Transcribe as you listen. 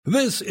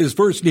This is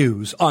First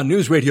News on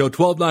News Radio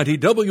 1290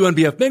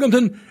 WNBF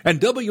Binghamton and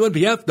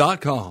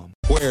WNBF.com.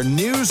 Where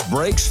news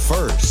breaks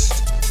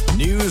first.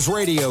 News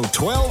Radio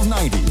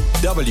 1290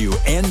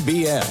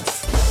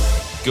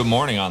 WNBF. Good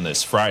morning on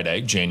this Friday,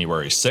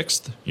 January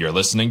 6th. You're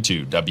listening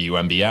to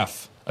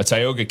WNBF. A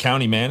Tioga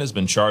County man has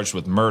been charged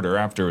with murder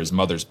after his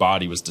mother's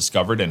body was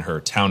discovered in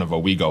her Town of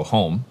Owego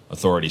home.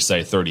 Authorities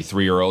say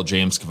 33-year-old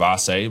James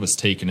Cavase was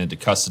taken into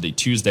custody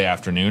Tuesday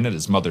afternoon at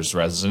his mother's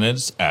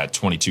residence at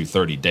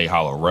 2230 Day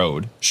Hollow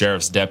Road.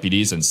 Sheriff's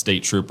deputies and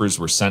state troopers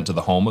were sent to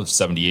the home of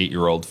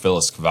 78-year-old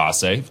Phyllis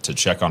Cavase to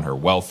check on her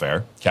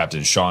welfare.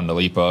 Captain Sean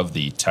Nalipa of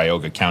the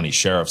Tioga County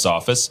Sheriff's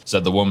Office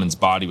said the woman's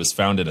body was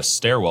found in a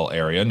stairwell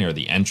area near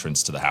the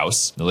entrance to the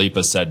house.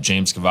 Nalipa said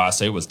James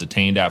Cavase was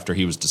detained after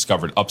he was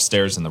discovered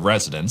upstairs in the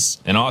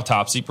residence. An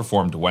autopsy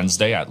performed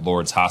Wednesday at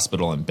Lourdes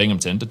Hospital in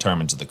Binghamton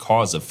determined the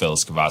cause of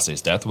Phyllis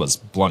Cavase's death was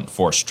blunt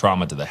force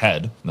trauma to the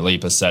head.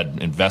 Nalipa said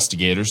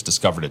investigators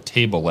discovered a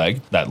table leg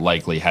that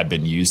likely had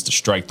been used to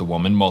strike the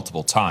woman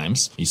multiple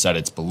times. He said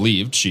it's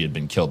believed she had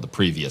been killed the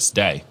previous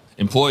day.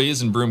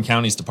 Employees in Broome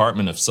County's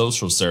Department of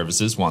Social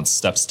Services want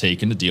steps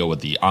taken to deal with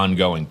the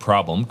ongoing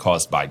problem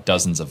caused by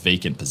dozens of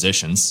vacant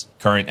positions.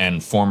 Current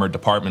and former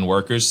department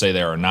workers say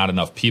there are not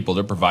enough people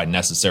to provide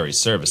necessary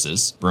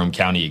services. Broome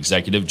County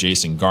Executive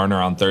Jason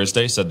Garner on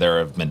Thursday said there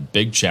have been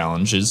big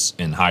challenges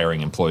in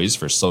hiring employees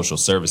for social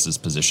services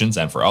positions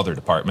and for other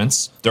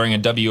departments. During a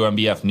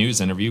WNBF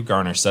News interview,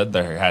 Garner said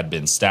there had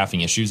been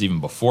staffing issues even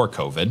before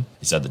COVID.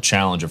 He said the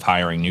challenge of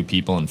hiring new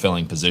people and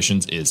filling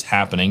positions is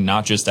happening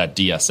not just at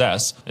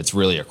DSS, it's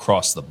really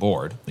across the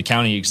board. The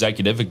county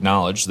executive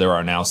acknowledged there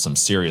are now some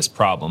serious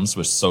problems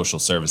with social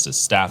services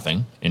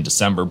staffing. In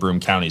December,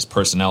 Broome County's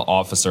personnel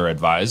officer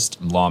advised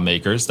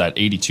lawmakers that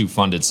 82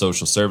 funded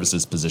social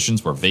services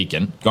positions were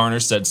vacant. Garner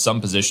said some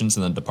positions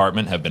in the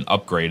department have been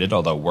upgraded,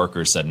 although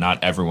workers said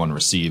not everyone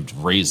received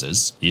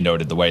raises. He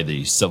noted the way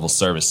the civil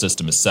service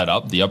system is set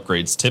up, the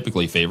upgrades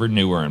typically favor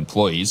newer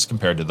employees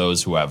compared to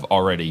those who have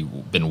already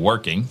been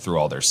working through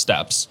all their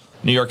steps.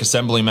 New York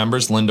Assembly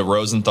members Linda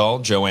Rosenthal,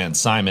 Joanne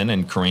Simon,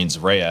 and Karine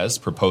Reyes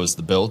proposed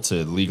the bill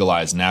to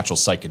legalize natural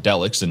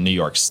psychedelics in New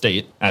York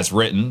State. As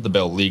written, the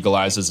bill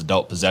legalizes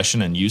adult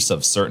possession and use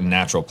of certain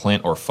natural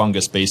plant or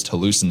fungus-based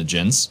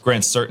hallucinogens,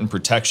 grants certain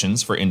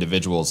protections for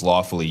individuals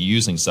lawfully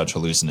using such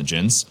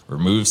hallucinogens,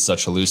 removes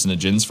such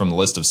hallucinogens from the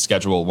list of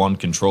Schedule I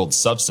controlled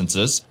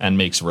substances, and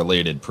makes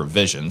related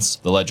provisions.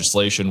 The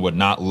legislation would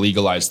not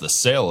legalize the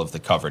sale of the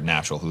covered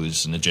natural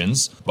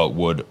hallucinogens, but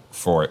would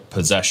for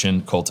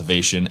possession,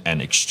 cultivation,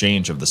 and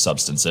exchange of the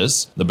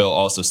substances. The bill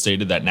also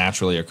stated that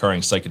naturally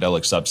occurring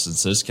psychedelic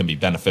substances can be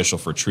beneficial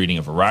for treating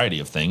a variety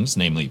of things,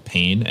 namely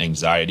pain,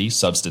 anxiety,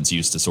 substance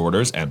use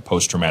disorders, and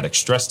post-traumatic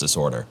stress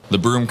disorder. The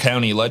Broome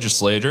County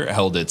Legislature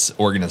held its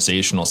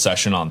organizational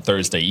session on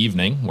Thursday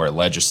evening, where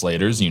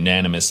legislators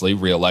unanimously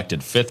re-elected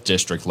 5th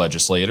District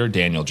Legislator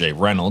Daniel J.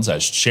 Reynolds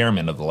as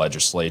chairman of the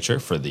legislature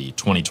for the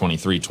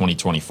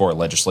 2023-2024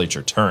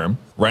 legislature term.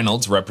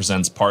 Reynolds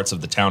represents parts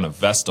of the town of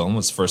Vestal and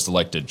was first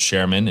elected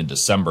chairman in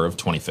December of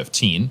 2015.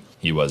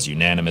 He was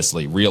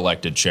unanimously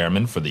re-elected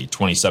chairman for the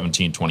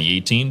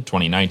 2017-2018,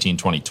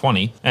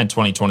 2019-2020, and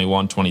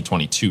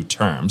 2021-2022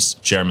 terms.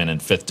 Chairman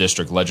and 5th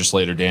District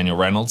Legislator Daniel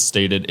Reynolds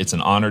stated, "It's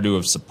an honor to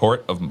have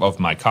support of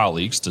my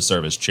colleagues to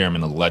serve as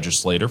chairman of the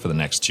legislature for the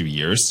next 2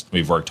 years.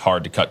 We've worked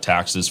hard to cut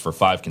taxes for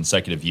 5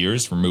 consecutive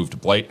years,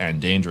 removed blight and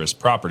dangerous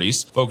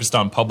properties, focused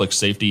on public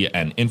safety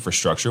and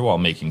infrastructure while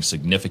making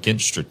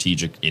significant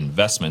strategic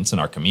investments in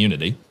our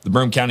community." The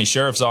Broome County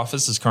Sheriff's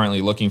Office is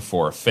currently looking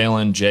for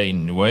Phelan J.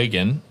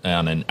 Nguyen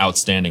on an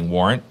outstanding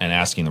warrant and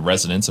asking the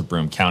residents of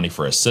Broome County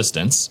for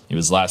assistance. He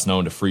was last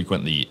known to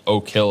frequent the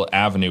Oak Hill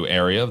Avenue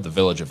area of the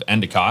village of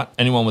Endicott.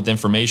 Anyone with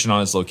information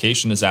on his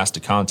location is asked to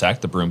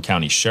contact the Broome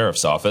County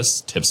Sheriff's Office.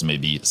 Tips may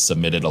be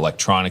submitted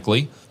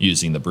electronically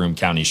using the Broome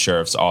County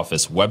Sheriff's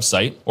Office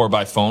website or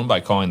by phone by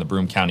calling the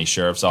Broome County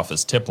Sheriff's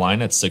Office tip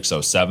line at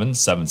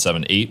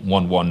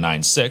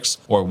 607-778-1196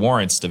 or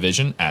Warrants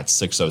Division at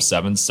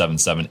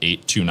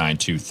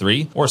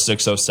 607-778-2923 or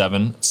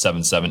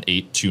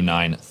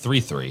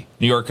 607-778-2933.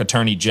 New York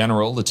Attorney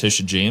General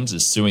Letitia James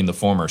is suing the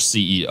former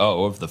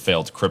CEO of the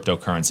failed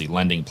cryptocurrency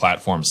lending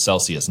platform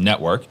Celsius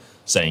Network,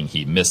 saying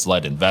he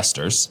misled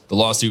investors. The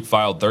lawsuit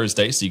filed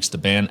Thursday seeks to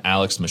ban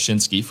Alex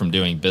Mashinsky from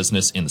doing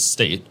business in the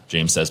state.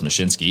 James says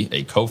Mashinsky,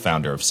 a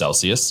co-founder of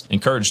Celsius,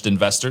 encouraged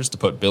investors to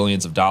put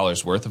billions of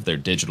dollars worth of their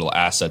digital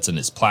assets in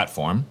his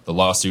platform. The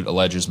lawsuit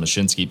alleges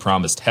Mashinsky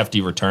promised hefty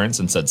returns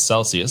and said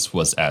Celsius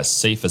was as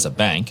safe as a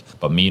bank,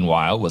 but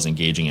meanwhile was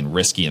engaging in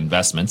risky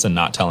investments and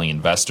not telling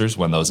investors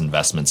when those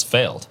investments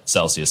failed.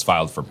 Celsius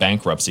filed for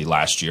bankruptcy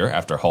last year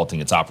after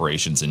halting its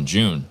operations in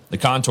June. The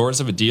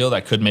contours of a deal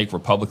that could make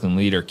Republican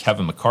leader Kevin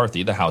Kevin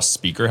McCarthy, the House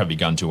Speaker, have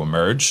begun to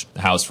emerge.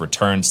 The House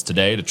returns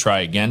today to try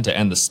again to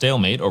end the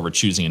stalemate over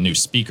choosing a new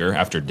Speaker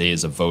after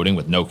days of voting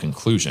with no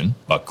conclusion.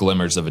 But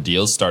glimmers of a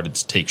deal started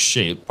to take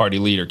shape. Party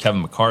leader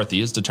Kevin McCarthy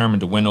is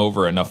determined to win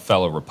over enough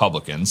fellow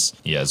Republicans.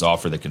 He has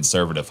offered the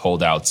conservative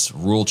holdouts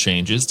rule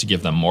changes to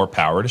give them more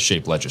power to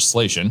shape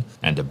legislation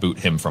and to boot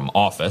him from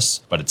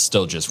office. But it's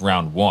still just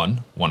round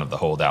one of the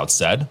holdouts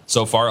said.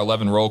 So far,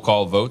 11 roll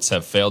call votes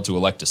have failed to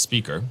elect a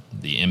Speaker.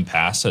 The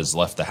impasse has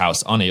left the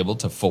House unable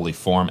to fully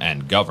form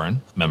and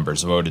govern.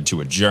 Members voted to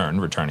adjourn,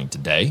 returning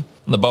today.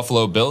 The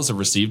Buffalo Bills have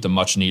received a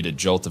much-needed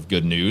jolt of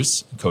good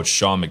news. Coach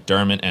Sean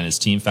McDermott and his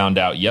team found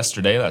out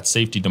yesterday that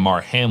safety Damar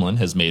Hamlin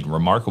has made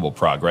remarkable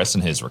progress in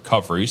his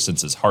recovery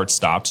since his heart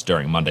stopped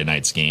during Monday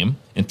night's game.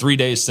 In 3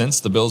 days since,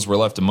 the Bills were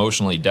left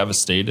emotionally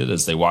devastated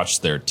as they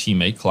watched their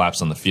teammate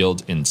collapse on the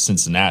field in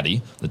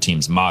Cincinnati. The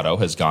team's motto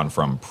has gone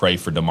from pray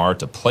for Damar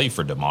to play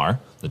for Damar.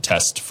 The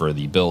test for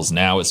the Bills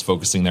now is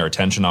focusing their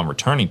attention on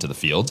returning to the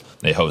field.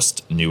 They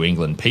host New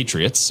England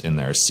Patriots in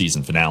their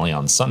season finale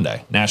on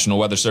Sunday. National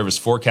Weather Service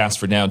forecast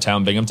for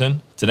downtown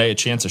Binghamton. Today, a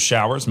chance of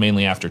showers,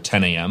 mainly after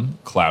 10 a.m.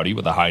 Cloudy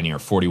with a high near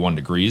 41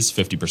 degrees,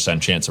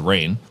 50% chance of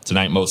rain.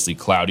 Tonight, mostly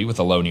cloudy with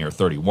a low near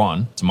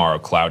 31. Tomorrow,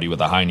 cloudy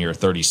with a high near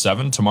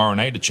 37. Tomorrow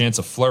night, a chance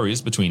of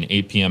flurries between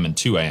 8 p.m. and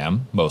 2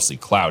 a.m. Mostly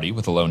cloudy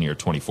with a low near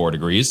 24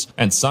 degrees.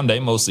 And Sunday,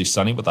 mostly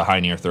sunny with a high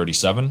near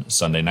 37.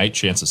 Sunday night,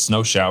 chance of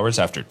snow showers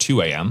after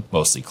 2 a.m.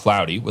 Mostly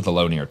cloudy with a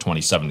low near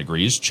 27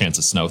 degrees. Chance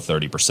of snow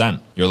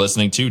 30%. You're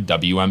listening to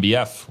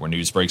WMBF, where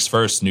news breaks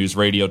first. News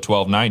Radio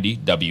 1290,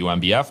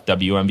 WMBF,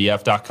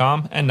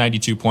 WMBF.com, and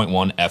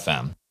 92.1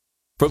 FM.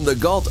 From the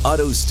Galt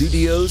Auto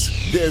Studios,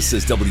 this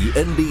is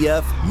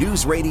WNBF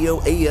News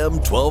Radio AM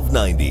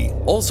 1290.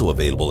 Also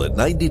available at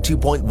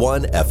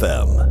 92.1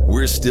 FM.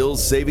 We're still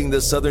saving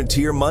the Southern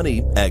Tier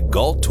money at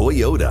Galt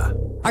Toyota.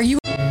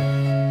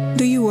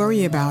 Do you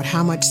worry about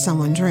how much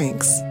someone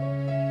drinks?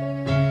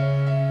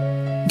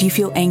 Do you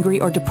feel angry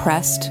or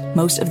depressed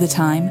most of the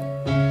time?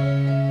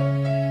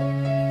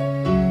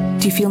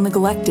 Do you feel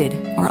neglected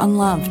or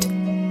unloved?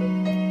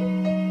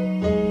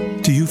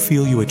 Do you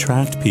feel you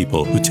attract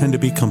people who tend to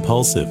be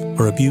compulsive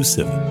or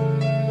abusive?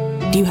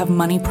 Do you have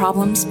money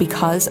problems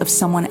because of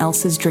someone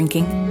else's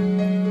drinking?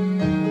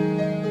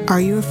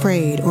 Are you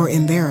afraid or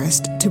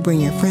embarrassed to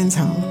bring your friends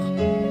home?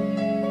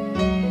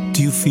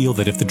 Do you feel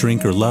that if the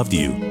drinker loved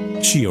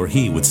you, she or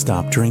he would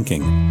stop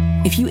drinking?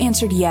 If you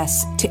answered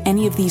yes to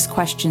any of these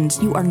questions,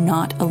 you are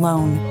not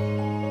alone.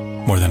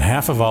 More than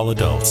half of all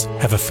adults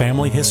have a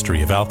family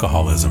history of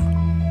alcoholism.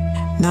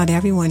 Not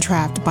everyone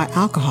trapped by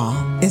alcohol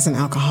is an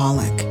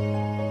alcoholic.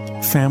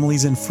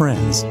 Families and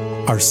friends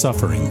are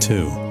suffering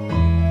too.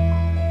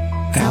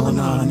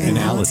 Al-Anon and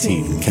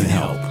Alateen can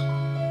help.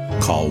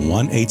 Call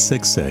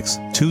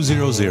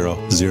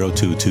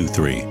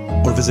 1-866-200-0223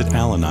 or visit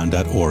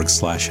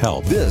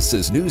alanon.org/help. This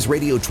is News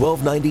Radio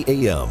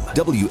 1290 AM,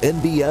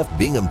 WNBF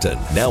Binghamton.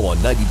 Now on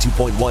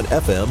 92.1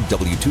 FM,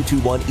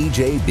 W221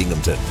 EJ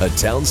Binghamton, a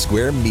Town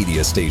Square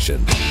media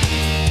station.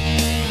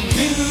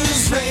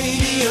 News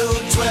Radio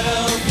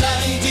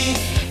 1290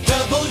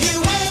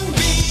 WNBF.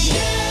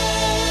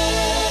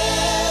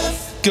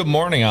 Good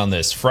morning on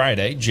this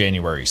Friday,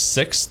 January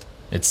 6th.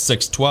 It's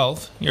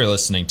 6:12. You're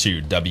listening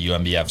to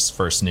WNBF's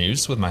First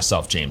News with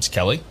myself, James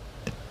Kelly.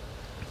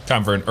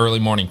 Time for an early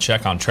morning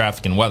check on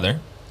traffic and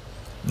weather.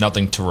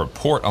 Nothing to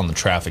report on the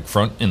traffic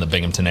front in the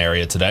Binghamton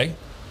area today.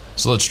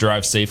 So let's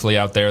drive safely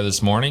out there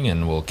this morning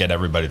and we'll get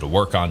everybody to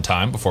work on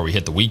time before we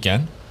hit the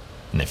weekend.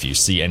 And if you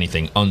see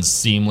anything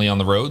unseemly on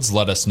the roads,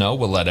 let us know.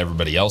 We'll let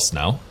everybody else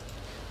know.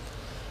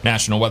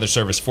 National Weather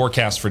Service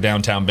forecast for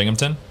downtown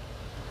Binghamton.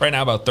 Right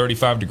now, about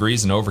 35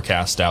 degrees and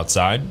overcast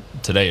outside.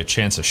 Today, a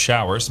chance of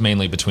showers,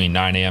 mainly between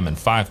 9 a.m. and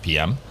 5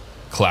 p.m.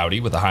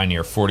 Cloudy with a high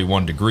near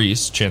 41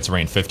 degrees. Chance of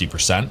rain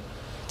 50%.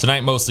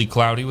 Tonight, mostly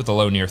cloudy with a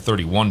low near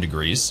 31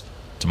 degrees.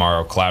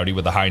 Tomorrow, cloudy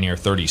with a high near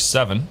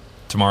 37.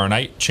 Tomorrow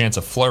night, chance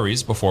of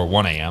flurries before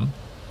 1 a.m.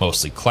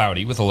 Mostly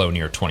cloudy with a low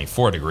near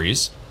 24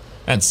 degrees.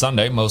 And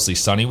Sunday, mostly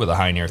sunny with a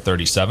high near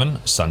 37.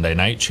 Sunday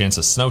night, chance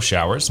of snow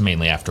showers,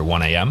 mainly after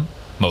 1 a.m.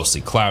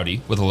 Mostly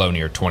cloudy with a low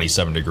near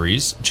 27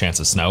 degrees. Chance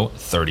of snow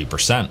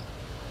 30%.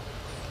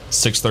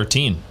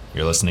 6:13.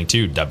 You're listening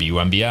to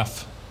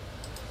WMBF.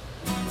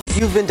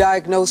 You've been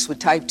diagnosed with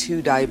type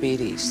 2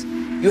 diabetes.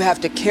 You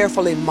have to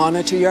carefully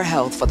monitor your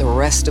health for the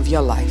rest of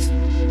your life.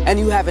 And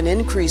you have an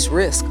increased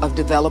risk of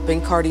developing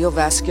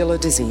cardiovascular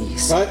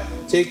disease. Cut.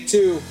 Take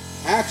two.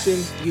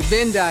 Action. You've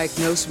been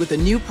diagnosed with a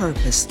new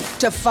purpose: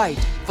 to fight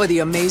for the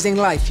amazing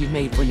life you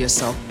made for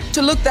yourself.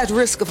 To look that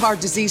risk of heart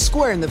disease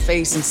square in the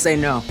face and say,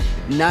 no,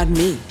 not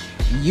me.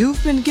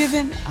 You've been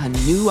given a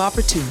new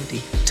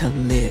opportunity to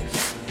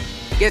live.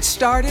 Get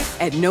started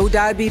at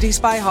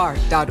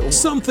NoDiabetesByHeart.org.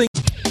 Something.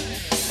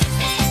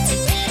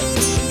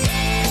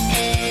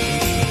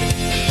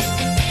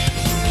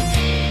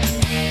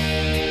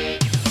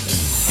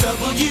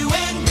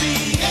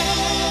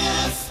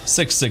 WNBF.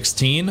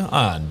 6:16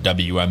 on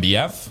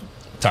WMBF.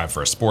 Time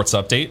for a sports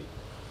update.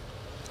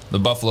 The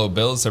Buffalo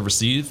Bills have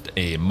received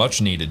a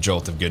much-needed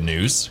jolt of good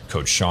news.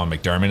 Coach Sean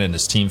McDermott and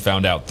his team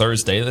found out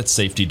Thursday that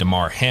safety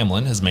Damar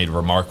Hamlin has made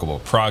remarkable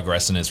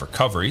progress in his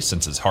recovery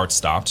since his heart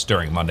stopped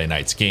during Monday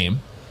night's game.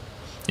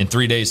 In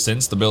 3 days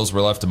since, the Bills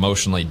were left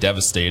emotionally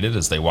devastated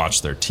as they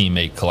watched their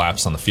teammate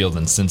collapse on the field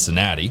in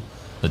Cincinnati.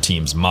 The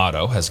team's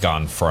motto has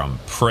gone from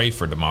pray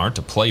for Damar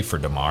to play for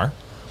Damar.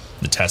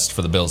 The test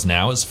for the Bills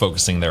now is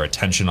focusing their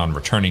attention on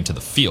returning to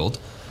the field.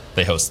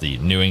 They host the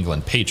New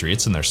England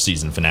Patriots in their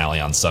season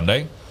finale on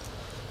Sunday.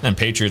 And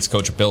Patriots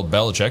coach Bill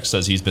Belichick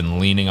says he's been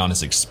leaning on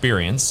his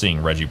experience,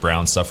 seeing Reggie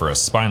Brown suffer a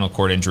spinal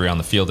cord injury on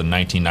the field in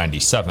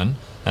 1997,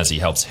 as he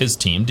helps his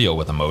team deal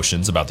with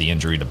emotions about the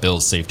injury to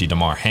Bills safety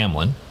Damar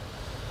Hamlin.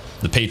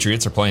 The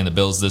Patriots are playing the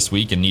Bills this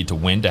week and need to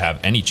win to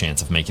have any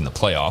chance of making the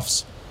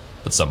playoffs.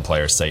 But some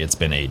players say it's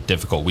been a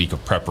difficult week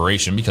of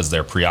preparation because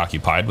they're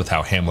preoccupied with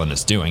how Hamlin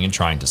is doing and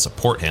trying to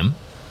support him.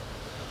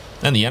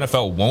 And the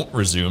NFL won't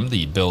resume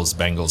the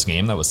Bills-Bengals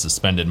game that was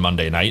suspended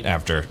Monday night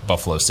after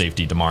Buffalo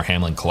safety Damar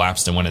Hamlin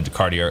collapsed and went into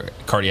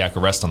cardiac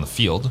arrest on the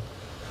field.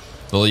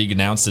 The league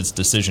announced its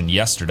decision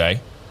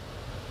yesterday.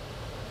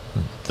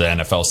 The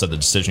NFL said the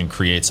decision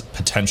creates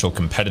potential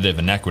competitive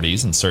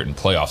inequities in certain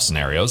playoff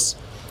scenarios.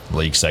 The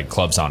league said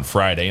clubs on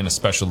Friday in a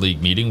special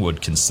league meeting would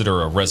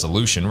consider a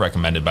resolution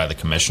recommended by the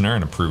commissioner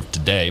and approved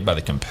today by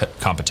the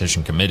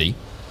competition committee.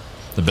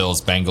 The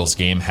Bills-Bengals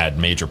game had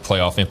major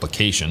playoff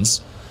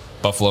implications.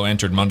 Buffalo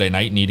entered Monday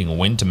night needing a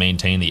win to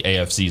maintain the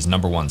AFC's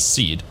number one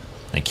seed,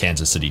 and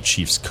Kansas City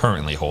Chiefs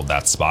currently hold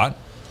that spot.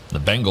 The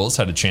Bengals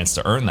had a chance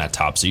to earn that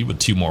top seed with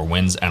 2 more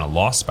wins and a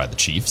loss by the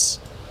Chiefs.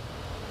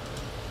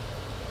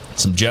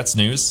 Some Jets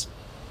news.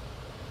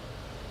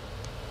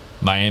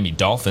 Miami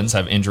Dolphins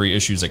have injury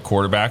issues at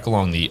quarterback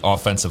along the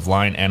offensive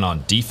line and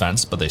on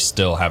defense, but they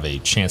still have a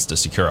chance to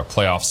secure a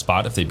playoff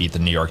spot if they beat the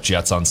New York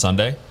Jets on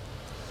Sunday.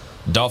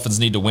 The Dolphins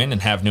need to win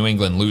and have New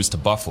England lose to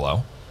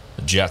Buffalo.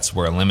 The Jets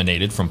were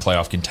eliminated from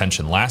playoff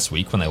contention last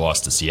week when they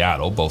lost to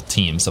Seattle. Both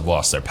teams have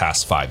lost their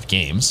past 5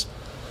 games.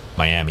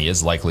 Miami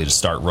is likely to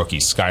start rookie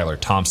Skylar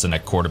Thompson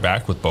at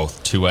quarterback with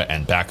both Tua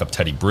and backup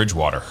Teddy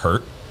Bridgewater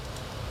hurt.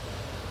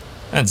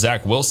 And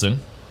Zach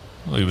Wilson,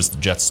 he was the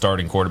Jets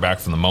starting quarterback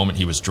from the moment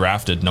he was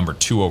drafted number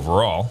 2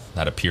 overall.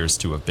 That appears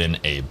to have been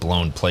a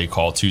blown play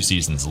call 2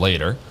 seasons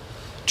later.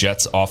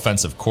 Jets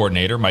offensive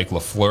coordinator Mike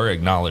LaFleur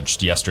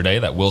acknowledged yesterday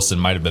that Wilson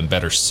might have been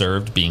better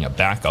served being a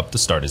backup to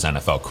start his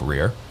NFL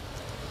career.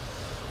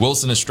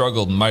 Wilson has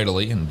struggled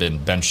mightily and been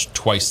benched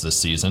twice this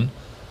season.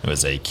 It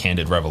was a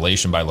candid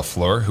revelation by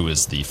LaFleur, who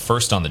is the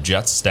first on the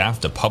Jets staff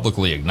to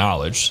publicly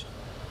acknowledge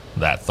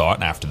that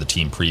thought after the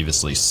team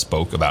previously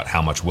spoke about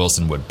how much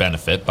Wilson would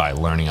benefit by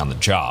learning on the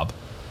job.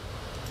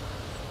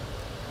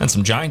 And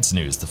some Giants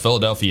news. The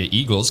Philadelphia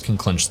Eagles can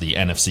clinch the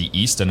NFC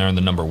East and earn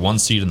the number 1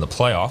 seed in the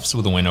playoffs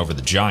with a win over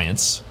the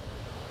Giants.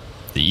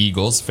 The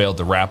Eagles failed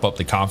to wrap up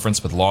the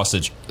conference with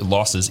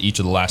losses each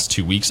of the last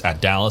 2 weeks at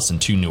Dallas and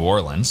to New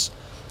Orleans.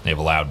 They've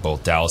allowed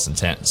both Dallas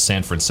and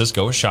San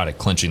Francisco a shot at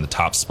clinching the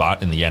top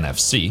spot in the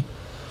NFC.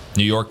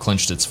 New York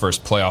clinched its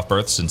first playoff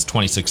berth since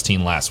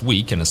 2016 last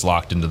week and is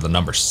locked into the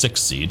number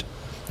 6 seed.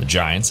 The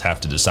Giants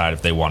have to decide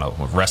if they want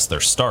to rest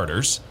their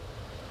starters.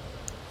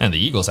 And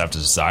the Eagles have to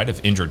decide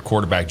if injured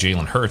quarterback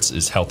Jalen Hurts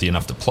is healthy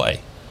enough to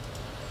play.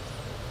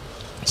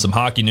 Some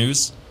hockey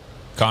news.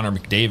 Connor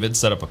McDavid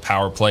set up a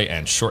power play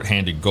and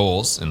shorthanded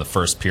goals in the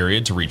first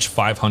period to reach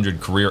 500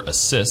 career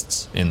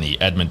assists in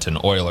the Edmonton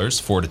Oilers'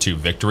 4-2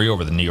 victory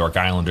over the New York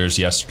Islanders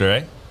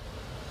yesterday.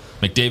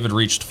 McDavid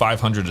reached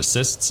 500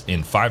 assists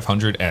in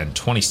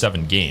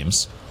 527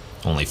 games.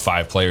 Only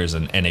 5 players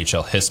in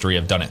NHL history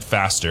have done it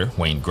faster: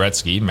 Wayne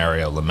Gretzky,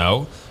 Mario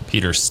Lemieux,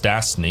 Peter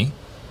Stastny,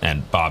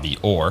 and Bobby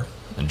Orr.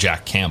 And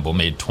Jack Campbell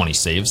made 20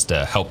 saves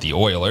to help the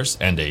Oilers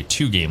end a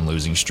 2-game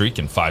losing streak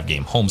and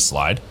 5-game home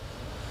slide.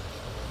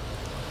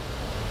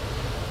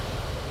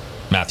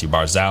 Matthew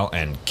Barzal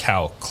and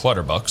Cal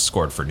Clutterbuck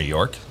scored for New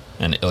York,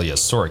 and Ilya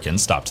Sorokin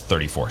stopped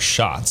 34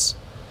 shots.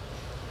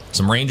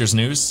 Some Rangers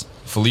news.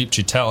 Philippe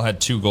Choutel had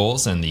 2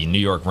 goals, and the New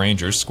York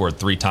Rangers scored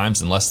 3 times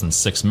in less than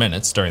 6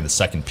 minutes during the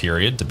second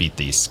period to beat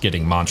the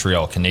skidding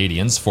Montreal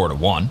Canadiens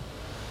 4-1.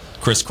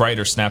 Chris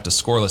Kreider snapped a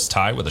scoreless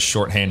tie with a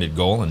shorthanded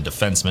goal, and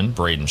defenseman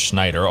Braden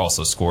Schneider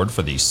also scored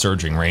for the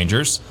surging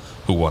Rangers,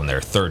 who won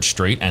their 3rd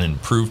straight and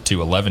improved to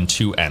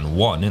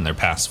 11-2-1 in their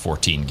past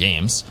 14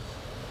 games.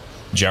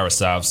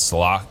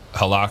 Jaroslav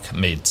Halak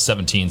made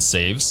 17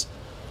 saves.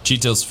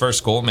 Chitel's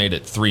first goal made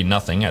it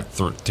 3-0 at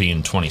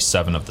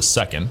 13:27 of the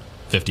second,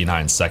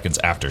 59 seconds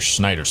after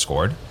Schneider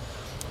scored.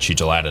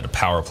 Chitel added a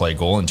power play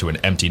goal into an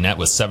empty net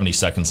with 70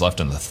 seconds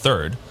left in the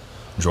third.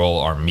 Joel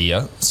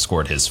Armia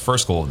scored his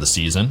first goal of the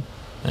season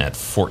at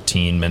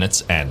 14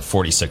 minutes and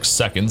 46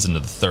 seconds into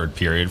the third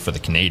period for the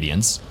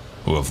Canadiens,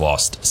 who have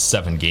lost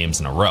 7 games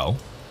in a row.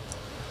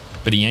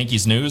 But in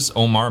Yankees news,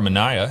 Omar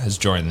Minaya has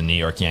joined the New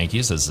York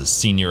Yankees as a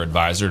senior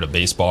advisor to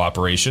baseball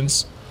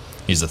operations.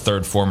 He's the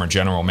 3rd former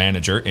general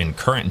manager in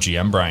current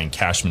GM Brian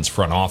Cashman's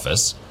front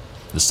office.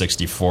 The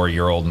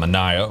 64-year-old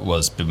Minaya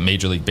was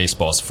Major League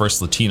Baseball's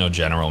first Latino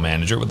general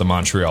manager with the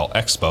Montreal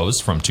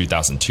Expos from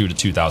 2002 to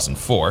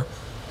 2004.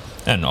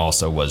 and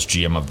also was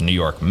GM of the New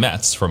York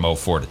Mets from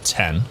 2004 to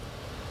 10.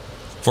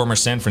 Former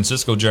San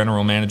Francisco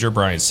general manager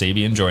Brian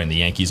Sabean joined the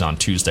Yankees on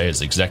Tuesday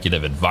as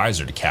executive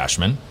advisor to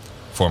Cashman.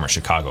 Former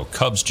Chicago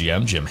Cubs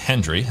GM Jim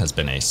Hendry has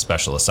been a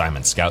special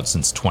assignment scout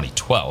since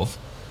 2012.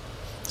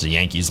 The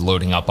Yankees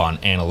loading up on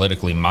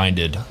analytically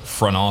minded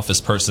front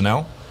office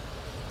personnel.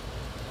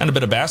 And a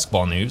bit of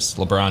basketball news.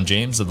 LeBron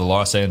James of the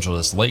Los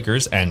Angeles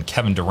Lakers and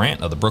Kevin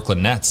Durant of the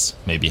Brooklyn Nets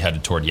may be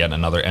headed toward yet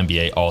another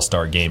NBA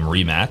All-Star Game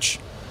rematch.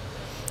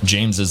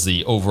 James is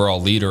the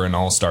overall leader in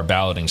All-Star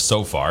balloting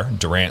so far.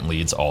 Durant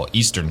leads all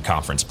Eastern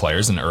Conference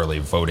players in early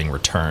voting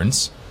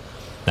returns.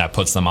 That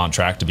puts them on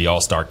track to be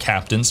All-Star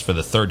captains for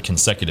the third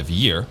consecutive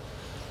year.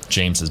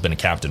 James has been a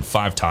captain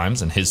 5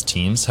 times, and his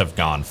teams have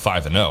gone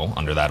 5-0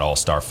 under that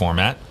All-Star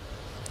format.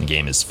 The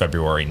game is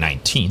February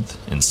 19th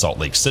in Salt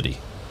Lake City.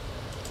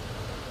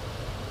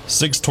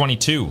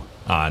 6:22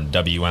 on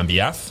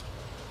WMBF.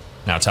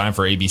 Now time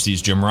for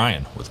ABC's Jim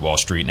Ryan with Wall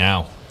Street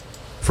Now.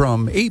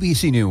 From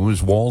ABC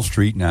News, Wall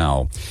Street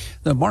Now.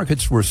 The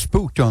markets were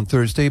spooked on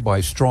Thursday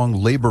by strong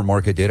labor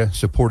market data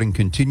supporting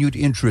continued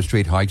interest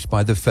rate hikes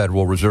by the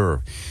Federal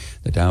Reserve.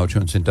 The Dow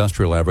Jones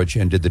Industrial Average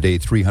ended the day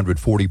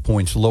 340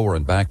 points lower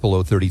and back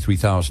below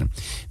 33,000.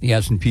 The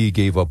S&P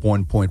gave up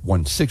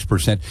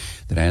 1.16%.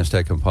 The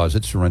Nasdaq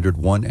Composite surrendered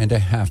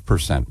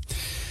 1.5%.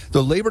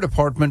 The Labor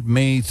Department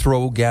may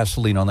throw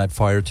gasoline on that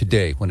fire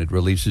today when it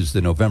releases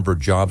the November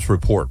jobs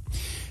report.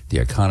 The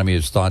economy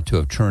is thought to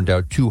have churned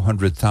out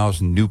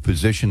 200,000 new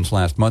positions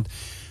last month.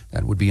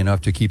 That would be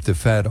enough to keep the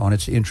Fed on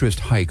its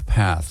interest hike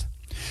path.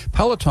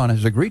 Peloton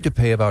has agreed to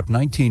pay about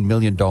 $19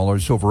 million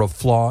over a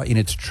flaw in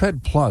its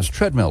Tread Plus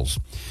treadmills.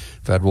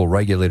 Federal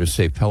regulators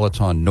say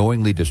Peloton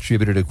knowingly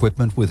distributed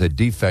equipment with a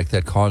defect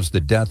that caused the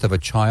death of a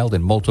child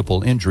and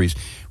multiple injuries,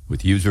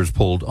 with users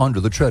pulled under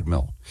the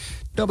treadmill.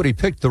 Nobody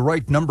picked the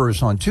right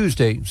numbers on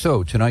Tuesday,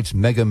 so tonight's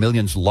Mega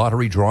Millions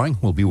lottery drawing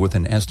will be worth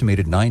an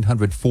estimated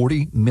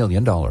 $940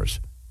 million.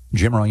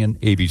 Jim Ryan,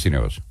 ABC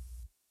News.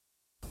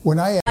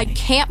 I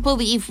can't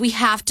believe we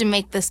have to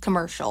make this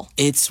commercial.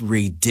 It's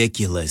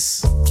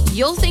ridiculous.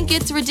 You'll think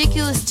it's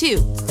ridiculous too.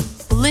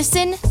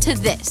 Listen to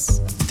this.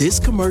 This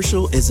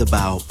commercial is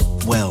about,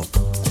 well,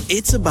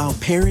 it's about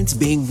parents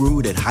being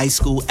rude at high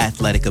school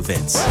athletic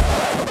events.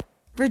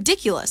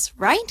 Ridiculous,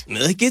 right?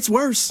 It gets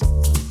worse.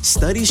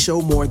 Studies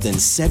show more than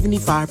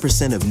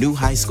 75% of new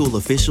high school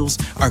officials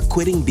are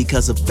quitting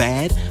because of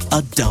bad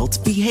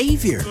adult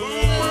behavior.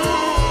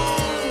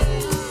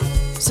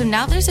 So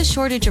now there's a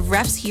shortage of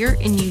refs here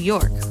in New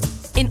York,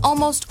 in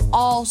almost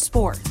all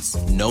sports.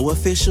 No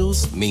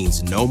officials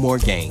means no more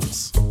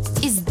games.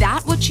 Is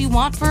that what you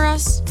want for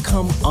us?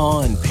 Come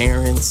on,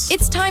 parents.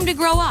 It's time to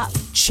grow up.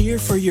 Cheer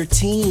for your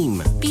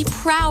team. Be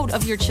proud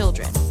of your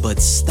children. But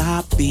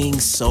stop being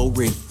so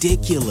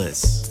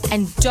ridiculous.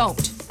 And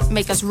don't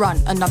make us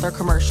run another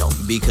commercial.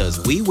 Because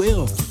we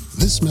will.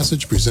 This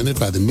message presented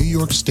by the New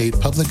York State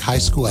Public High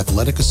School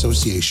Athletic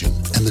Association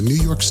and the New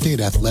York State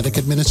Athletic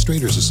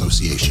Administrators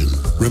Association,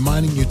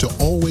 reminding you to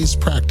always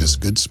practice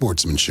good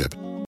sportsmanship.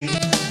 News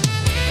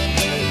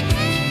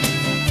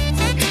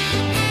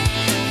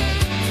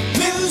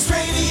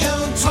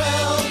Radio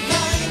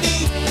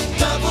 1290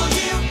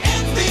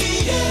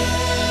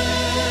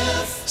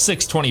 WMBF.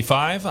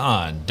 6:25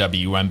 on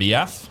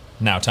WMBF.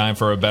 Now time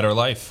for A Better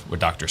Life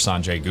with Dr.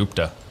 Sanjay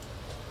Gupta.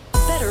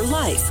 Better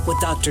Life with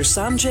Dr.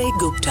 Sanjay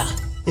Gupta.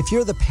 If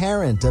you're the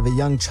parent of a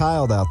young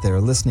child out there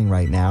listening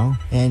right now,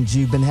 and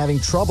you've been having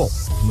trouble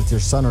with your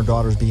son or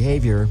daughter's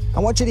behavior, I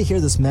want you to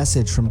hear this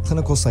message from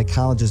clinical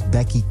psychologist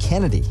Becky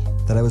Kennedy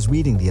that I was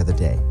reading the other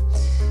day.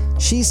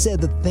 She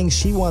said the thing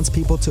she wants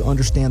people to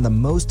understand the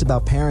most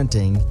about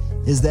parenting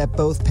is that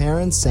both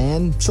parents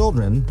and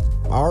children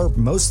are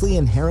mostly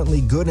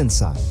inherently good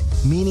inside,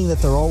 meaning that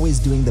they're always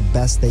doing the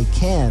best they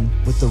can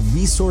with the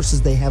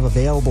resources they have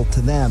available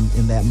to them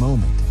in that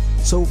moment.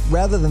 So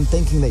rather than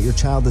thinking that your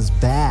child is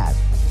bad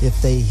if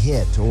they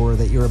hit or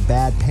that you're a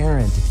bad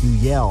parent if you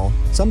yell,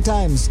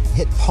 sometimes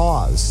hit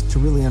pause to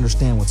really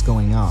understand what's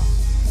going on.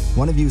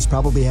 One of you is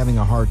probably having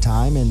a hard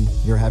time and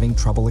you're having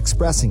trouble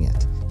expressing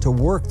it. To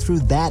work through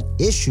that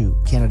issue,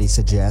 Kennedy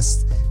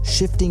suggests,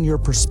 shifting your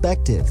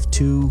perspective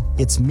to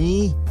it's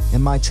me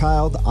and my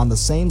child on the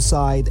same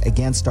side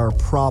against our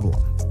problem.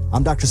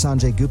 I'm Dr.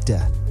 Sanjay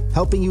Gupta,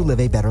 helping you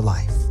live a better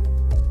life.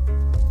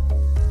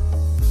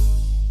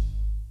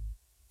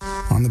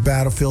 On the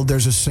battlefield,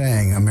 there's a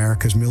saying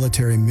America's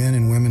military men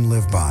and women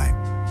live by.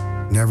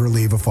 Never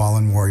leave a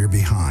fallen warrior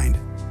behind,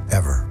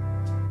 ever.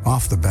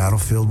 Off the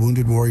battlefield,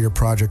 Wounded Warrior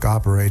Project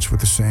operates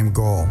with the same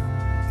goal.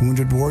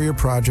 Wounded Warrior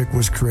Project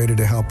was created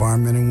to help our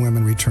men and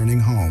women returning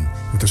home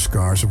with the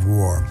scars of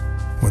war,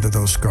 whether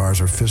those scars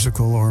are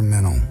physical or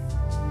mental.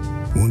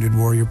 Wounded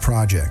Warrior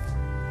Project.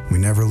 We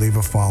never leave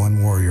a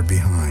fallen warrior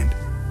behind,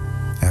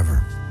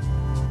 ever.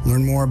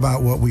 Learn more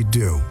about what we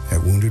do at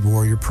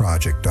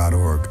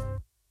woundedwarriorproject.org.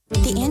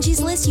 The Angie's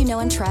List you know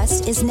and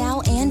trust is now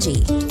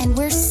Angie, and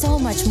we're so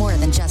much more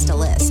than just a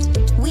list.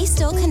 We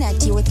still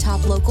connect you with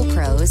top local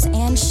pros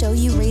and show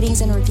you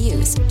ratings and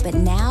reviews, but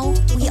now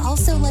we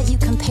also let you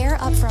compare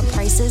upfront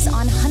prices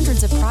on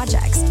hundreds of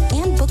projects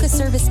and book a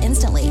service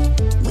instantly.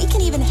 We can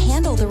even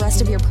handle the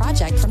rest of your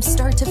project from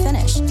start to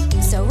finish.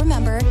 So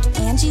remember,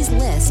 Angie's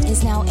List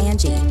is now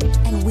Angie,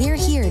 and we're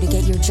here to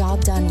get your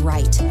job done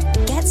right.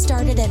 Get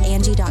started at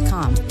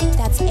Angie.com.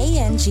 That's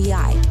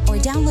ANGI, or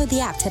download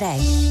the app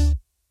today.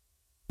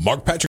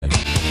 Mark Patrick.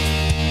 News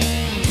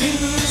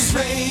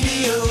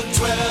Radio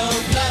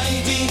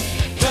 1290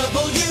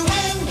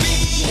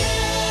 WMBF.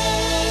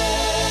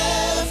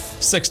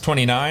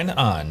 6:29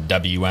 on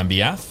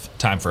WMBF.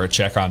 Time for a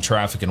check on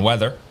traffic and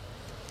weather.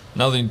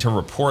 Nothing to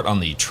report on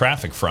the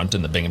traffic front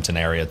in the Binghamton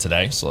area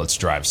today, so let's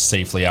drive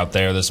safely out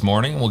there this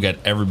morning. We'll get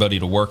everybody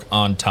to work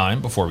on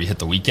time before we hit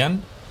the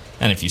weekend.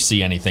 And if you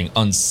see anything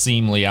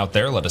unseemly out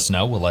there, let us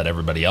know. We'll let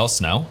everybody else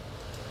know.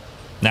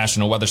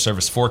 National Weather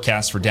Service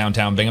forecast for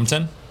downtown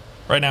Binghamton.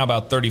 Right now,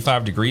 about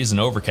 35 degrees and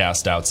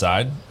overcast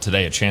outside.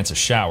 Today, a chance of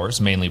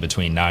showers, mainly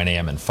between 9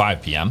 a.m. and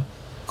 5 p.m.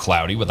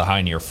 Cloudy with a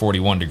high near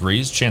 41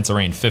 degrees, chance of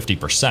rain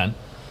 50%.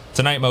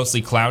 Tonight,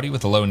 mostly cloudy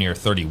with a low near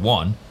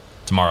 31.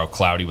 Tomorrow,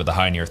 cloudy with a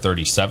high near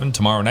 37.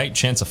 Tomorrow night,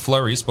 chance of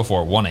flurries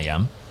before 1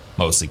 a.m.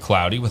 Mostly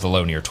cloudy with a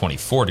low near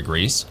 24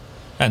 degrees.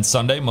 And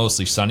Sunday,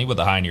 mostly sunny with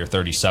a high near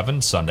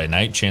 37. Sunday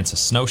night, chance of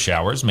snow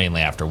showers,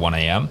 mainly after 1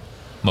 a.m.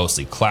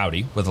 Mostly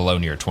cloudy with a low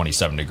near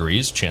 27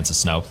 degrees, chance of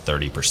snow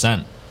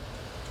 30%.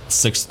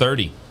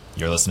 6:30.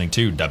 You're listening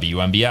to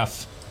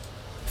WMBF.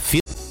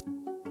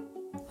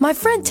 My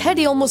friend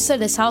Teddy almost set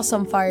his house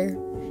on fire.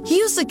 He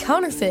used a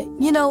counterfeit,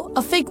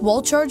 a fake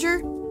wall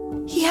charger.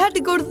 He had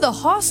to go to the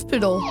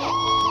hospital.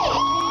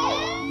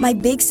 My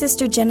big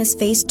sister Jenna's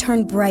face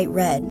turned bright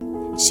red.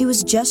 She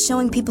was just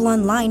showing people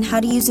online how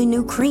to use a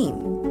new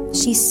cream.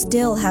 She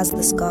still has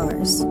the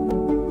scars.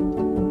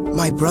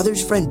 My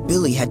brother's friend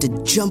Billy had to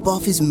jump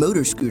off his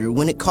motor scooter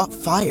when it caught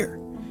fire.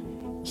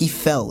 He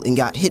fell and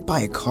got hit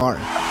by a car.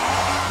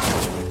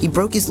 He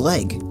broke his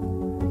leg,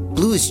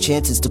 blew his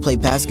chances to play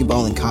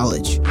basketball in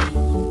college.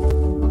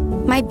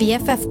 My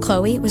BFF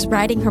Chloe was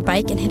riding her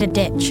bike and hit a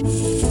ditch.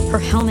 Her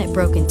helmet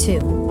broke in two.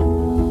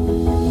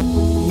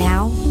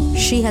 Now,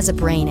 she has a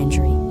brain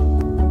injury.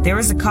 There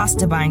is a cost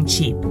to buying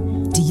cheap.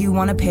 Do you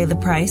want to pay the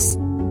price?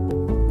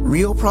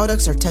 Real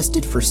products are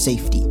tested for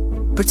safety.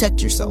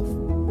 Protect yourself.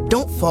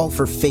 Don't fall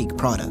for fake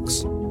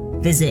products.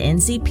 Visit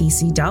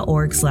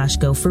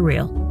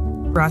ncpc.org/go4real.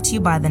 Brought to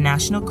you by the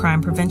National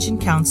Crime Prevention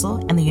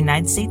Council and the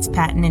United States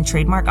Patent and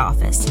Trademark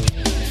Office.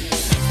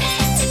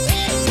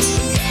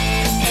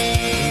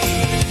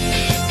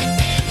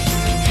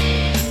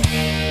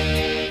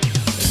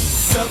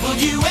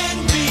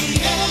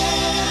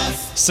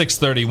 WMBF.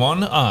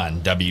 6:31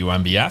 on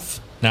WMBF.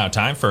 Now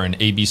time for an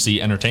ABC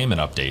Entertainment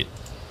update.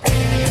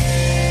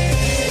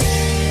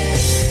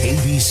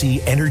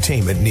 ABC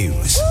Entertainment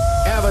News.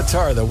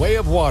 Avatar: The Way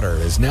of Water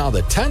is now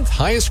the 10th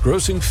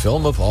highest-grossing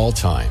film of all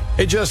time.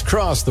 It just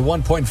crossed the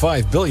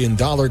 $1.5 billion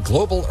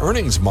global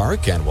earnings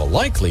mark and will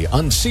likely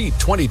unseat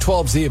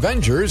 2012's The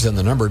Avengers in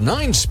the number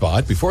 9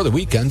 spot before the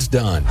weekend's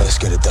done. Let's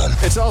get it done.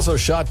 It's also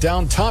shot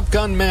down Top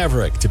Gun: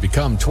 Maverick to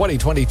become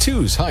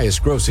 2022's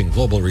highest-grossing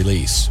global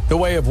release. The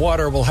Way of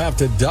Water will have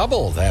to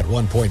double that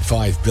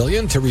 $1.5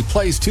 billion to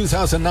replace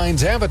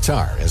 2009's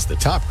Avatar as the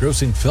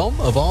top-grossing film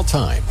of all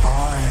time.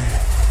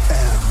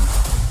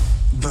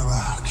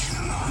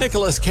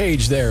 Nicolas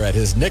Cage there at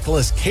his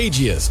Nicolas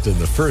Cageiest in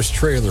the first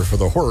trailer for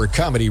the horror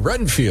comedy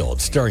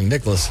Renfield, starring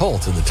Nicholas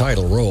Hoult in the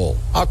title role.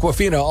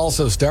 Awkwafina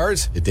also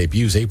stars. It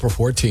debuts April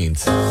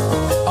 14th.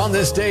 On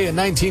this day in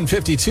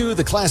 1952,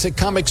 the classic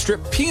comic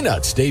strip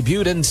Peanuts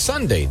debuted in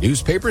Sunday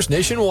newspapers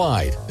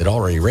nationwide. It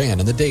already ran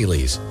in the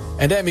dailies.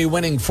 And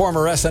Emmy-winning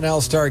former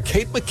SNL star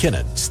Kate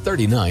McKinnon's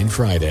 39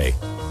 Friday.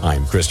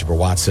 I'm Christopher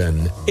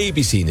Watson,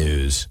 ABC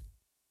News.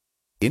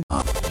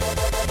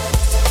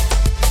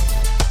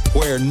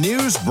 Where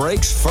news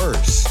breaks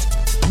first.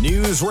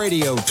 News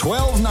Radio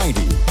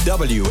 1290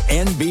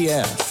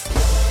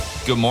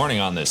 WNBF. Good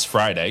morning on this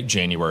Friday,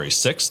 January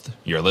 6th.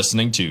 You're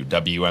listening to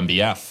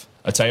WMBF.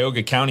 A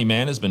Tioga County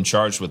man has been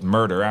charged with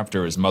murder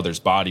after his mother's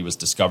body was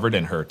discovered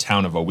in her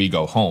Town of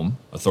Owego home.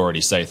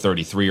 Authorities say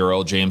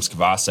 33-year-old James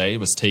Cavase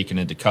was taken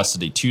into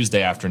custody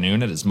Tuesday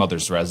afternoon at his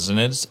mother's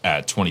residence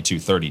at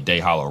 2230 Day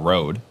Hollow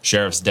Road.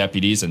 Sheriff's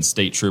deputies and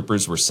state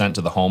troopers were sent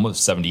to the home of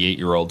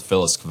 78-year-old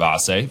Phyllis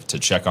Cavase to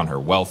check on her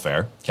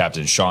welfare.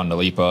 Captain Sean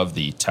Nalipa of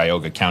the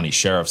Tioga County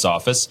Sheriff's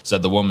Office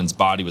said the woman's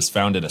body was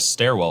found in a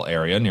stairwell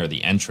area near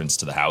the entrance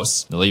to the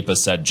house. Nalipa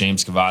said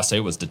James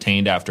Cavase was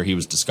detained after he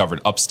was discovered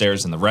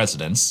upstairs in the residence.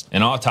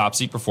 An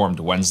autopsy performed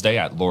Wednesday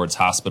at Lourdes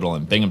Hospital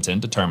in Binghamton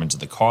determined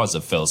the cause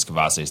of Phyllis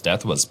Cavase's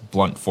death was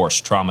blunt force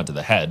trauma to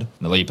the head.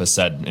 Nalipa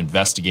said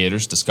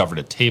investigators discovered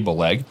a table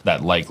leg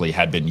that likely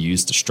had been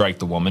used to strike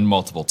the woman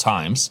multiple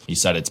times. He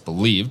said it's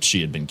believed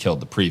she had been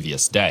killed the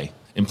previous day.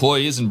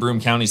 Employees in Broome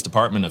County's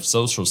Department of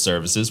Social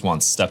Services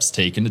want steps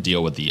taken to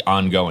deal with the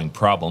ongoing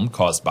problem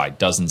caused by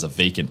dozens of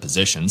vacant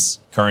positions.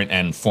 Current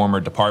and former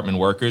department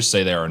workers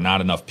say there are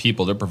not enough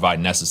people to provide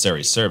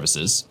necessary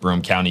services.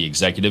 Broome County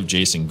Executive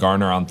Jason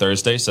Garner on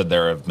Thursday said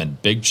there have been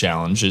big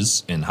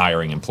challenges in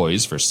hiring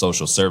employees for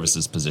social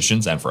services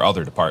positions and for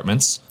other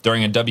departments.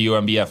 During a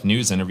WMBF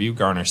News interview,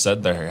 Garner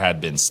said there had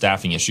been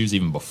staffing issues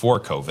even before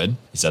COVID.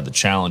 He said the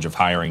challenge of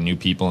hiring new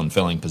people and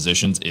filling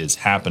positions is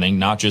happening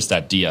not just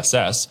at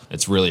DSS,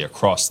 it's really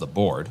across the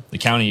board. The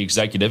county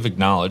executive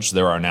acknowledged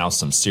there are now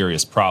some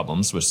serious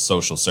problems with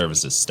social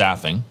services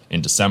staffing.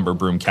 In December,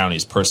 Broome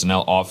County's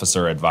personnel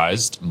officer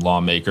advised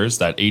lawmakers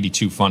that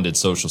 82 funded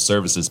social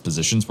services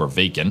positions were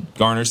vacant.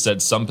 Garner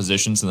said some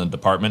positions in the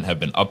department have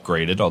been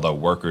upgraded, although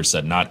workers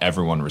said not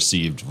everyone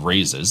received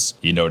raises.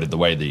 He noted the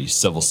way the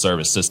civil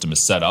service system is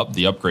set up,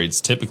 the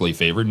upgrades typically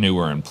favor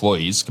newer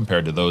employees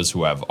compared to those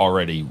who have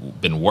already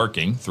been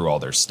working through all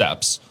their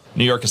steps.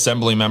 New York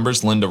Assembly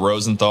members Linda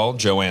Rosenthal,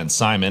 Joanne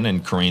Simon,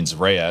 and Karine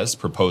Reyes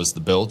proposed the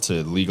bill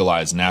to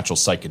legalize natural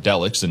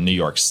psychedelics in New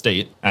York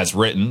State. As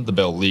written, the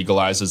bill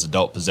legalizes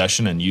adult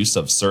possession and use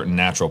of certain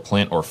natural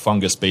plant or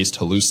fungus-based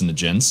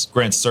hallucinogens,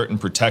 grants certain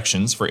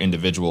protections for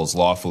individuals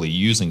lawfully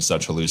using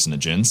such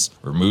hallucinogens,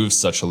 removes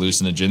such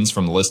hallucinogens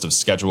from the list of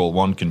Schedule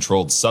I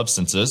controlled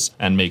substances,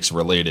 and makes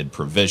related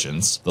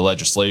provisions. The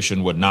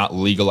legislation would not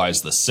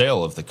legalize the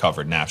sale of the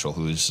covered natural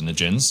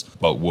hallucinogens,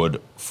 but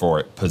would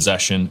for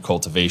possession,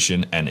 cultivation,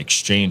 and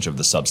exchange of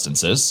the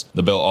substances.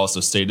 The bill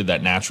also stated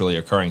that naturally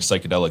occurring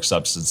psychedelic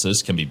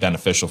substances can be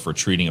beneficial for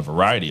treating a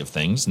variety of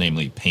things,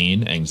 namely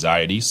pain,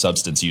 anxiety,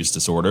 substance use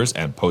disorders,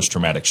 and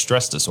post-traumatic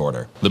stress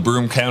disorder. The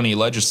Broome County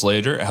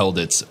Legislature held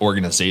its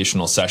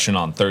organizational session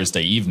on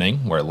Thursday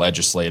evening, where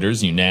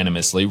legislators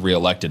unanimously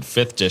re-elected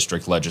 5th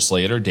District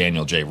Legislator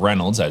Daniel J.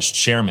 Reynolds as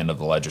chairman of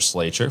the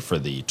legislature for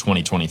the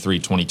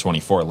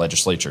 2023-2024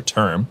 legislature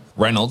term.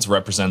 Reynolds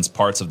represents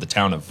parts of the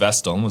town of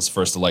Vestal and was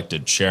first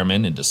elected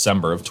chairman in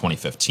December of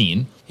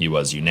 2015. He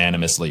was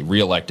unanimously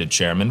re-elected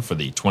chairman for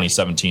the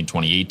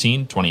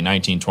 2017-2018,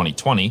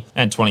 2019-2020,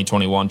 and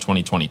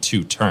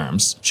 2021-2022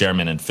 terms.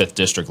 Chairman and 5th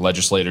District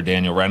Legislator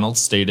Daniel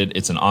Reynolds stated,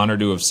 "It's an honor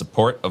to have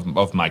support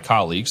of my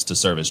colleagues to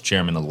serve as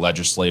chairman of the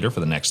legislature for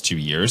the next 2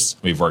 years.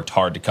 We've worked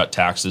hard to cut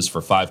taxes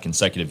for 5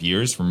 consecutive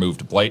years,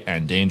 removed blight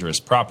and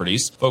dangerous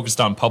properties, focused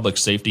on public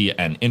safety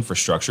and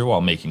infrastructure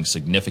while making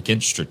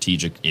significant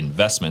strategic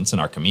investments in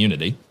our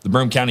community." The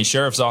Broome County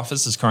Sheriff's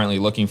Office is currently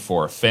looking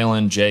for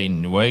Phelan J.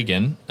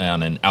 Nguyen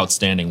on an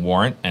outstanding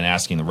warrant and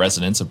asking the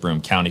residents of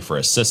Broome County for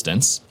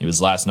assistance. He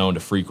was last known to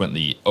frequent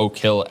the Oak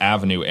Hill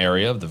Avenue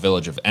area of the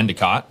village of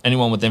Endicott.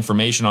 Anyone with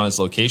information on his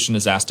location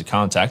is asked to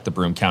contact the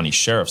Broome County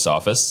Sheriff's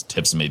Office.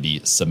 Tips may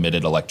be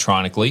submitted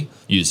electronically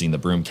using the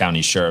Broome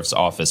County Sheriff's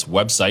Office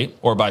website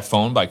or by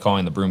phone by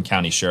calling the Broome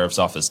County Sheriff's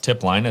Office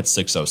tip line at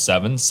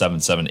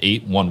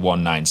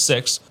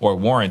 607-778-1196 or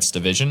Warrants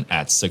Division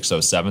at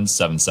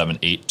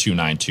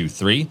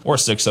 607-778-2923 or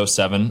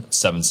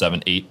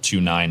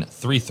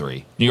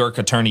 607-778-2933. New York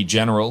Attorney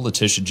General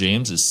Letitia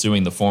James is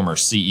suing the former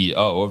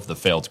CEO of the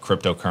failed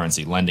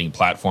cryptocurrency lending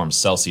platform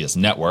Celsius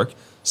Network,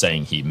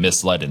 saying he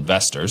misled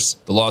investors.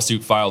 The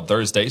lawsuit filed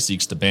Thursday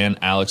seeks to ban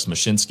Alex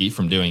Mashinsky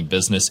from doing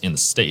business in the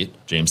state.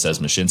 James says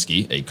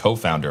Mashinsky, a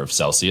co-founder of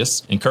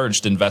Celsius,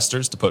 encouraged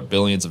investors to put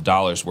billions of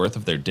dollars worth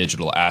of their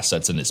digital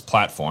assets in his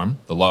platform.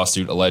 The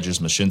lawsuit alleges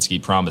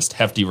Mashinsky promised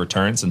hefty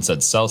returns and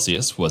said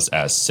Celsius was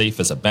as safe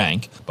as a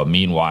bank, but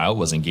meanwhile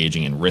was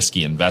engaging in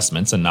risky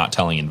investments and not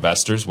telling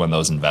investors when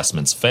those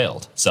investments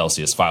failed.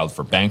 Celsius filed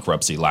for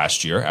bankruptcy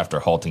last year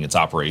after halting its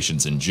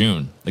operations in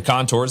June. The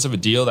contours of a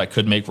deal that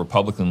could make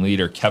Republican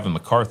leader Kevin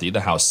McCarthy, the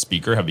House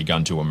Speaker, have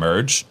begun to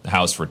emerge. The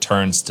House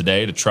returns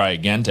today to try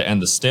again to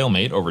end the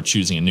stalemate over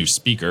choosing a new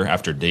Speaker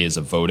after days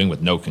of voting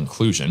with no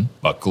conclusion.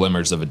 But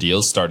glimmers of a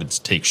deal started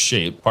to take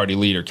shape. Party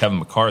leader Kevin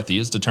McCarthy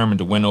is determined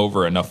to win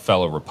over enough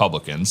fellow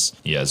Republicans.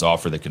 He has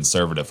offered the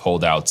conservative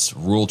holdouts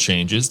rule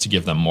changes to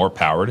give them more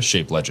power to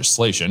shape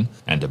legislation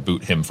and to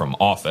boot him from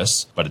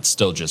office. But it's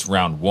still just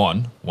round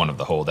one of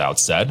the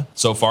holdouts said.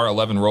 So far,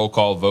 11 roll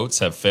call votes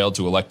have failed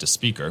to elect a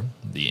Speaker.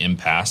 The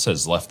impasse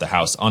has left the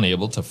House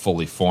unable to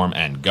fully form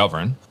and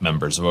govern.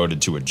 Members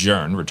voted to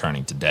adjourn,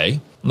 returning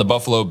today. The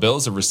Buffalo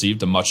Bills have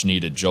received a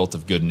much-needed jolt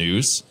of good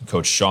news.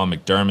 Coach Sean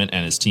McDermott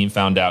and his team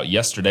found out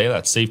yesterday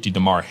that safety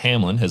Damar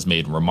Hamlin has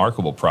made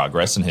remarkable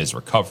progress in his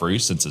recovery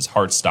since his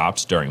heart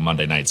stopped during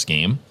Monday night's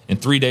game. In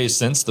 3 days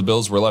since, the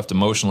Bills were left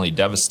emotionally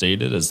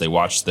devastated as they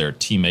watched their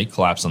teammate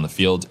collapse on the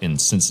field in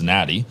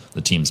Cincinnati.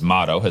 The team's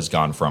motto has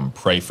gone from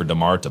pray for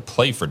Damar to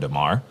play for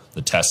Damar.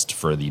 The test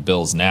for the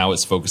Bills now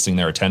is focusing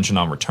their attention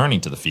on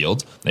returning to the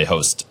field. They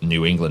host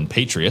New England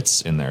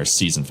Patriots in their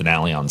season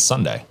finale on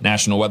Sunday.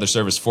 National Weather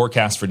Service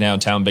forecast for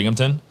downtown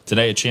Binghamton.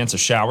 Today, a chance of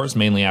showers,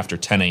 mainly after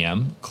 10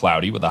 a.m.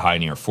 Cloudy with a high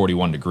near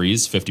 41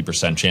 degrees,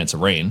 50% chance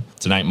of rain.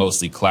 Tonight,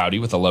 mostly cloudy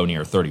with a low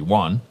near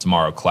 31.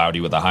 Tomorrow, cloudy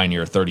with a high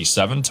near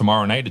 37.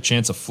 Tomorrow night, a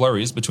chance of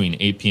flurries between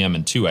 8 p.m.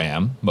 and 2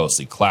 a.m.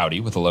 Mostly cloudy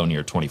with a low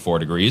near 24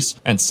 degrees.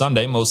 And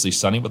Sunday, mostly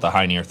sunny with a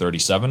high near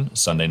 37.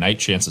 Sunday night,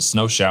 chance of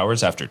snow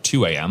showers after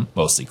 2 a.m. p.m.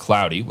 Mostly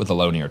cloudy with a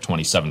low near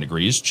 27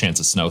 degrees. Chance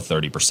of snow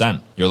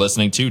 30%. You're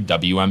listening to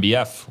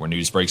WMBF, where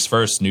news breaks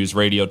first. News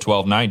Radio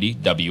 1290,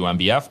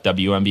 WMBF,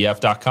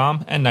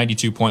 WMBF.com, and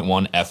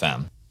 92.1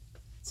 FM.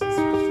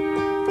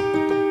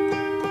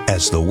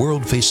 As the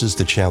world faces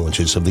the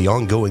challenges of the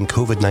ongoing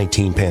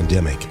COVID-19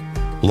 pandemic,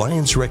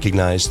 Lions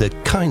recognize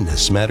that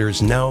kindness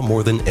matters now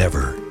more than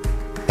ever.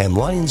 And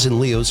Lions and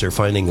Leos are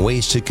finding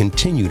ways to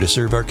continue to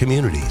serve our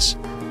communities,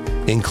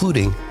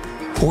 including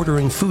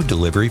ordering food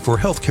delivery for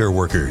healthcare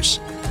workers,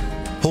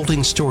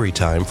 holding story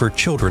time for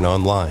children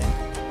online,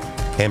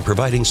 and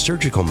providing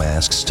surgical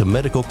masks to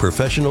medical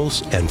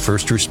professionals and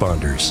first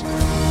responders.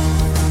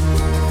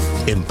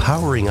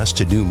 Empowering us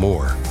to do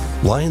more,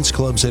 Lions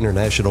Clubs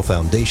International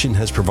Foundation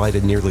has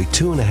provided nearly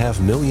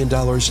 $2.5 million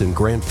in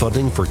grant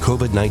funding for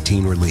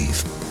COVID-19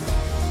 relief.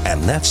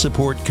 And that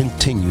support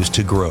continues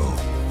to grow.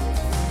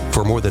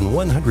 For more than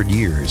 100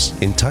 years,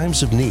 in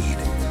times of need,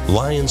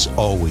 Lions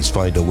always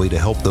find a way to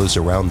help those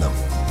around them.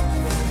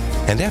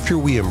 And after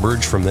we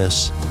emerge from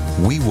this,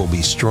 we will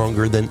be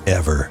stronger than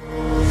ever.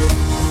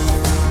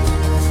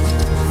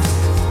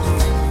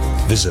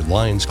 Visit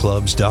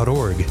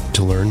lionsclubs.org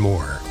to learn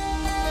more.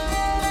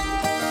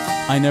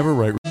 I never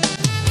write.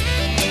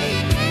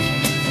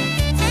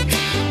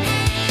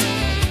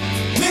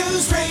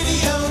 News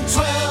Radio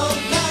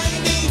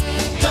 1290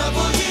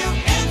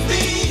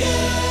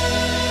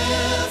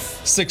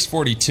 WMBF.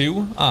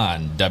 642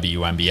 on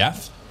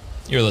WMBF.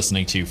 You're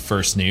listening to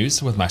First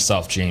News with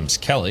myself, James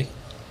Kelly.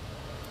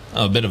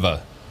 A bit of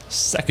a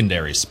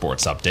secondary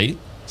sports update,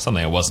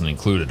 something that wasn't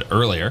included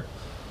earlier.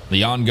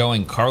 The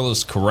ongoing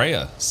Carlos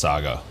Correa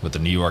saga with the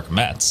New York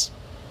Mets.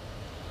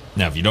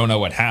 Now, if you don't know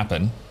what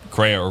happened,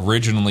 Correa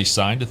originally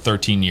signed a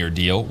 13-year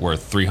deal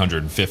worth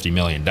 $350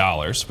 million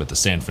with the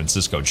San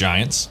Francisco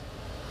Giants.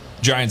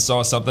 Giants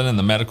saw something in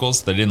the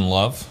medicals they didn't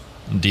love.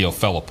 The deal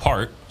fell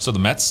apart, so the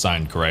Mets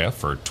signed Correa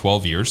for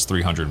 12 years,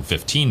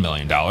 $315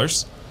 million.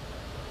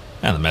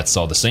 And the Mets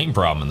saw the same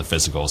problem in the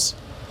physicals.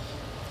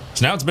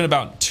 So now it's been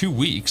about 2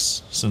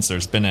 weeks since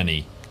there's been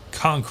any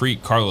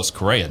concrete Carlos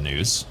Correa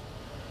news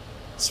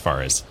as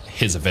far as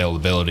his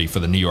availability for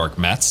the New York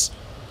Mets.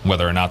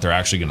 Whether or not they're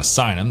actually going to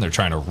sign him, they're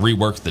trying to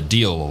rework the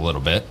deal a little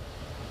bit.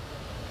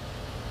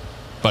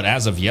 But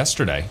as of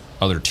yesterday,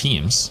 other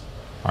teams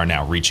are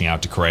now reaching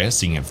out to Correa,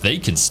 seeing if they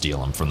can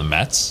steal him from the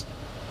Mets.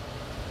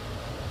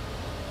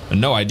 And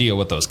no idea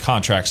what those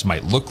contracts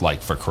might look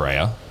like for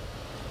Correa.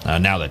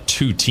 Now that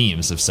two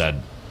teams have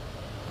said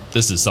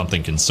this is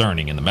something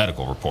concerning in the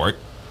medical report.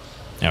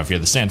 Now, if you're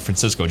the San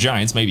Francisco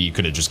Giants, maybe you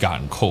could have just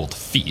gotten cold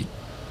feet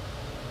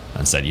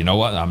and said, you know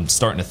what, I'm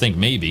starting to think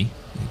maybe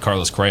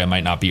Carlos Correa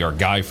might not be our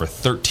guy for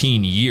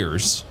 13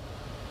 years.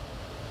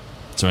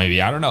 So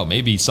maybe, I don't know,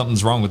 maybe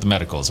something's wrong with the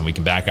medicals and we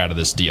can back out of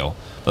this deal.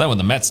 But then when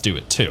the Mets do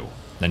it too,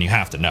 then you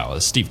have to know.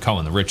 As Steve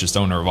Cohen, the richest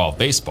owner of all of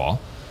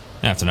baseball,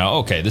 you have to know,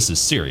 okay, this is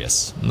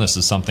serious. And this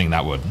is something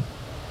that would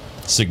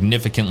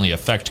significantly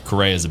affect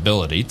Correa's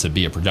ability to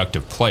be a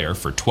productive player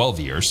for 12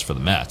 years for the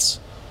Mets.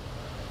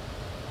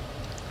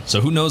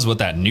 So who knows what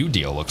that new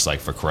deal looks like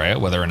for Correa,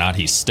 whether or not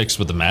he sticks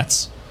with the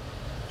Mets.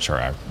 Sure,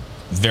 our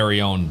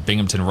very own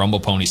Binghamton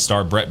Rumble Pony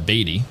star Brett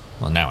Beatty,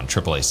 well, now in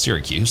AAA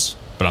Syracuse,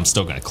 but I'm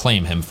still going to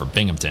claim him for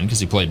Binghamton because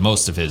he played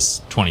most of his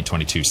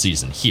 2022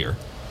 season here.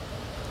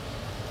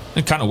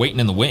 And kind of waiting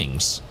in the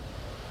wings.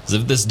 Because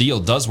if this deal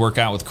does work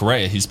out with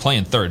Correa, he's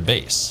playing third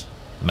base.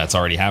 The Mets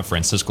already have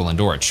Francisco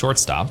Lindor at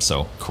shortstop,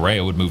 so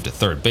Correa would move to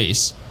third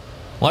base.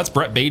 Well, that's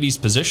Brett Beatty's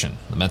position,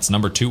 the Mets'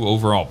 number 2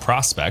 overall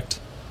prospect.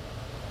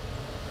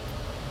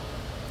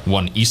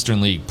 Won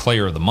Eastern League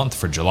Player of the Month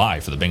for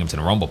July for the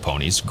Binghamton Rumble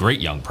Ponies. Great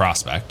young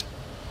prospect.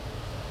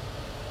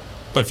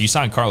 But if you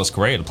sign Carlos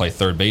Correa to play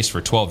third base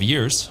for 12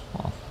 years,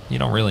 well, you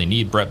don't really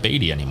need Brett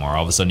Beatty anymore.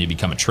 All of a sudden you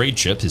become a trade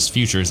chip. His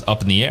future is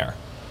up in the air.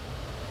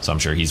 So I'm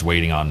sure he's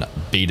waiting on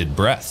bated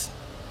breath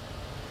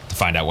to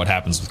find out what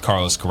happens with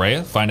Carlos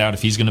Correa, find out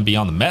if he's going to be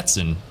on the Mets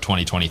in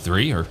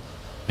 2023 or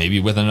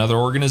maybe with another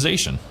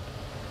organization.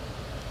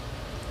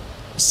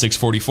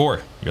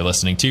 644, you're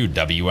listening to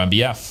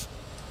WMBF.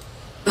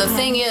 The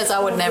thing is, I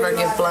would never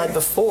give blood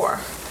before.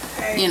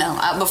 You know,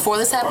 before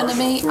this happened to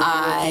me,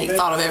 I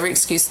thought of every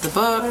excuse in the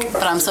book,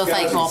 but I'm so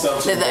thankful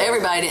that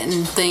everybody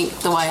didn't think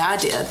the way I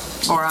did,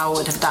 or I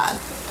would have died.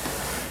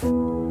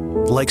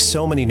 Like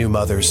so many new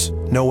mothers,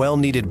 Noelle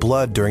needed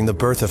blood during the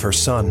birth of her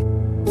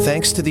son.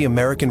 Thanks to the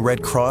American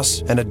Red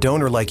Cross and a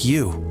donor like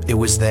you, it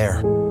was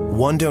there.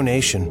 One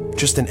donation,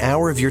 just an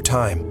hour of your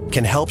time,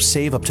 can help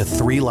save up to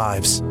 3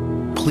 lives.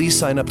 Please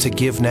sign up to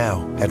give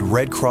now at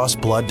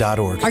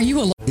redcrossblood.org. Are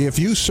you If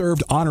you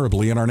served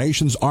honorably in our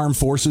nation's armed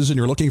forces and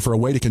you're looking for a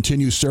way to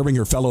continue serving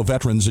your fellow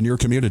veterans in your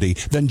community,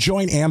 then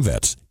join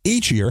AMVETS.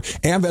 Each year,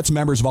 AMVETS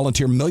members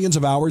volunteer millions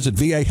of hours at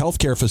VA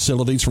healthcare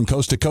facilities from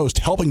coast to coast,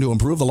 helping to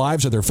improve the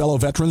lives of their fellow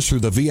veterans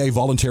through the VA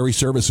Voluntary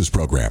Services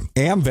Program.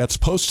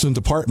 AMVETS posts and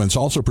departments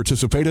also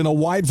participate in a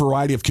wide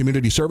variety of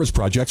community service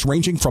projects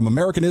ranging from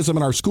Americanism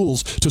in our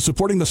schools to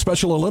supporting the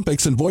Special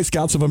Olympics and Boy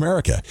Scouts of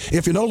America.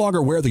 If you no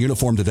longer wear the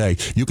uniform today,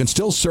 you can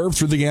still serve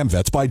through the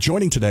AMVETS by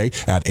joining today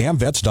at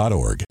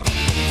amvets.org.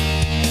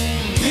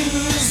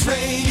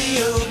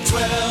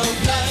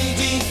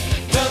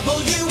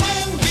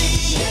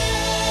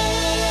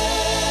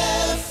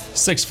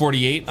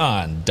 6:48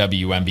 on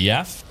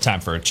WMBF. Time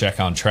for a check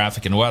on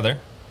traffic and weather.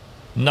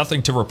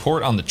 Nothing to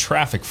report on the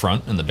traffic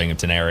front in the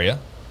Binghamton area.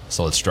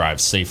 So let's drive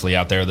safely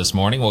out there this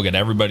morning. We'll get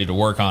everybody to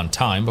work on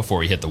time before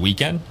we hit the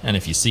weekend. And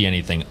if you see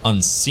anything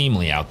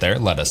unseemly out there,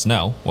 let us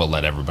know. We'll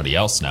let everybody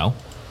else know.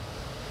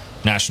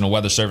 National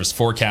Weather Service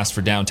forecast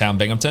for downtown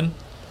Binghamton.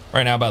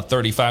 Right now about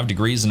 35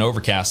 degrees and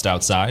overcast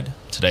outside.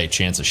 Today,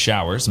 chance of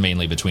showers,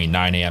 mainly between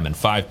 9 a.m. and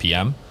 5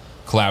 p.m.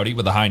 Cloudy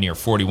with a high near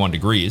 41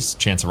 degrees.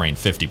 Chance of rain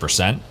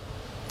 50%.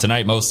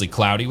 Tonight, mostly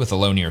cloudy with a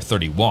low near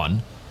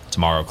 31.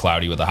 Tomorrow,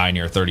 cloudy with a high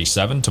near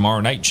 37.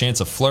 Tomorrow night,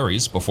 chance of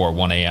flurries before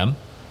 1 a.m.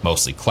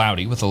 Mostly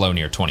cloudy with a low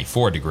near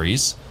 24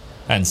 degrees.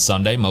 And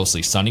Sunday,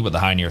 mostly sunny with a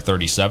high near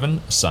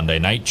 37. Sunday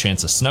night,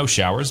 chance of snow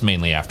showers,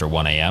 mainly after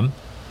 1 a.m.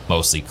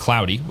 Mostly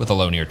cloudy with a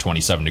low near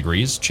 27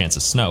 degrees. Chance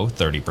of snow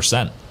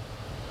 30%.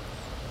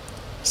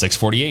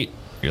 6:48.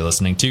 You're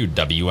listening to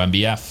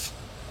WMBF.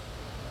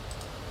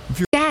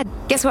 Dad,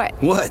 guess what?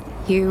 What?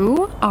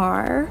 You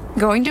are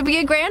going to be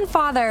a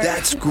grandfather.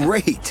 That's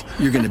great.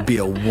 You're going to be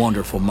a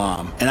wonderful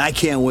mom. And I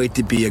can't wait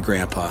to be a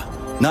grandpa.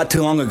 Not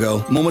too long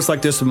ago, moments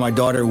like this with my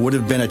daughter would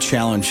have been a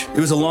challenge. It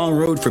was a long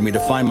road for me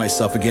to find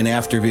myself again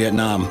after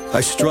Vietnam.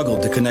 I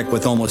struggled to connect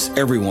with almost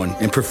everyone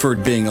and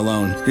preferred being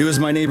alone. It was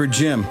my neighbor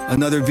Jim,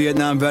 another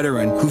Vietnam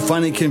veteran, who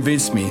finally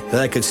convinced me that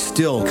I could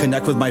still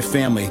connect with my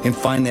family and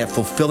find that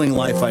fulfilling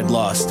life I'd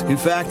lost. In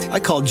fact, I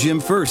called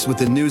Jim first with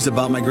the news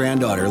about my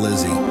granddaughter,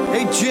 Lizzie.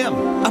 Hey, Jim,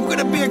 I'm going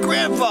to be a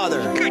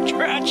grandfather.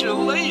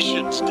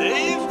 Congratulations,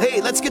 Dave.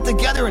 Hey, let's get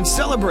together and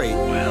celebrate.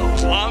 Well,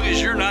 as long as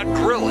you're not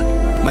grilling.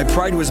 My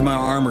pride was my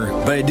armor,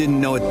 but I didn't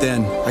know it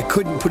then. I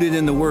couldn't put it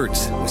into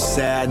words. I was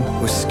sad,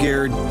 was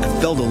scared, I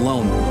felt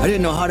alone. I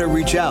didn't know how to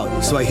reach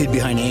out, so I hid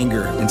behind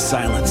anger and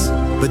silence.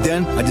 But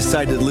then I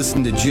decided to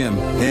listen to Jim,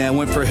 and I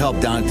went for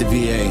help down at the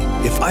VA.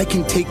 If I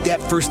can take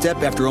that first step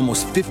after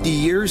almost 50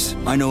 years,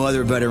 I know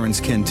other veterans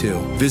can too.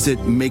 Visit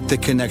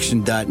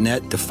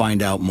maketheconnection.net to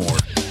find out more.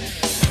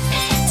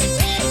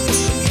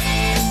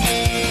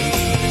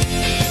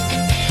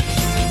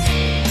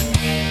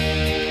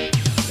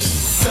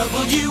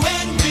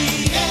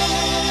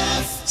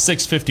 WMBF.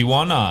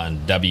 6:51 on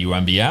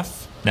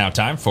WMBF. Now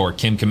time for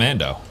Kim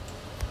Commando.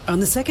 On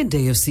the second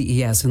day of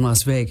CES in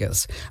Las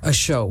Vegas, a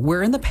show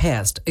where in the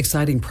past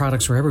exciting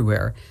products were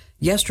everywhere,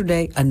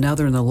 yesterday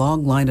another in the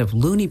long line of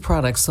loony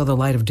products saw the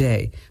light of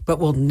day, but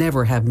will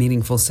never have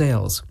meaningful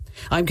sales.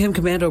 I'm Kim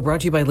Commando,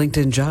 brought to you by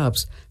LinkedIn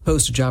Jobs.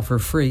 Post a job for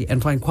free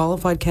and find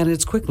qualified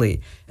candidates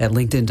quickly at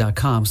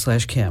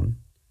linkedin.com/Kim.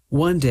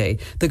 One day,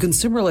 the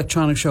Consumer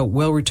Electronics Show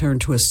will return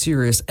to a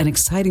serious and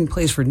exciting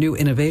place for new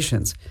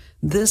innovations.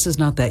 This is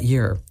not that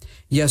year.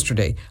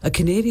 Yesterday, a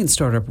Canadian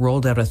startup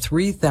rolled out a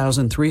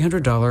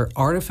 $3,300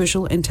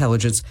 artificial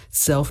intelligence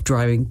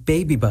self-driving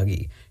baby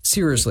buggy.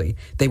 Seriously,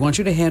 they want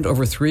you to hand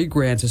over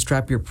 $3,000 to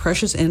strap your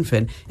precious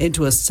infant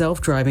into a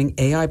self-driving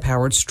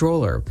AI-powered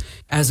stroller.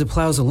 As it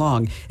plows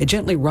along, it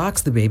gently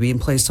rocks the baby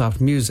and plays soft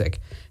music.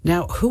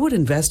 Now, who would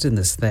invest in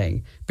this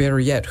thing? Better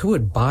yet, who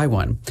would buy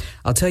one?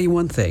 I'll tell you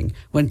one thing.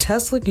 When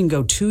Tesla can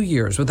go 2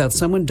 years without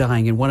someone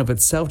dying in one of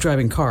its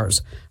self-driving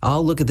cars,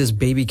 I'll look at this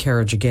baby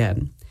carriage again.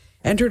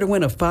 Enter to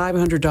win a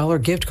 $500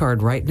 gift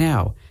card right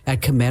now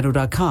at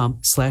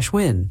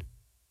commando.com/win.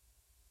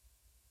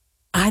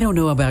 I don't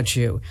know about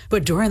you,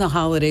 but during the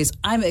holidays,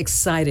 I'm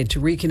excited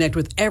to reconnect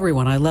with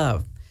everyone I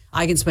love.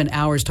 I can spend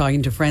hours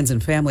talking to friends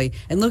and family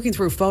and looking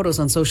through photos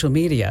on social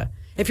media.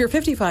 If you're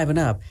 55 and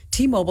up,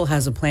 T-Mobile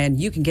has a plan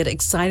you can get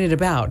excited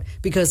about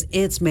because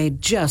it's made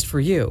just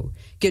for you.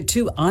 Get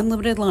 2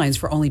 unlimited lines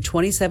for only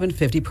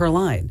 $27.50 per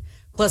line.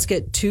 Plus,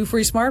 get 2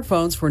 free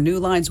smartphones for new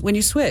lines when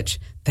you switch.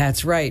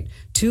 That's right,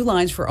 2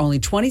 lines for only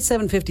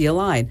 $27.50 a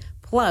line,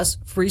 plus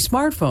free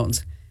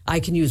smartphones. I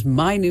can use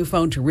my new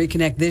phone to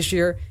reconnect this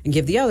year and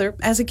give the other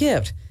as a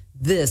gift.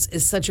 This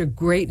is such a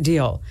great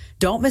deal.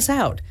 Don't miss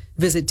out.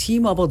 Visit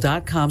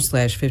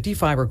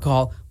T-Mobile.com/55 or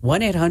call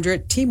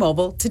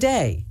 1-800-T-Mobile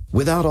today.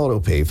 Without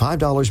autopay,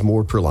 $5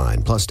 more per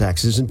line, plus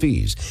taxes and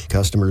fees.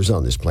 Customers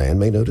on this plan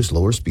may notice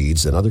lower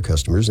speeds than other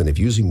customers, and if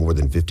using more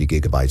than 50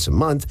 gigabytes a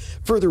month,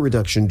 further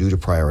reduction due to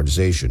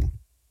prioritization.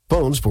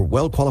 Phones for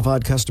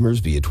well-qualified customers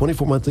via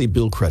 24 monthly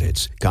bill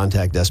credits.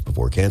 Contact us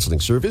before canceling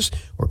service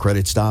or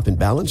credit stop and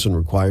balance on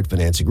required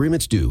finance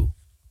agreements due.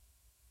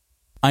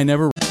 I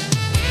never...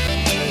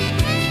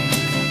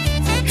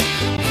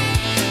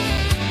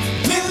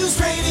 News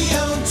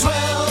Radio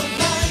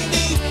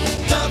 1290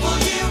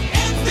 WMBF.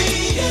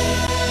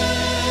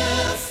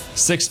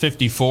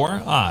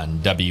 6:54 on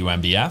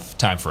WMBF.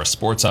 Time for a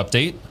sports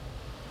update.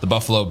 The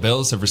Buffalo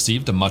Bills have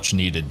received a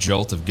much-needed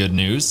jolt of good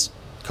news.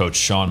 Coach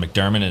Sean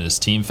McDermott and his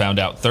team found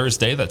out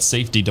Thursday that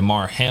safety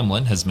Damar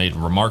Hamlin has made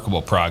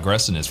remarkable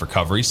progress in his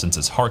recovery since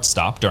his heart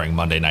stopped during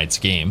Monday night's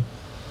game.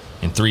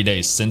 In 3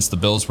 days since, the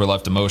Bills were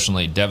left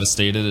emotionally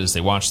devastated as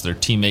they watched their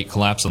teammate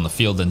collapse on the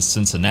field in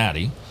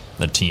Cincinnati.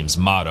 The team's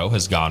motto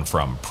has gone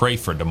from pray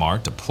for Damar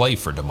to play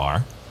for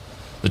Damar.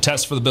 The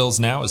test for the Bills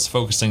now is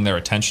focusing their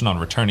attention on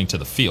returning to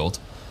the field.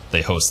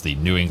 They host the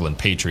New England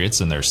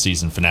Patriots in their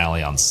season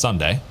finale on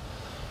Sunday.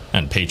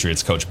 And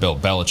Patriots coach Bill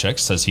Belichick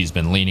says he's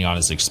been leaning on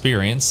his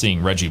experience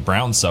seeing Reggie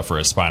Brown suffer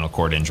a spinal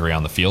cord injury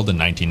on the field in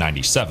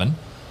 1997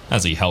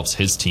 as he helps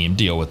his team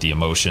deal with the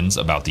emotions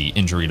about the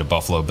injury to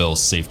Buffalo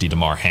Bills safety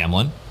Damar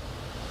Hamlin.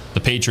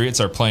 The Patriots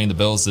are playing the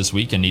Bills this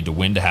week and need to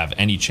win to have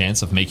any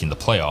chance of making the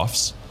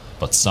playoffs.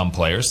 But some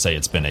players say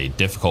it's been a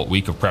difficult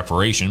week of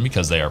preparation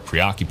because they are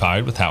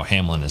preoccupied with how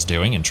Hamlin is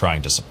doing and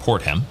trying to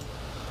support him.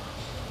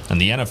 And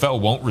the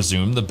NFL won't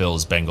resume the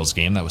Bills-Bengals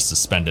game that was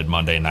suspended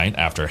Monday night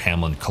after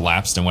Hamlin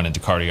collapsed and went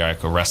into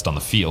cardiac arrest on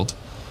the field.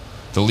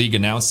 The league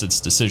announced its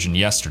decision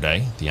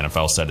yesterday. The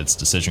NFL said its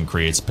decision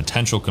creates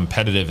potential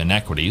competitive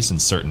inequities in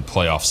certain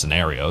playoff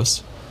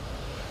scenarios.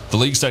 The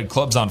league said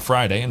clubs on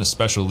Friday in a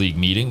special league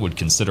meeting would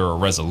consider a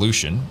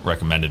resolution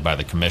recommended by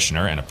the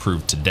commissioner and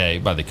approved today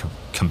by the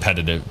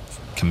competitive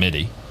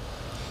committee.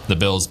 The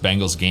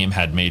Bills-Bengals game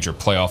had major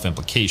playoff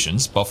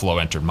implications. Buffalo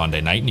entered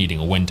Monday night needing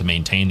a win to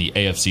maintain the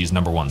AFC's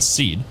number one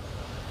seed.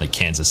 The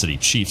Kansas City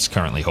Chiefs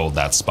currently hold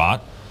that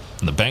spot.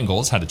 And the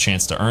Bengals had a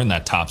chance to earn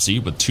that top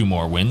seed with 2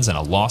 more wins and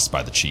a loss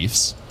by the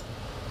Chiefs.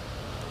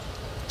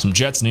 Some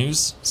Jets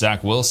news.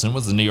 Zach Wilson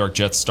was the New York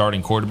Jets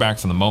starting quarterback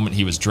from the moment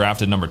he was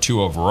drafted number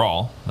 2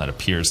 overall. That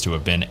appears to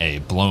have been a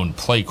blown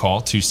play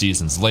call 2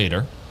 seasons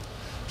later.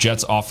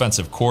 Jets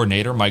offensive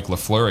coordinator Mike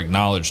LaFleur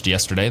acknowledged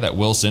yesterday that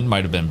Wilson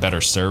might have been better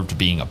served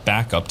being a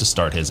backup to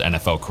start his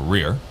NFL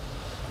career.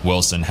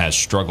 Wilson has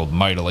struggled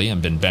mightily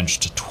and been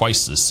benched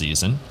twice this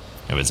season.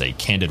 It was a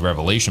candid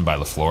revelation by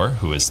LaFleur,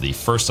 who is the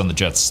first on the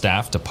Jets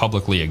staff to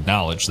publicly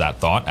acknowledge that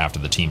thought after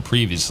the team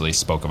previously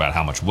spoke about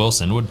how much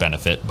Wilson would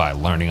benefit by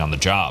learning on the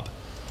job.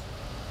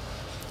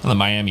 And the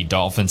Miami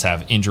Dolphins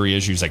have injury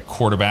issues at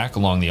quarterback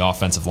along the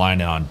offensive line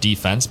and on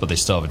defense, but they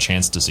still have a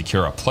chance to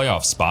secure a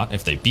playoff spot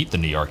if they beat the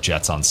New York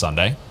Jets on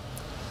Sunday.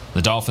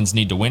 The Dolphins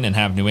need to win and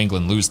have New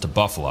England lose to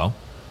Buffalo.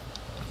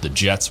 The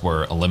Jets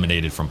were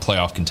eliminated from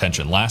playoff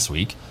contention last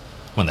week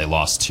when they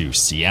lost to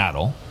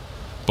Seattle.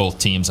 Both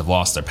teams have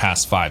lost their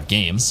past 5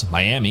 games.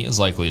 Miami is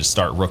likely to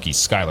start rookie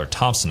Skylar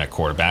Thompson at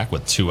quarterback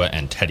with Tua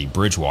and Teddy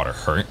Bridgewater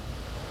hurt.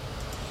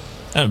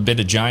 And a bit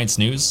of Giants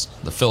news.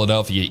 The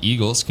Philadelphia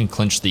Eagles can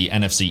clinch the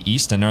NFC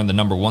East and earn the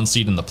number 1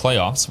 seed in the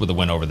playoffs with a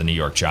win over the New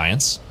York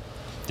Giants.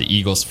 The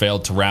Eagles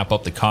failed to wrap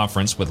up the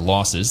conference with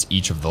losses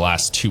each of the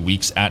last 2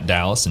 weeks at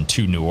Dallas and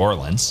to New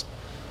Orleans.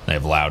 They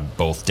have allowed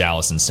both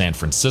Dallas and San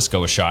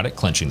Francisco a shot at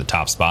clinching the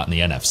top spot in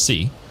the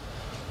NFC.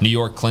 New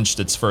York clinched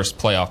its first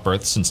playoff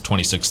berth since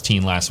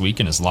 2016 last week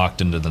and is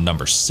locked into the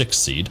number 6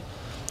 seed.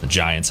 The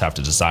Giants have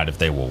to decide if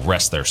they will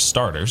rest their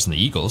starters, and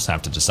the Eagles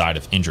have to decide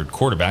if injured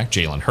quarterback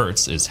Jalen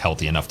Hurts is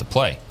healthy enough to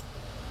play.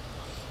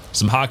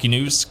 Some hockey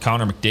news.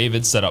 Connor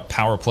McDavid set up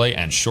power play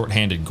and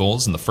shorthanded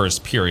goals in the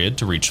first period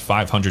to reach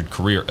 500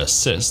 career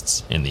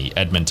assists in the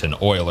Edmonton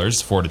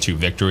Oilers' 4-2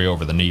 victory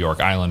over the New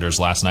York Islanders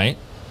last night.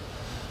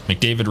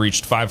 McDavid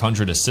reached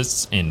 500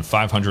 assists in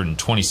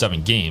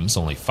 527 games.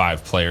 Only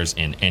 5 players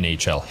in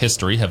NHL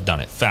history have done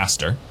it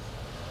faster.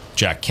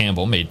 Jack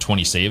Campbell made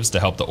 20 saves to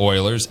help the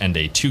Oilers end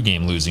a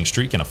 2-game losing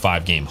streak and a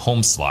 5-game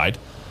home slide.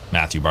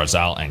 Matthew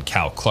Barzal and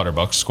Cal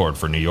Clutterbuck scored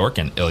for New York,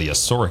 and Ilya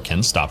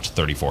Sorokin stopped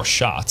 34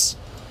 shots.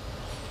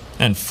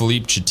 And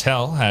Philippe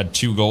Chatel had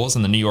 2 goals,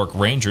 and the New York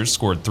Rangers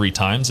scored 3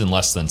 times in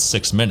less than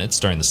 6 minutes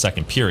during the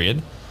second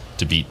period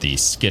to beat the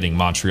skidding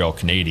Montreal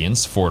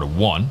Canadiens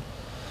 4-1.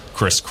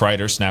 Chris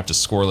Kreider snapped a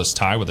scoreless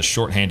tie with a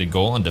shorthanded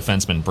goal, and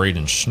defenseman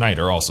Braden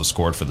Schneider also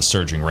scored for the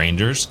surging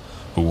Rangers,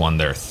 who won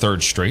their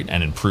 3rd straight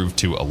and improved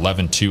to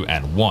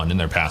 11-2-1 in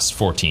their past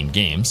 14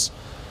 games.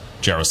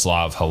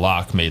 Jaroslav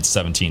Halak made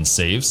 17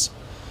 saves.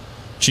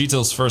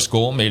 Cheetil's first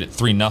goal made it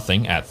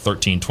 3-0 at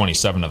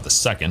 13:27 of the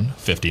second,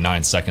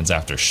 59 seconds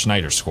after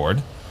Schneider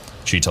scored.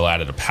 Cheetil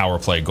added a power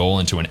play goal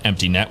into an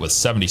empty net with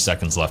 70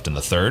 seconds left in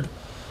the third.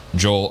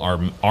 Joel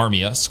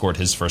Armia scored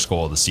his first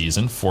goal of the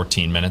season,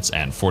 14 minutes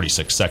and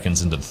 46 seconds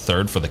into the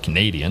third for the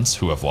Canadiens,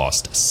 who have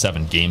lost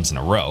 7 games in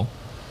a row.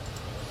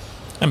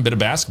 And a bit of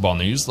basketball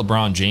news.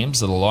 LeBron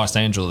James of the Los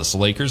Angeles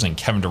Lakers and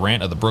Kevin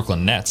Durant of the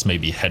Brooklyn Nets may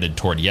be headed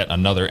toward yet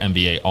another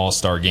NBA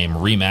All-Star Game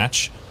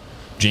rematch.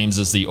 James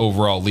is the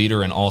overall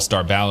leader in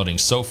All-Star balloting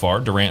so far.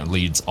 Durant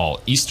leads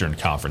all Eastern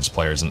Conference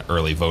players in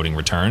early voting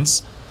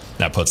returns.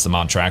 That puts them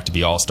on track to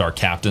be All-Star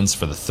captains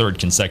for the 3rd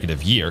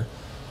consecutive year.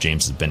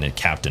 James has been a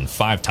captain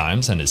 5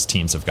 times, and his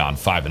teams have gone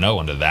 5-0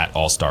 under that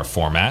All-Star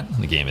format.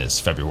 The game is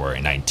February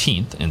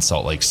 19th in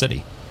Salt Lake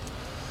City.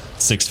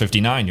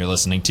 6:59, you're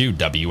listening to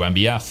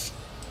WNBF.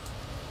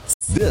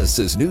 This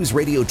is News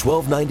Radio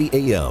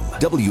 1290 AM,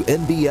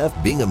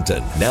 WNBF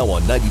Binghamton. Now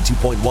on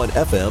 92.1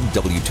 FM,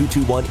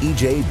 W221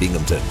 EJ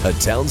Binghamton, a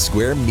Town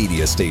Square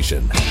media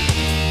station.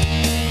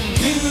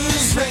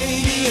 News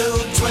Radio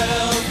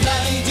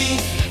 1290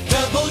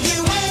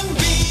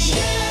 WNBF.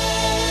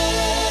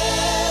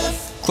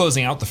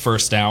 Closing out the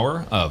first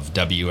hour of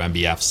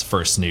WNBF's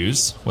First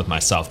News with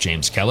myself,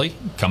 James Kelly.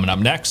 Coming up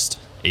next,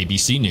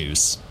 ABC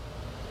News.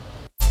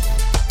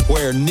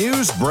 Where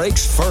news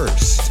breaks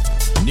first.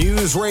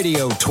 News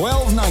Radio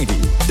 1290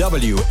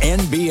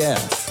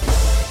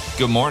 WNBF.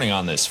 Good morning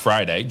on this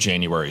Friday,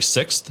 January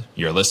 6th.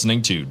 You're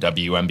listening to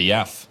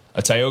WNBF.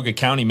 A Tioga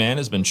County man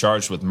has been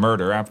charged with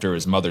murder after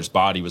his mother's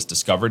body was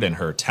discovered in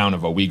her town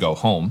of Owego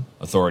home.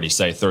 Authorities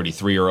say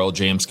 33-year-old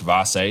James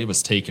Cavase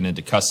was taken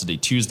into custody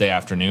Tuesday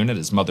afternoon at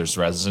his mother's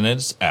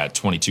residence at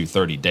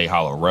 2230 Day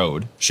Hollow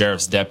Road.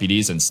 Sheriff's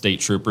deputies and state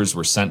troopers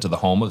were sent to the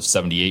home of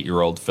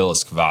 78-year-old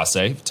Phyllis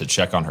Cavase to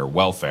check on her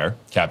welfare.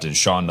 Captain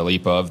Sean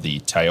Nalipa of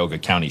the Tioga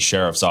County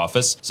Sheriff's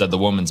Office said the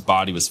woman's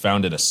body was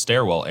found in a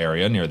stairwell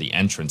area near the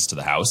entrance to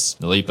the house.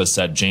 Nalipa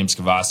said James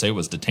Cavase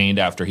was detained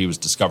after he was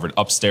discovered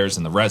upstairs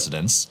in the residence.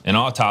 An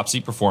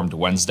autopsy performed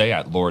Wednesday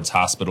at Lourdes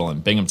Hospital in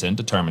Binghamton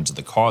determined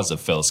the cause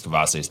of Phyllis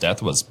Cavase's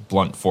death was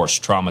blunt force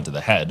trauma to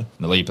the head.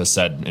 Nalipa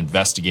said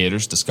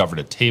investigators discovered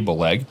a table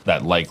leg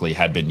that likely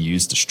had been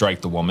used to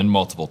strike the woman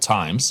multiple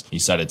times. He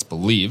said it's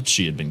believed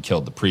she had been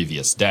killed the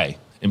previous day.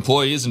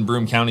 Employees in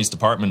Broome County's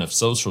Department of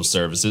Social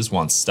Services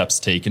want steps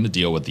taken to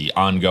deal with the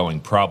ongoing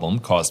problem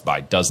caused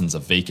by dozens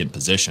of vacant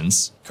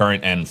positions.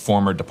 Current and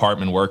former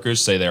department workers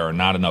say there are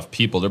not enough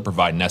people to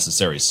provide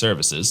necessary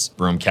services.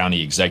 Broome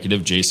County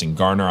Executive Jason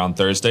Garner on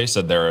Thursday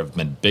said there have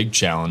been big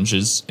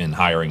challenges in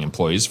hiring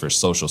employees for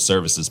social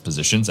services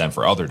positions and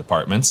for other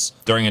departments.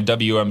 During a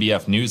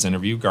WMBF News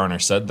interview, Garner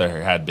said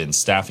there had been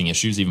staffing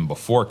issues even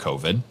before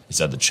COVID. He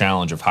said the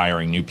challenge of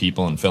hiring new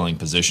people and filling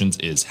positions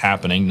is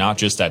happening not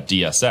just at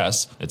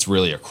DSS, it's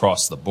really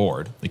across the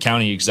board. The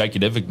county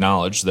executive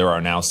acknowledged there are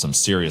now some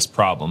serious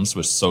problems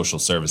with social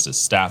services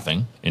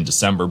staffing. In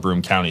December,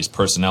 Broome County's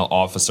personnel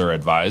officer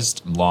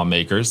advised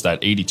lawmakers that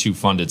 82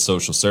 funded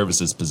social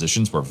services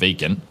positions were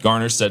vacant.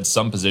 Garner said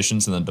some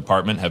positions in the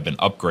department have been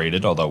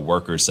upgraded, although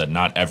workers said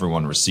not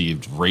everyone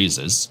received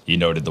raises. He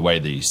noted the way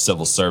the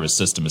civil service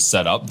system is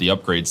set up, the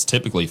upgrades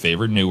typically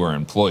favor newer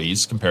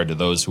employees compared to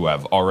those who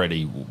have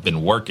already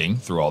been working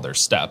through all their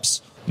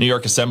steps. New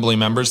York Assembly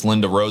members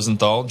Linda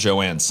Rosenthal,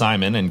 Joanne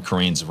Simon, and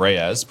Corrine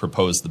Reyes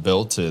proposed the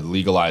bill to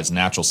legalize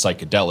natural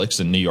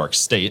psychedelics in New York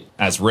State.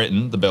 As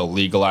written, the bill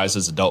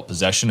legalizes adult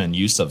possession and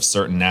use of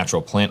certain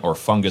natural plant or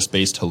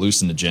fungus-based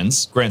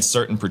hallucinogens, grants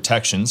certain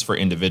protections for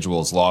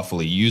individuals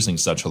lawfully using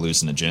such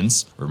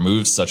hallucinogens,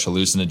 removes such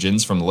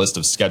hallucinogens from the list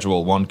of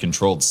Schedule I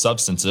controlled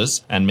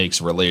substances, and makes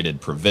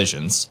related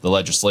provisions. The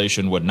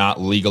legislation would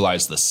not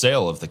legalize the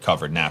sale of the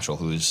covered natural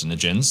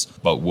hallucinogens,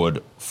 but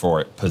would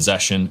for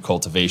possession,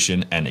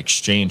 cultivation, and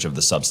exchange of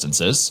the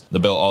substances. The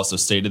bill also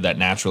stated that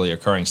naturally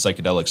occurring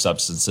psychedelic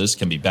substances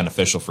can be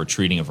beneficial for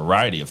treating a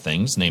variety of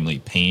things, namely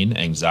pain,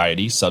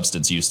 anxiety,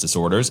 substance use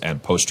disorders,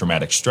 and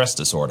post-traumatic stress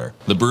disorder.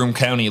 The Broome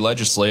County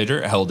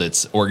Legislature held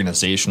its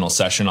organizational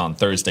session on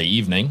Thursday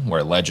evening,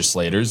 where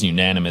legislators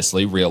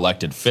unanimously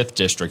re-elected 5th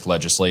District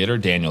Legislator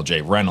Daniel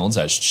J. Reynolds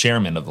as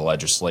chairman of the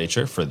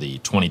legislature for the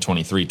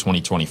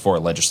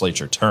 2023-2024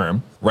 legislature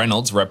term.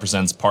 Reynolds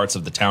represents parts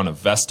of the town of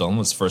Vestal and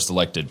was first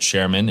elected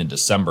chairman in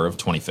December of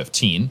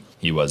 2015.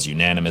 He was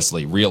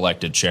unanimously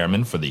re-elected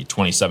chairman for the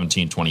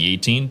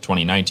 2017-2018,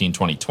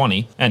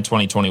 2019-2020, and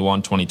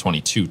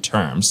 2021-2022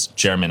 terms.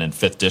 Chairman and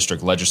 5th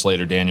District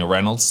Legislator Daniel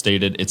Reynolds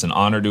stated, "It's an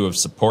honor to have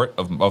support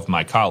of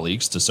my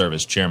colleagues to serve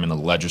as chairman of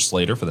the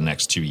legislature for the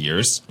next 2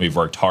 years. We've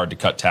worked hard to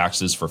cut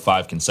taxes for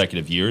 5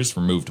 consecutive years,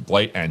 removed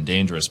blight and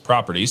dangerous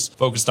properties,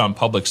 focused on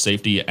public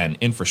safety and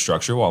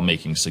infrastructure while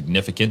making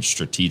significant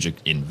strategic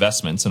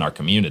investments in our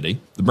community."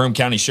 The Broome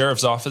County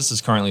Sheriff's Office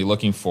is currently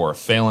looking for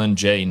Phelan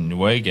J.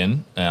 Nguyen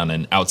on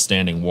an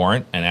outstanding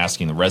warrant and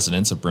asking the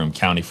residents of Broome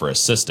County for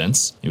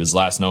assistance. He was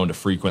last known to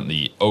frequent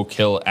the Oak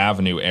Hill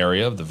Avenue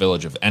area of the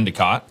village of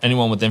Endicott.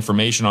 Anyone with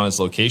information on his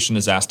location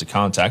is asked to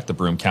contact the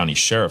Broome County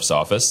Sheriff's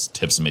Office.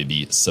 Tips may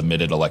be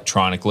submitted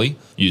electronically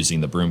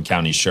using the Broome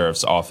County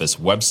Sheriff's Office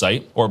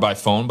website or by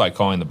phone by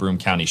calling the Broome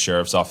County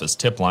Sheriff's Office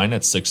tip line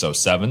at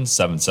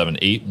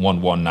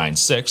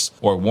 607-778-1196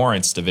 or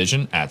Warrants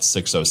Division at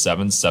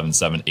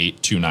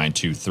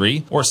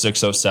 607-778-2923 or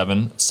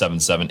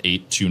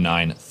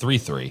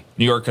 607-778-2933.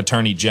 New York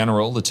Attorney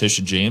General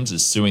Letitia James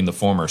is suing the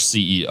former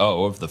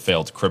CEO of the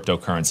failed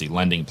cryptocurrency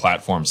lending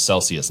platform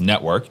Celsius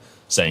Network,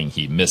 saying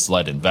he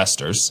misled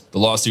investors. The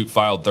lawsuit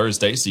filed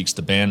Thursday seeks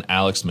to ban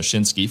Alex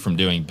Mashinsky from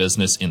doing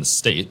business in the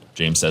state.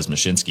 James says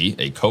Mashinsky,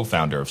 a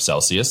co-founder of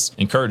Celsius,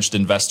 encouraged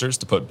investors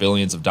to put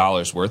billions of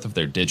dollars worth of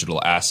their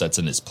digital assets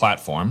in his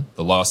platform.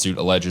 The lawsuit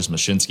alleges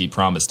Mashinsky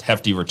promised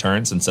hefty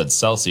returns and said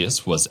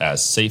Celsius was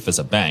as safe as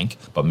a bank,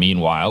 but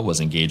meanwhile was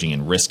engaging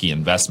in risky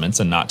investments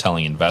and not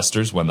telling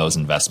investors when those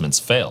investments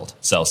failed.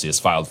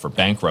 Celsius filed for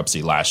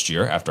bankruptcy last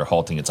year after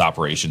halting its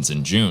operations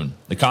in June.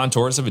 The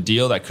contours of a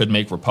deal that could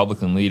make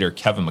Republican leader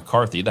Kevin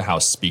McCarthy, the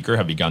House Speaker,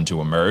 have begun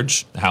to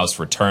emerge. The House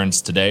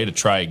returns today to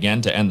try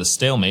again to end the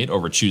stalemate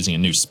over choosing a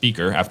new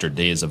Speaker after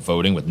days of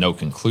voting with no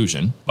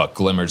conclusion. But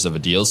glimmers of a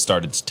deal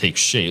started to take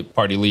shape.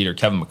 Party leader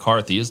Kevin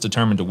McCarthy is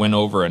determined to win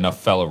over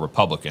enough fellow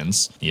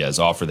Republicans. He has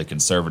offered the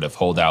conservative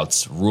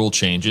holdouts rule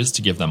changes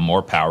to give them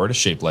more power to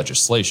shape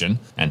legislation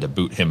and to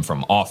boot him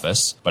from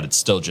office. But it's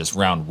still just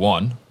round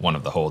one, one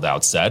of the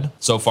holdouts said.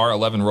 So far,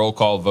 11 roll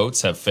call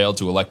votes have failed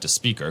to elect a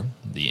Speaker.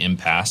 The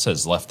impasse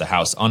has left the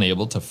House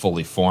unable to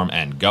fully form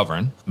and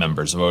govern.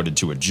 Members voted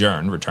to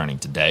adjourn, returning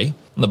today.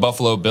 The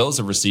Buffalo Bills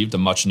have received a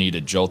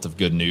much-needed jolt of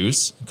good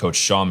news. Coach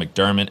Sean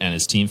McDermott and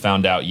his team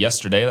found out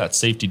yesterday that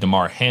safety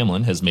Damar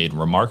Hamlin has made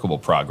remarkable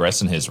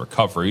progress in his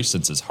recovery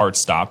since his heart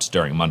stopped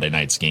during Monday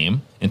night's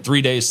game. In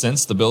 3 days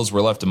since, the Bills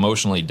were left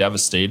emotionally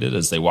devastated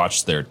as they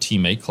watched their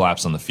teammate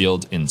collapse on the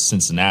field in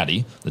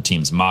Cincinnati. The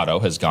team's motto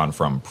has gone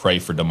from pray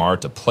for Damar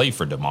to play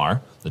for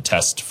Damar. The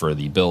test for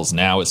the Bills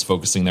now is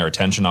focusing their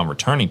attention on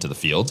returning to the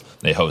field.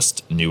 They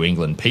host New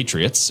England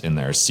Patriots in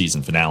their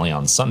season finale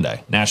on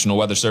Sunday. National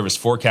Weather Service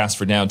forecast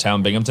for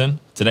downtown Binghamton.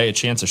 Today, a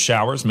chance of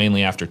showers,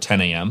 mainly after 10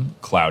 a.m.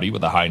 Cloudy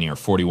with a high near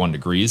 41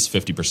 degrees,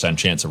 50%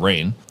 chance of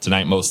rain.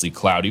 Tonight, mostly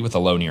cloudy with a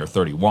low near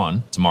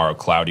 31. Tomorrow,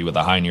 cloudy with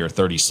a high near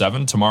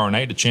 37. Tomorrow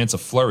night, a chance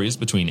of flurries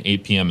between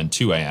 8 p.m. and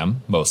 2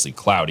 a.m. Mostly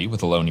cloudy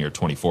with a low near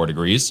 24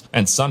 degrees.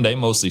 And Sunday,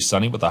 mostly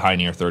sunny with a high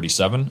near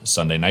 37.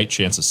 Sunday night,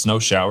 chance of snow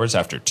showers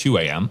after 2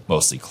 a.m.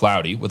 Mostly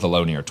cloudy with a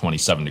low near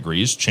 27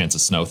 degrees. Chance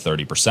of snow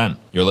 30%.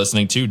 You're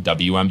listening to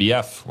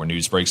WMBF, where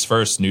news breaks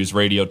first. News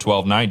Radio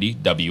 1290,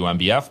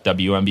 WMBF,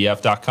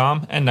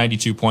 WMBF.com, and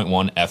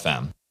 92.1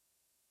 FM.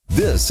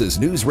 This is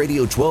News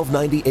Radio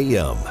 1290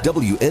 AM,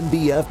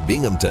 WNBF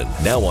Binghamton.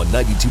 Now on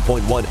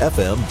 92.1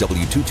 FM,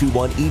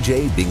 W221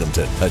 EJ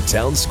Binghamton, a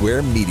Town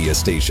Square media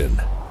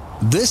station.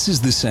 This is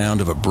the sound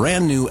of a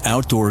brand new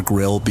outdoor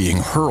grill being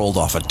hurled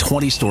off a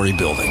 20-story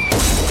building.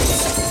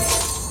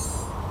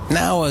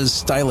 Now a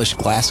stylish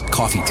glass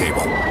coffee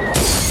table.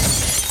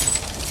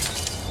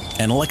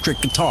 An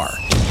electric guitar.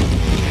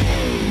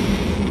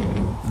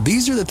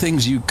 These are the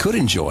things you could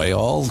enjoy,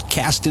 all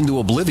cast into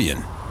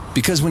oblivion.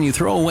 Because when you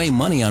throw away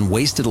money on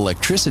wasted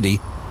electricity,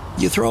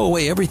 you throw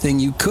away everything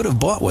you could have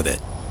bought with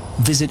it.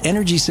 Visit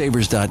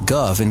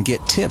EnergySavers.gov and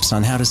get tips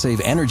on how to save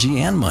energy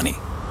and money.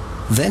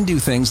 Then do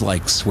things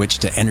like switch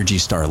to Energy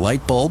Star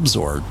light bulbs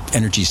or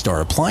Energy Star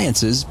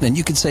appliances, and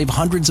you could save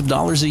hundreds of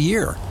dollars a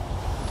year.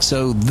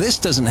 So this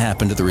doesn't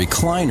happen to the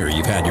recliner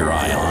you've had your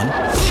eye on,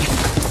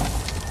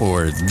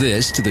 or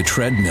this to the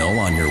treadmill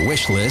on your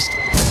wish list,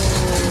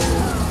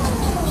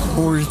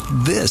 or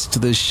this to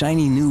the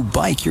shiny new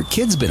bike your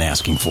kid's been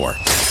asking for.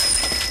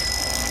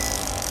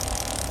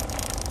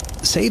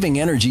 Saving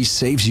energy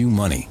saves you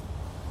money.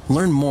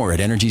 Learn more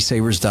at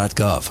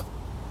EnergySavers.gov.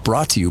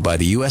 Brought to you by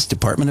the U.S.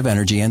 Department of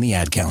Energy and the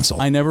Ad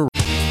Council. I never...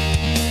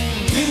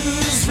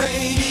 News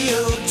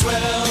Radio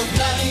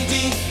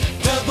 1290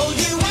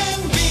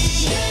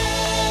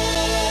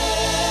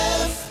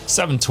 WMBF.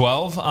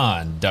 7:12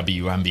 on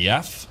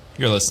WMBF.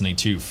 You're listening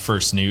to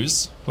First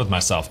News with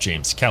myself,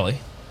 James Kelly.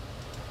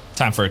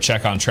 Time for a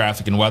check on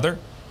traffic and weather.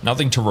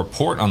 Nothing to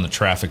report on the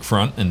traffic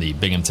front in the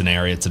Binghamton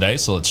area today,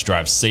 so let's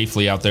drive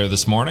safely out there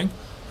this morning.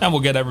 And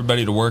we'll get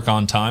everybody to work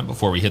on time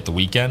before we hit the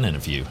weekend. And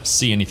if you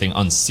see anything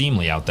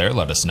unseemly out there,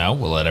 let us know.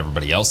 We'll let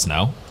everybody else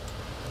know.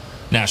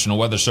 National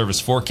Weather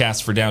Service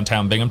forecast for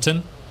downtown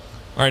Binghamton.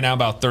 Right now,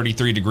 about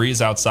 33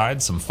 degrees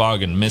outside, some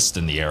fog and mist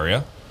in the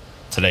area.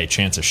 Today,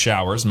 chance of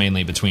showers,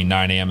 mainly between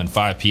 9 a.m. and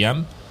 5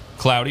 p.m.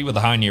 Cloudy with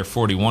a high near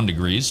 41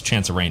 degrees,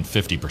 chance of rain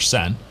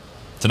 50%.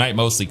 Tonight,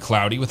 mostly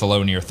cloudy with a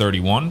low near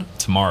 31.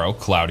 Tomorrow,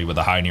 cloudy with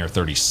a high near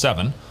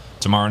 37.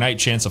 Tomorrow night,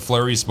 chance of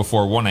flurries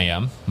before 1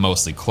 a.m.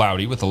 Mostly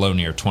cloudy with a low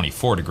near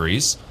 24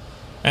 degrees.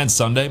 And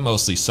Sunday,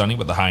 mostly sunny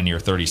with a high near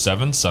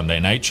 37. Sunday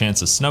night,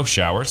 chance of snow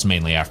showers,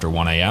 mainly after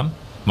 1 a.m.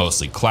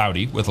 Mostly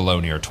cloudy with a low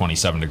near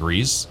 27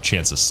 degrees.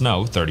 Chance of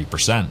snow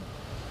 30%.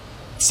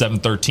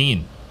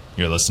 7:13.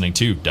 You're listening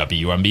to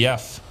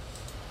WMBF.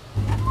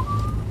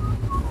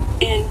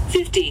 In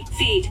 50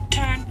 feet,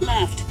 turn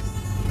left.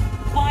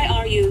 Why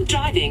are you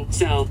driving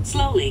so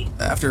slowly?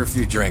 After a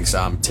few drinks,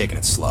 I'm taking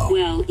it slow.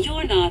 Well,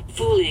 you're not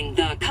fooling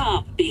the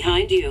cop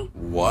behind you.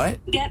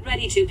 What? Get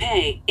ready to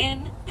pay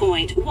in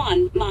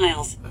 0.1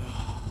 miles.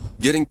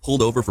 Getting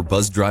pulled over for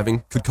buzz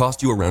driving could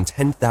cost you around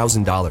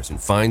 $10,000 in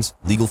fines,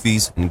 legal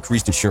fees, and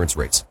increased insurance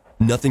rates.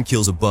 Nothing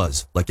kills a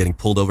buzz like getting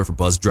pulled over for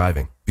buzz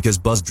driving, because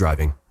buzz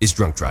driving is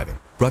drunk driving.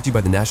 Brought to you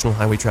by the National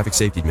Highway Traffic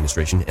Safety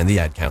Administration and the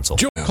Ad Council.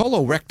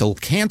 Colorectal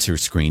cancer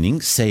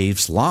screening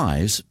saves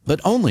lives, but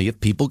only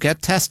if people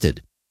get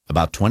tested.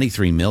 About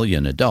 23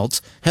 million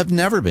adults have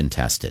never been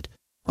tested.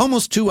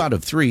 Almost 2 out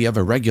of 3 have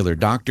a regular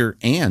doctor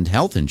and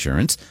health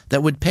insurance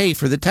that would pay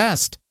for the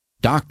test.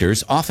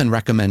 Doctors often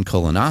recommend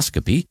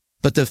colonoscopy,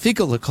 but the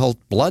fecal occult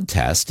blood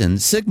test and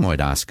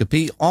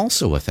sigmoidoscopy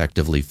also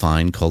effectively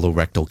find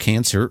colorectal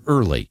cancer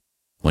early.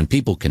 When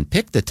people can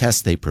pick the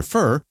test they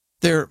prefer,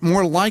 they're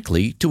more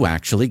likely to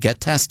actually get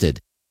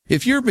tested.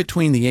 If you're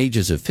between the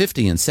ages of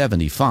 50 and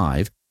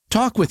 75,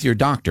 talk with your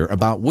doctor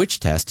about which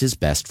test is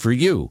best for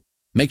you.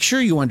 Make sure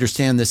you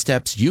understand the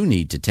steps you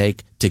need to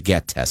take to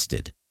get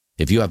tested.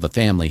 If you have a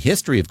family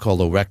history of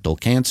colorectal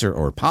cancer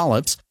or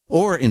polyps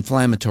or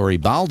inflammatory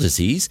bowel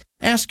disease,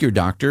 ask your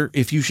doctor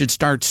if you should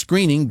start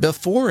screening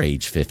before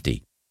age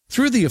 50.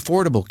 Through the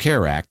Affordable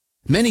Care Act,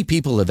 many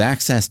people have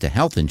access to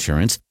health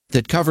insurance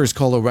that covers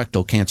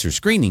colorectal cancer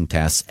screening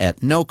tests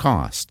at no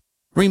cost.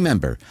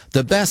 Remember,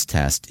 the best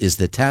test is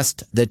the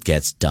test that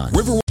gets done.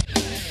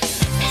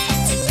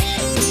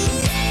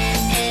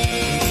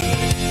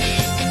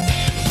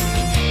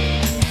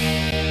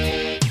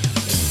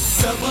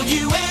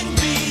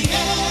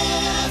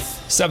 WNBF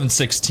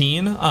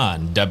 7:16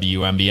 on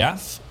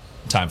WMBF.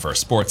 Time for a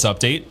sports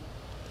update.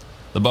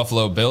 The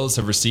Buffalo Bills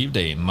have received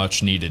a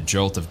much-needed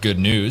jolt of good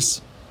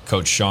news.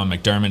 Coach Sean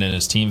McDermott and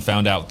his team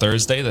found out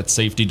Thursday that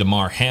safety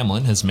Damar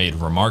Hamlin has made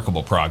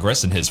remarkable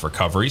progress in his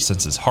recovery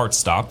since his heart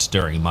stopped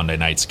during Monday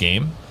night's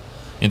game.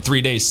 In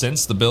 3 days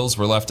since, the Bills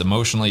were left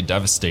emotionally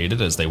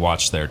devastated as they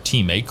watched their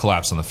teammate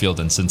collapse on the field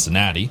in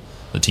Cincinnati.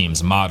 The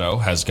team's motto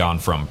has gone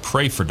from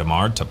pray for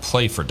Damar to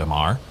play for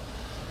Damar.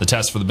 The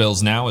test for the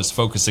Bills now is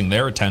focusing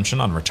their attention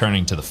on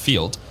returning to the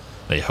field.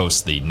 They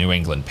host the New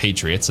England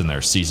Patriots in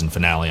their season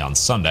finale on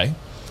Sunday.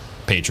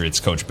 Patriots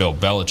coach Bill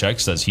Belichick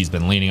says he's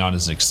been leaning on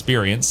his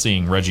experience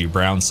seeing Reggie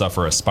Brown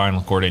suffer a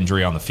spinal cord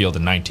injury on the field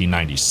in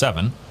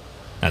 1997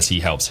 as he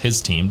helps his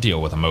team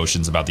deal with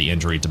emotions about the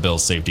injury to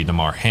Bills safety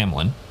Damar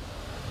Hamlin.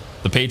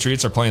 The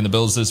Patriots are playing the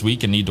Bills this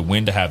week and need to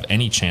win to have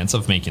any chance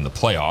of making the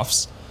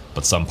playoffs,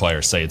 but some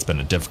players say it's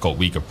been a difficult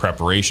week of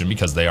preparation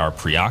because they are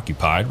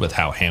preoccupied with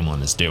how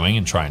Hamlin is doing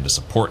and trying to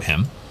support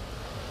him.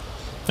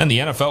 And the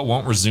NFL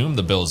won't resume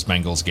the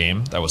Bills-Bengals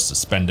game that was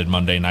suspended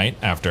Monday night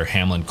after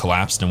Hamlin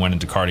collapsed and went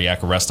into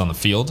cardiac arrest on the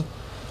field.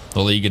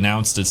 The league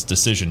announced its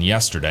decision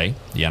yesterday.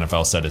 The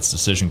NFL said its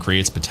decision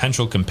creates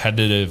potential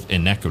competitive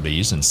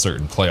inequities in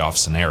certain playoff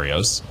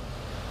scenarios.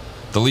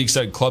 The league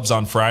said clubs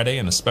on Friday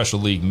in a special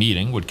league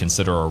meeting would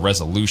consider a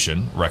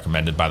resolution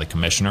recommended by the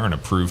commissioner and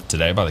approved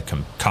today by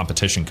the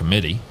competition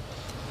committee.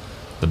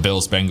 The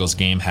Bills-Bengals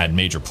game had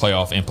major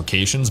playoff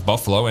implications.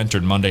 Buffalo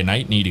entered Monday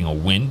night needing a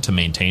win to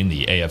maintain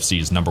the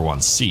AFC's number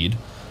one seed.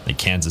 The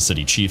Kansas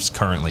City Chiefs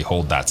currently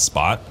hold that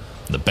spot.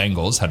 The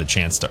Bengals had a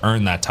chance to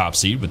earn that top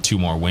seed with 2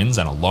 more wins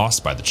and a loss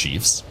by the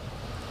Chiefs.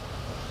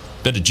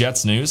 Bit of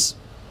Jets news.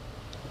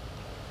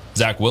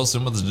 Zach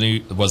Wilson was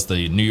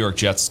the New York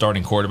Jets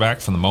starting quarterback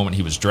from the moment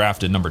he was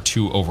drafted number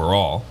 2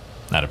 overall.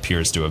 That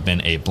appears to have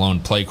been a blown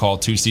play call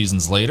 2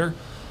 seasons later.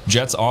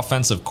 Jets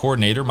offensive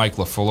coordinator Mike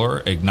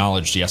LaFleur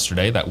acknowledged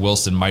yesterday that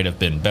Wilson might have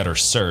been better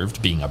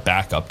served being a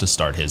backup to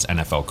start his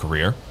NFL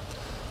career.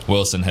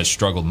 Wilson has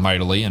struggled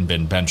mightily and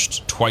been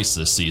benched twice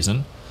this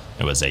season.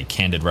 It was a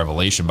candid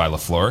revelation by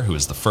LaFleur, who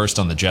is the first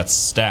on the Jets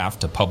staff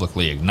to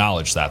publicly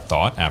acknowledge that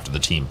thought after the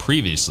team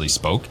previously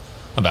spoke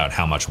about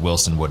how much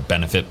Wilson would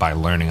benefit by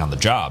learning on the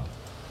job.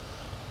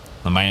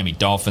 The Miami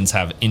Dolphins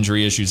have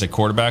injury issues at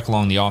quarterback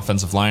along the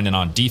offensive line and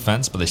on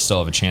defense, but they still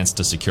have a chance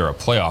to secure a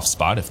playoff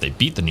spot if they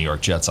beat the New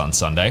York Jets on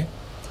Sunday.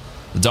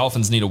 The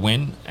Dolphins need a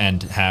win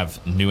and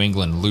have New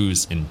England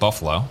lose in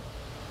Buffalo.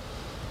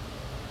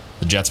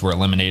 The Jets were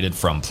eliminated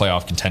from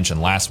playoff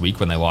contention last week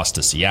when they lost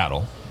to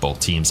Seattle. Both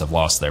teams have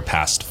lost their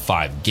past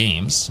 5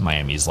 games.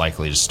 Miami is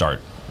likely to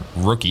start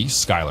rookie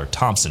Skylar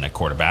Thompson at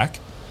quarterback,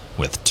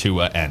 with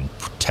Tua and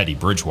Teddy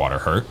Bridgewater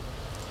hurt.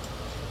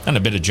 And a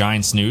bit of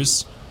Giants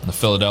news. The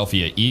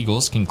Philadelphia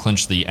Eagles can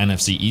clinch the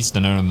NFC East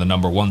and earn the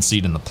number 1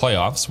 seed in the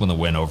playoffs with a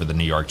win over the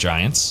New York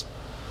Giants.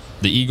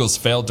 The Eagles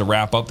failed to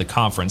wrap up the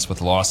conference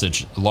with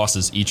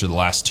losses each of the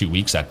last 2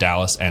 weeks at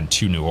Dallas and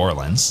to New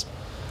Orleans.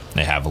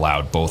 They have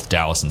allowed both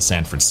Dallas and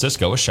San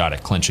Francisco a shot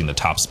at clinching the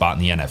top spot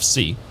in the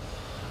NFC.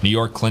 New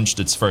York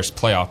clinched its first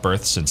playoff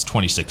berth since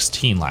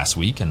 2016 last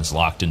week and is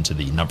locked into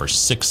the number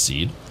 6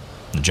 seed.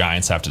 The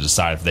Giants have to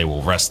decide if they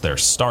will rest their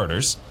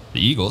starters. The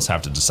Eagles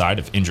have to decide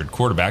if injured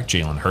quarterback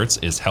Jalen Hurts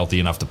is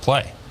healthy enough to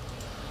play.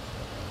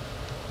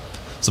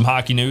 Some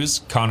hockey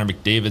news. Connor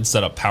McDavid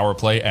set up power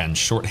play and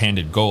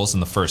shorthanded goals in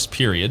the first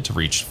period to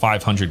reach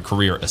 500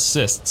 career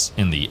assists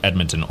in the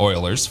Edmonton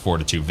Oilers'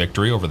 4-2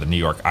 victory over the New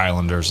York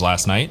Islanders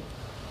last night.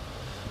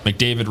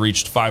 McDavid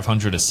reached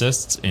 500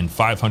 assists in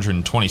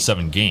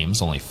 527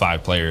 games. Only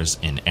 5 players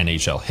in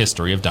NHL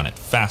history have done it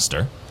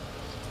faster.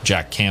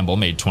 Jack Campbell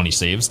made 20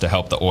 saves to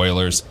help the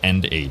Oilers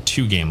end a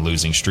 2-game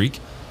losing streak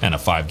and a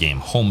 5-game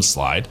home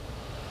slide.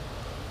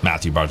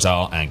 Matthew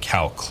Barzal and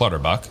Cal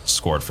Clutterbuck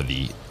scored for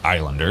the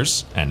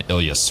Islanders, and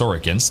Ilya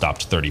Sorokin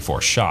stopped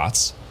 34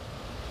 shots.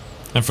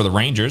 And for the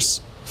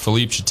Rangers,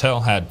 Philippe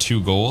Chatel had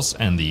 2 goals,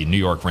 and the New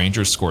York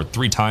Rangers scored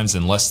 3 times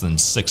in less than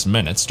 6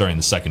 minutes during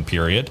the second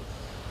period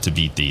to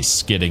beat the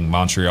skidding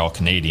Montreal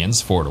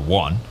Canadiens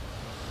 4-1.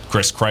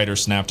 Chris Kreider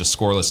snapped a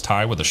scoreless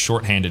tie with a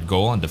shorthanded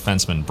goal, and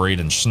defenseman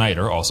Braden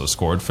Schneider also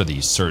scored for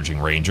the surging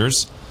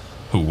Rangers,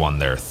 who won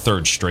their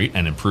 3rd straight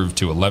and improved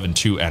to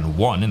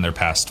 11-2-1 in their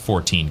past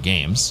 14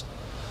 games.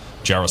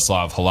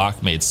 Jaroslav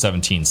Halak made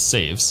 17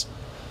 saves.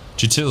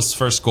 Chatel's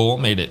first goal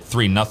made it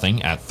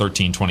 3-0 at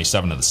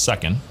 13:27 of the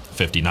second,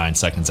 59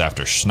 seconds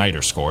after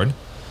Schneider scored.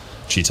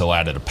 Chatel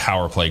added a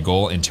power play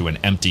goal into an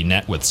empty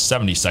net with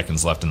 70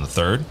 seconds left in the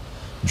third.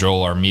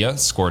 Joel Armia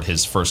scored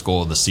his first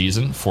goal of the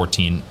season,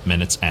 14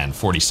 minutes and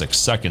 46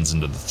 seconds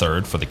into the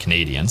third for the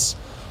Canadiens,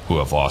 who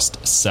have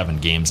lost 7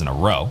 games in a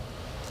row.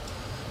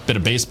 Bit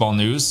of baseball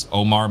news.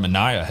 Omar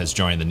Minaya has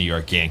joined the New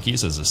York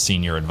Yankees as a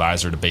senior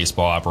advisor to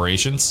baseball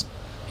operations.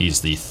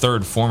 He's the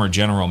 3rd former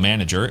general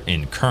manager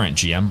in current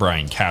GM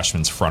Brian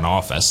Cashman's front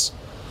office.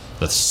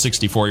 The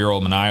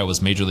 64-year-old Minaya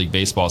was Major League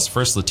Baseball's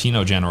first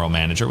Latino general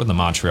manager with the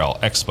Montreal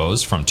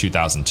Expos from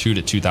 2002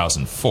 to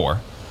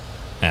 2004,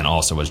 and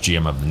also was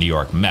GM of the New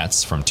York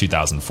Mets from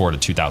 2004 to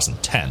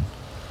 2010.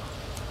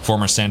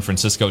 Former San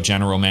Francisco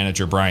general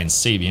manager Brian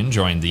Sabean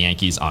joined the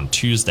Yankees on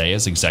Tuesday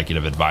as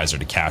executive advisor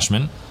to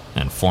Cashman,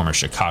 and former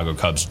Chicago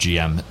Cubs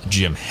GM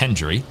Jim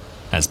Hendry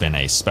has been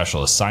a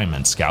special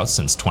assignment scout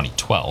since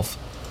 2012.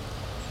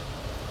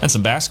 And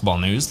some basketball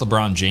news.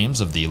 LeBron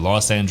James of the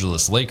Los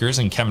Angeles Lakers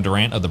and Kevin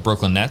Durant of the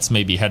Brooklyn Nets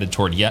may be headed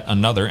toward yet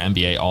another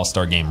NBA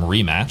All-Star Game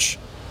rematch.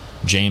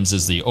 James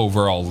is the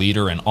overall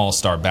leader in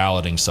All-Star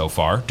balloting so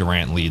far.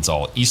 Durant leads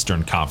all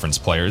Eastern Conference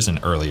players in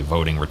early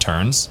voting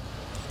returns.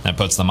 That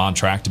puts them on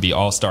track to be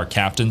All-Star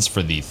captains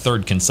for the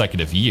third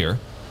consecutive year.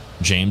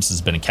 James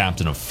has been a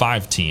captain of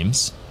 5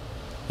 teams,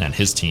 and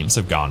his teams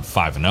have gone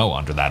 5-0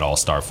 under that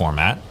All-Star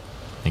format.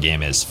 The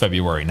game is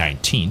February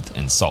 19th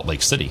in Salt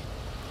Lake City.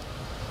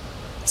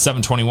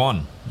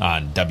 7:21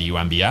 on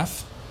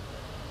WMBF.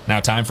 Now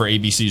time for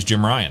ABC's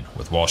Jim Ryan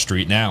with Wall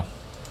Street Now.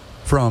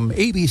 From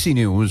ABC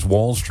News,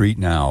 Wall Street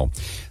Now.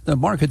 The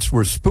markets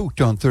were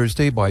spooked on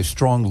Thursday by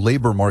strong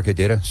labor market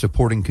data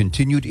supporting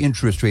continued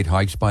interest rate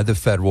hikes by the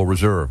Federal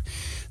Reserve.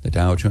 The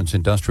Dow Jones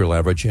Industrial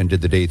Average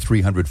ended the day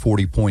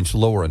 340 points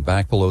lower and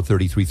back below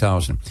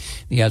 33,000.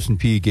 The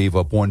S&P gave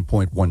up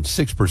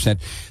 1.16%.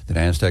 The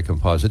Nasdaq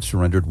Composite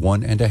surrendered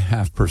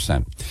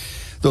 1.5%.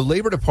 The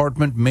Labor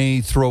Department may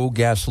throw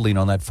gasoline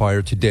on that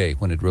fire today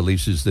when it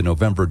releases the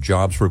November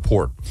jobs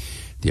report.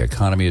 The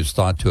economy is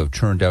thought to have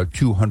churned out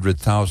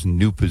 200,000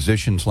 new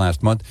positions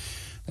last month.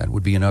 That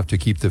would be enough to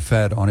keep the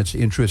Fed on its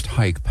interest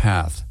hike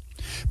path.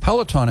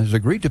 Peloton has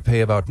agreed to pay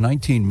about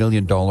 $19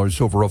 million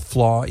over a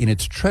flaw in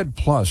its Tread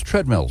Plus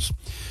treadmills.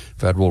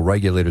 Federal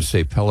regulators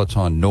say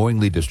Peloton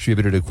knowingly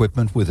distributed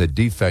equipment with a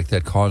defect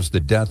that caused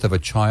the death of a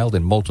child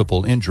and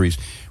multiple injuries,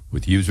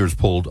 with users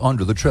pulled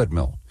under the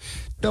treadmill.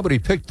 Nobody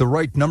picked the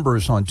right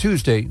numbers on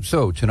Tuesday,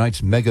 so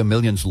tonight's Mega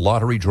Millions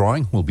lottery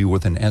drawing will be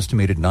worth an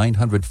estimated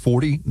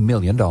 $940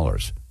 million.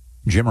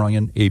 Jim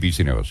Ryan,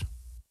 ABC News.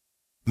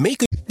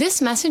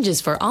 This message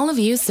is for all of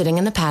you sitting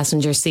in the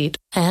passenger seat.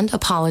 And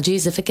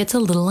apologies if it gets a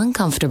little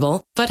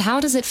uncomfortable. But how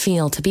does it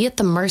feel to be at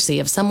the mercy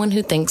of someone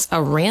who thinks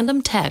a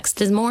random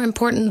text is more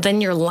important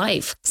than your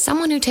life?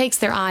 Someone who takes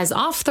their eyes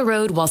off the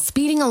road while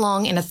speeding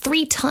along in a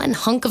 3-ton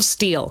hunk of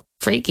steel.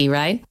 Freaky,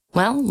 right?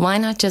 Well, why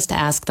not just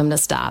ask them to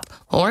stop?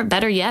 Or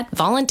better yet,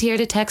 volunteer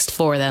to text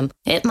for them.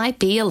 It might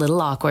be a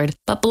little awkward,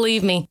 but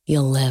believe me,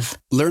 you'll live.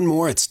 Learn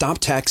more at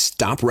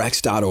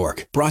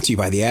StopTextStopWrecks.org. Brought to you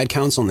by the Ad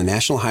Council and the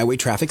National Highway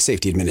Traffic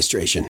Safety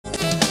Administration.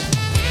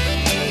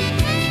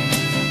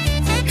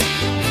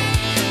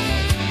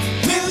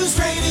 News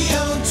Radio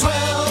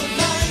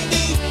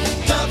 1290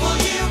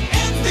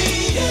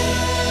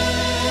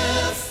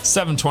 WMBF.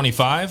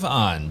 7:25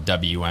 on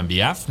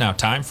WMBF. Now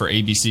time for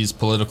ABC's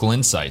Political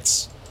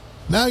Insights.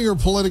 Now your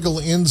political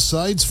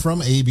insights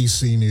from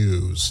ABC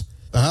News.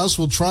 The House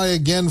will try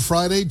again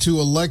Friday to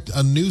elect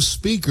a new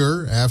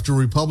speaker after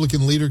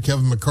Republican leader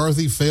Kevin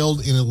McCarthy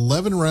failed in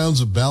 11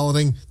 rounds of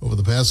balloting over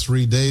the past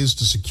 3 days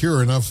to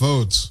secure enough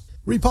votes.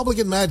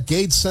 Republican Matt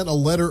Gaetz sent a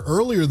letter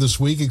earlier this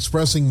week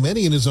expressing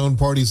many in his own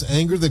party's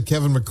anger that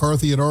Kevin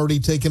McCarthy had already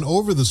taken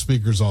over the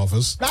Speaker's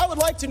office. I would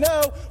like to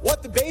know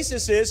what the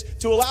basis is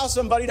to allow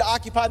somebody to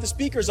occupy the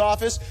Speaker's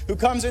office who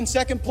comes in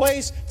second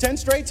place 10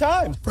 straight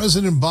times.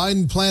 President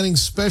Biden planning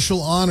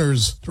special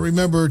honors to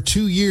remember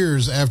 2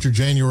 years after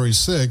January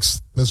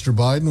 6th. Mr.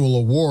 Biden will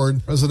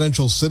award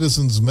Presidential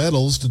Citizens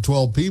Medals to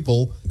 12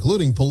 people,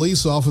 including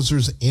police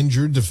officers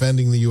injured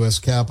defending the U.S.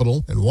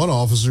 Capitol and one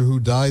officer who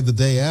died the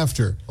day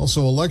after.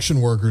 Also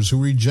election workers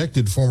who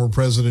rejected former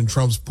President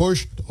Trump's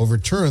push to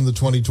overturn the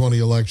 2020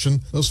 election.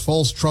 Those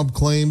false Trump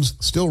claims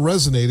still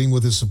resonating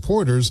with his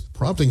supporters,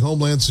 prompting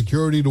Homeland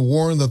Security to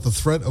warn that the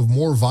threat of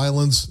more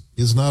violence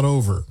is not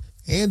over.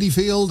 Andy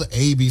Field,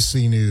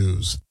 ABC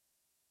News.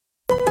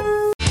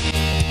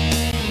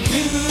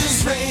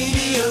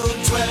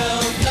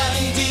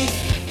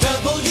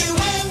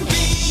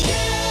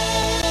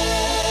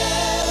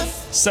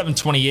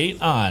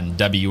 7:28 on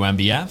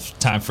WMBF.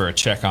 Time for a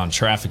check on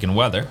traffic and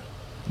weather.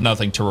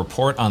 Nothing to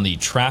report on the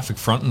traffic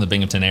front in the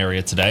Binghamton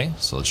area today,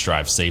 so let's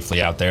drive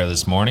safely out there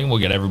this morning. We'll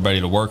get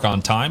everybody to work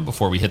on time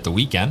before we hit the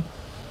weekend.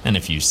 And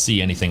if you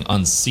see anything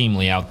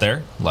unseemly out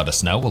there, let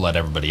us know. We'll let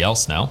everybody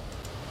else know.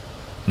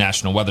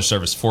 National Weather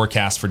Service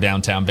forecast for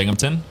downtown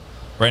Binghamton.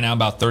 Right now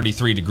about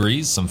 33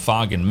 degrees, some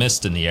fog and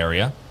mist in the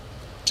area.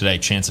 Today,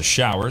 chance of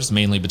showers,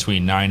 mainly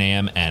between 9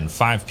 a.m. and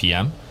 5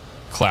 p.m.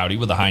 Cloudy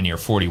with a high near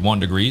 41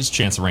 degrees,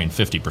 chance of rain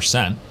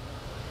 50%.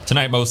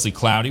 Tonight, mostly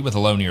cloudy with a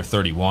low near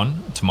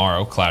 31.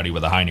 Tomorrow, cloudy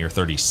with a high near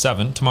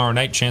 37. Tomorrow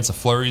night, chance of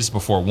flurries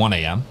before 1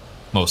 a.m.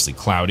 Mostly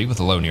cloudy with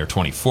a low near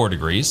 24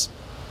 degrees.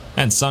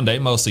 And Sunday,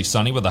 mostly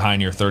sunny with a high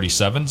near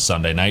 37.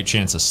 Sunday night,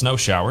 chance of snow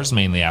showers,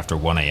 mainly after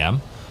 1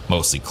 a.m.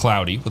 Mostly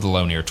cloudy with a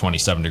low near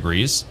 27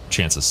 degrees.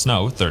 Chance of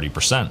snow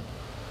 30%.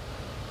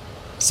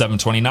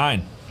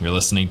 7:29. You're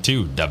listening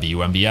to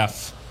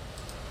WMBF.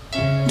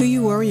 Do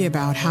you worry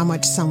about how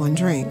much someone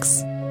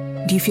drinks?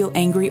 Do you feel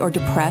angry or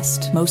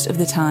depressed most of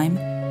the time?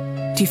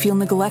 Do you feel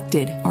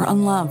neglected or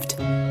unloved?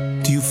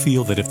 Do you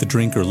feel that if the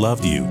drinker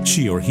loved you,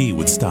 she or he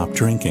would stop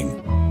drinking?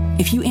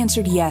 If you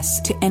answered yes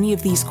to any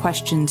of these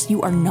questions,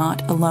 you are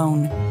not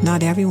alone.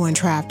 Not everyone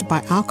trapped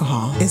by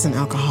alcohol is an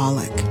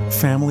alcoholic.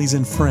 Families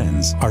and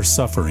friends are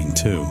suffering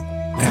too.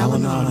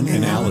 Al-Anon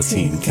and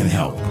Alateen can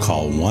help.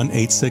 Call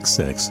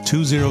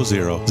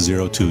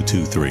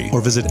 1-866-200-0223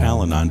 or visit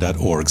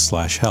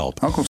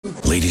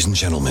alanon.org/help. Ladies and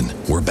gentlemen,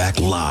 we're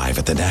back live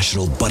at the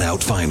National Butt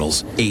Out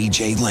Finals.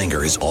 AJ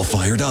Langer is all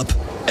fired up,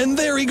 and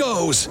there he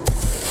goes.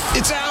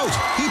 It's out.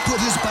 He put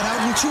his butt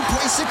out in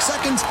 2.6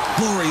 seconds.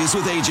 Lori is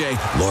with AJ.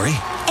 Lori?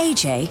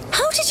 AJ,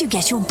 how did you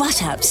get your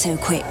butt out so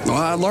quick? Well,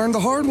 I learned the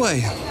hard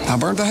way. I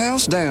burnt the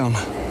house down.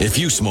 If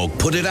you smoke,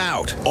 put it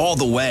out. All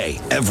the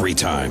way. Every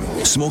time.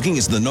 Smoking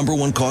is the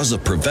 #1 cause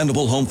of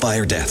preventable home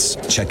fire deaths.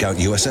 Check out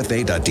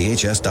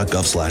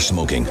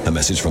usfa.dhs.gov/smoking. A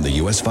message from the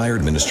U.S. Fire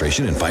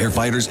Administration and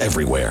firefighters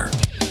everywhere.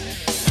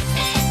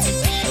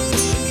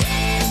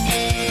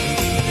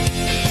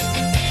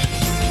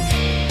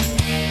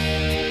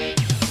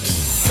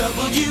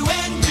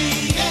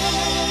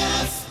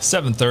 WNBF.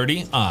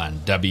 7:30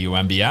 on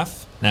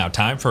WNBF. Now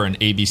time for an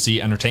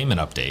ABC Entertainment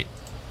Update.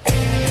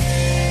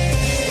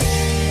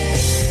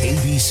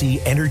 ABC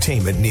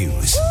Entertainment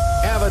News.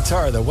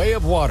 Avatar: The Way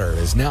of Water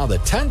is now the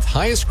 10th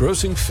highest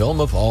grossing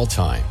film of all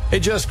time. It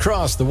just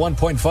crossed the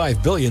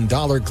 $1.5 billion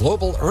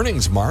global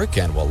earnings mark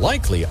and will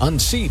likely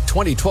unseat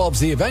 2012's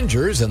The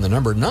Avengers in the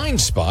number 9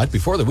 spot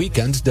before the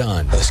weekend's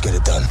done. Let's get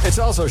it done. It's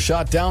also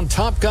shot down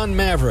Top Gun: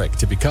 Maverick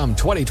to become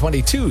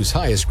 2022's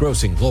highest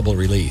grossing global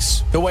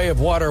release. The Way of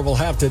Water will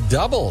have to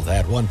double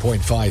that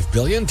 $1.5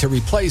 billion to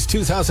replace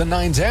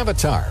 2009's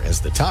Avatar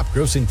as the top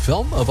grossing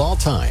film of all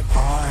time.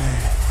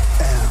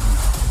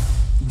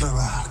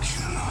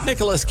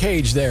 Nicolas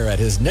Cage there at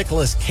his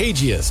Nicolas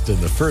Cageiest in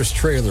the first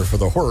trailer for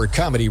the horror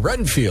comedy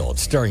Renfield,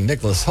 starring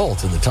Nicholas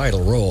Hoult in the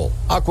title role.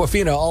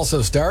 Awkwafina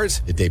also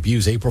stars. It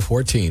debuts April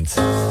 14th.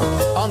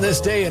 On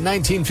this day in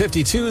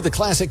 1952, the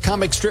classic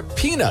comic strip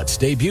Peanuts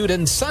debuted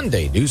in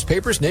Sunday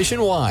newspapers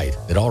nationwide.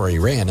 It already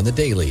ran in the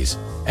dailies.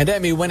 And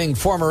Emmy-winning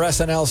former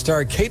SNL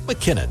star Kate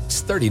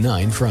McKinnon's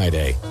 39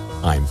 Friday.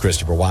 I'm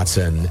Christopher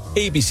Watson,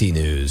 ABC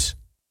News.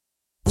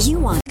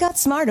 Got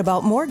smart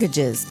about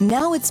mortgages.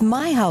 Now it's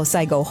my house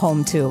I go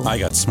home to. I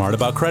got smart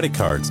about credit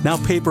cards. Now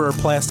paper or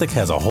plastic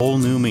has a whole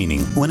new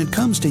meaning. When it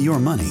comes to your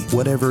money,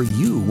 whatever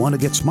you want to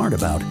get smart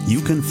about, you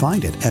can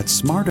find it at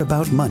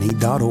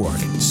smartaboutmoney.org.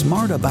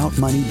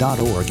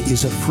 Smartaboutmoney.org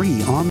is a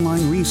free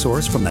online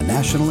resource from the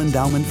National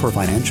Endowment for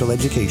Financial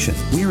Education.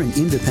 We're an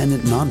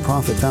independent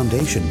nonprofit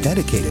foundation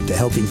dedicated to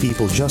helping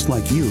people just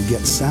like you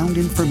get sound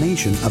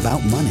information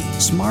about money.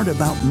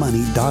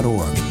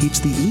 Smartaboutmoney.org. It's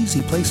the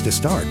easy place to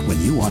start when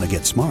you want to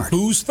get smart.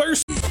 Who's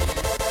thirsty?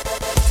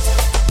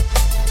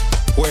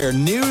 Where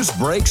news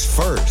breaks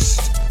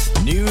first.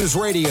 News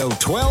Radio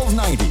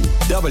 1290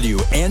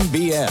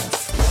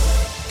 WNBF.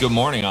 Good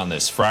morning on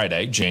this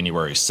Friday,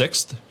 January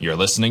 6th. You're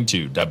listening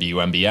to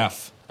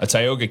WNBF. A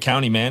Tioga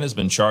County man has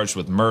been charged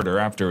with murder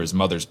after his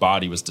mother's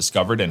body was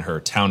discovered in her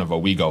Town of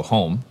Owego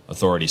home.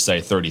 Authorities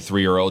say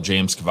 33-year-old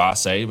James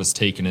Cavase was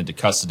taken into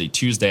custody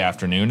Tuesday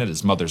afternoon at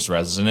his mother's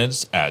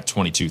residence at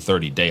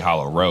 2230 Day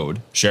Hollow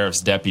Road. Sheriff's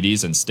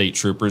deputies and state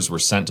troopers were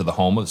sent to the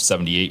home of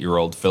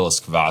 78-year-old Phyllis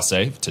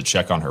Cavase to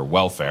check on her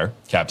welfare.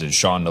 Captain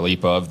Sean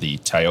Nalipa of the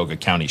Tioga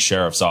County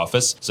Sheriff's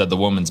Office said the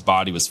woman's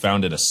body was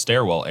found in a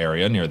stairwell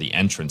area near the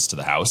entrance to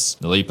the house.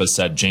 Nalipa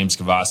said James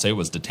Cavase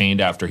was detained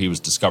after he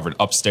was discovered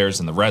upstairs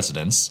in the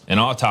residence. An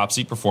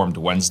autopsy performed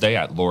Wednesday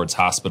at Lourdes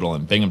Hospital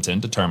in Binghamton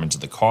determined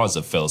the cause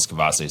of Phyllis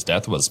Cavase's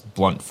death was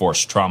blunt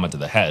force trauma to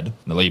the head.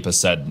 Nalipa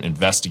said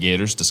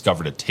investigators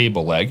discovered a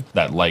table leg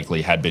that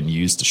likely had been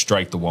used to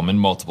strike the woman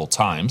multiple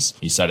times.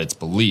 He said it's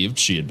believed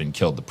she had been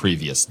killed the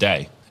previous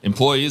day.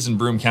 Employees in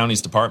Broome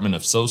County's Department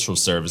of Social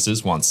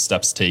Services want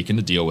steps taken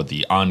to deal with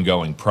the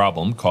ongoing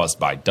problem caused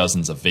by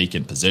dozens of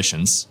vacant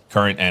positions.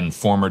 Current and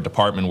former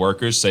department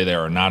workers say there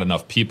are not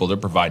enough people to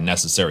provide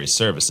necessary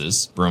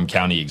services. Broome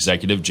County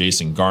Executive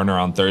Jason Garner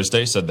on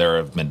Thursday said there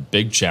have been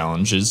big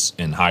challenges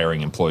in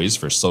hiring employees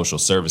for social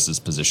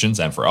services positions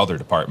and for other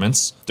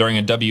departments. During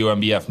a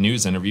WNBF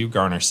News interview,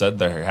 Garner said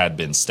there had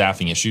been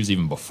staffing issues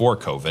even before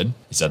COVID.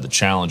 He said the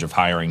challenge of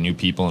hiring new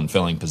people and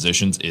filling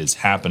positions is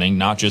happening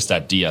not just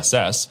at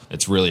DSS,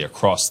 it's really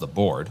across the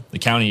board. The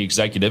county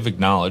executive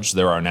acknowledged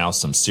there are now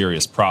some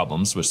serious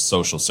problems with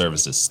social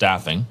services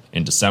staffing.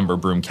 In December,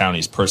 Broome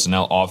County's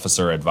personnel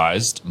officer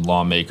advised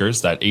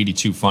lawmakers that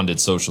 82 funded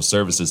social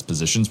services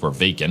positions were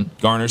vacant.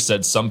 Garner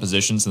said some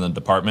positions in the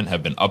department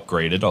have been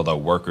upgraded, although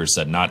workers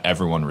said not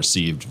everyone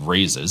received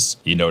raises.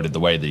 He noted the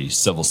way the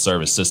civil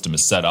service system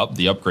is set up,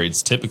 the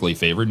upgrades typically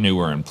favor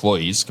newer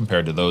employees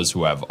compared to those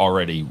who have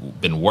already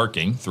been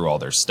working through all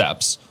their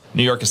steps.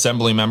 New York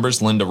Assembly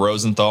members Linda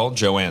Rosenthal,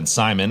 Joanne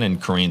Simon,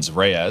 and Karine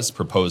Reyes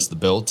proposed the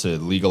bill to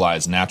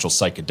legalize natural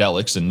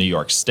psychedelics in New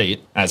York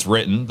State. As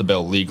written, the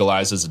bill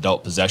legalizes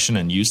adult possession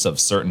and use of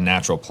certain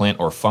natural plant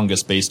or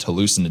fungus-based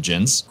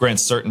hallucinogens,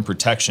 grants certain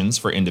protections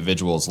for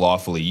individuals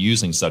lawfully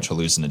using such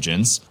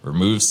hallucinogens,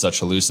 removes such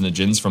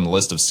hallucinogens from the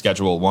list of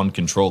Schedule I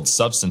controlled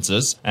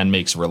substances, and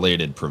makes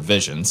related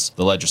provisions.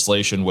 The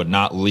legislation would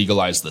not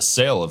legalize the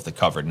sale of the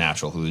covered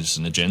natural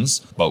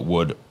hallucinogens, but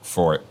would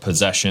for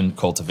possession,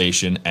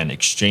 cultivation, and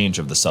exchange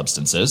of the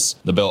substances.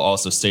 The bill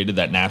also stated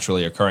that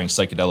naturally occurring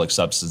psychedelic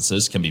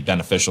substances can be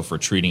beneficial for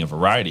treating a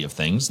variety of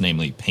things,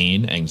 namely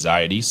pain,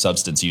 anxiety,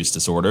 substance use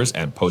disorders,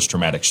 and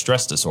post-traumatic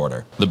stress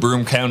disorder. The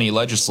Broome County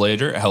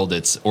Legislature held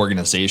its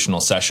organizational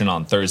session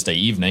on Thursday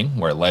evening,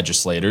 where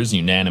legislators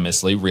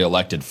unanimously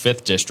re-elected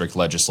 5th District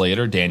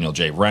Legislator Daniel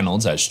J.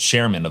 Reynolds as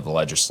chairman of the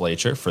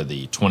legislature for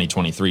the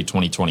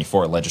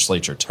 2023-2024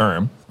 legislature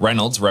term.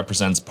 Reynolds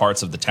represents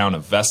parts of the town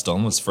of Vestal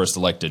and was first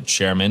elected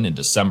chairman in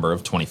December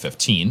of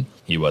 2015.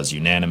 He was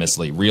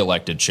unanimously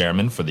re-elected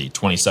chairman for the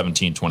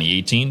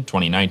 2017-2018,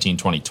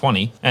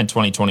 2019-2020, and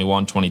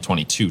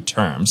 2021-2022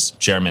 terms.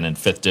 Chairman and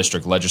 5th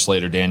District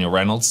Legislator Daniel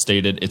Reynolds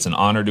stated, "It's an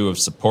honor to have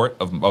support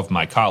of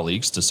my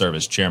colleagues to serve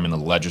as chairman of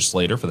the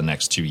legislature for the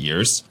next 2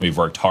 years. We've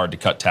worked hard to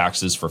cut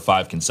taxes for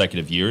 5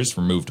 consecutive years,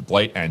 removed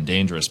blight and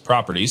dangerous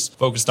properties,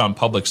 focused on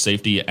public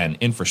safety and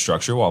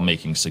infrastructure while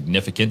making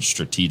significant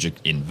strategic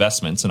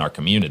investments in our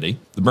community."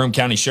 The Broome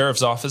County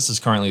Sheriff's Office is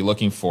currently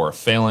looking for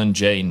Phelan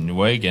J.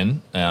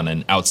 Nguyen on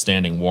an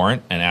outstanding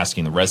warrant and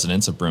asking the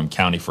residents of Broome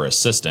County for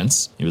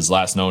assistance. He was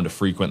last known to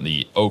frequent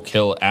the Oak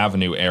Hill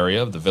Avenue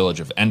area of the village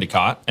of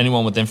Endicott.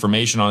 Anyone with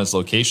information on his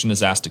location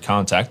is asked to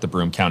contact the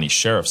Broome County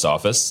Sheriff's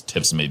Office.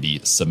 Tips may be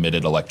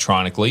submitted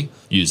electronically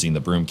using the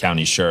Broome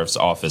County Sheriff's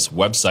Office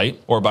website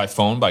or by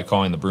phone by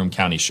calling the Broome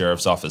County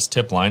Sheriff's Office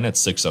tip line at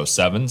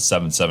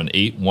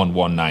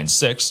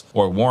 607-778-1196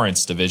 or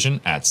Warrants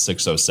Division at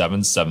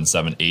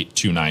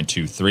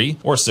 607-778-2923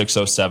 or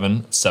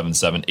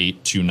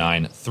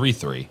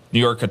 607-778-2933. New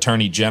York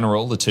Attorney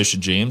General Letitia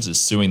James is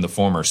suing the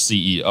former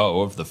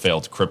CEO of the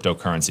failed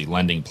cryptocurrency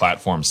lending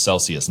platform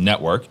Celsius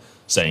Network,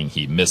 saying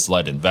he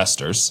misled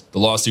investors. The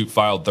lawsuit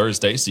filed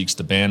Thursday seeks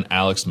to ban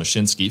Alex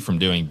Mashinsky from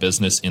doing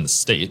business in the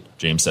state.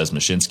 James says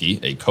Mashinsky,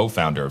 a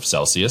co-founder of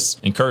Celsius,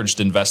 encouraged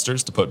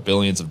investors to put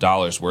billions of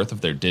dollars worth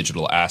of their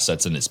digital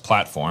assets in his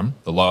platform.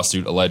 The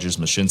lawsuit alleges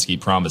Mashinsky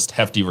promised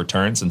hefty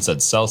returns and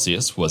said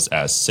Celsius was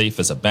as safe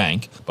as a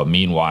bank, but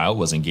meanwhile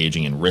was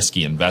engaging in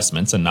risky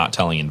investments and not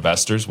telling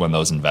investors when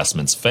those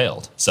investments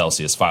failed.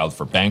 Celsius filed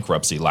for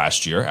bankruptcy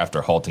last year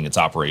after halting its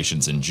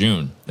operations in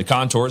June. The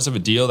contours of a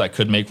deal that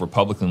could make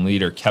Republican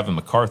leader Kevin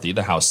McCarthy,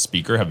 the House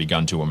Speaker, have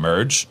begun to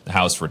emerge. The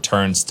House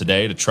returns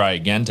today to try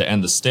again to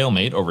end the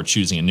stalemate over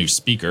choosing a new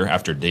Speaker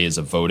after days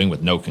of voting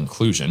with no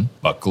conclusion.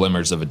 But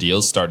glimmers of a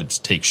deal started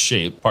to take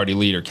shape. Party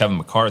leader Kevin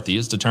McCarthy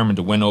is determined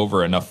to win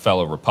over enough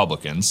fellow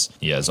Republicans.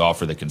 He has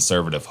offered the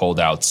conservative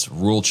holdouts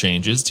rule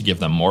changes to give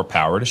them more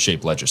power to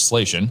shape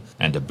legislation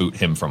and to boot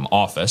him from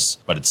office.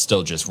 But it's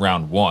still just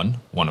round one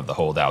of the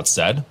holdouts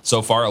said.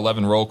 So far,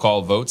 11 roll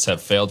call votes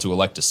have failed to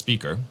elect a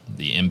Speaker.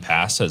 The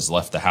impasse has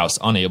left the House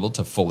unable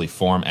to fully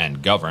form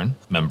and govern.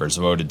 Members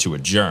voted to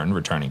adjourn,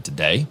 returning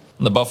today.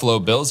 The Buffalo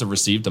Bills have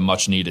received a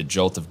much-needed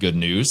jolt of good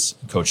news.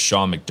 Coach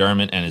Sean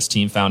McDermott and his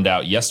team found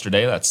out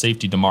yesterday that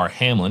safety Damar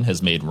Hamlin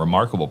has made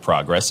remarkable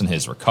progress in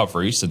his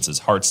recovery since his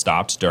heart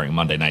stopped during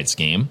Monday night's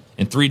game.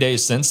 In 3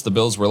 days since, the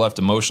Bills were left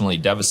emotionally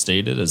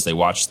devastated as they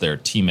watched their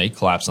teammate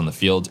collapse on the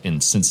field in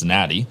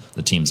Cincinnati.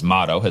 The team's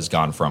motto has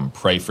gone from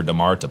pray for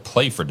Damar to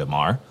play for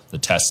Damar. The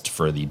test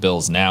for the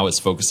Bills now is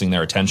focusing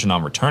their attention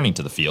on returning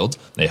to the field.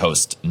 They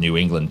host New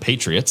England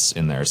Patriots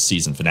in their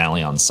season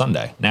finale on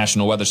Sunday.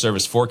 National Weather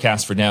Service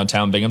forecast for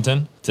downtown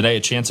Binghamton. Today,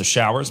 a chance of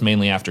showers,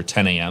 mainly after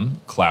 10 a.m.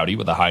 Cloudy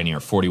with a high near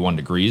 41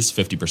 degrees,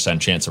 50%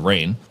 chance of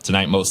rain.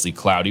 Tonight, mostly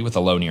cloudy with a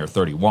low near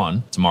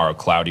 31. Tomorrow,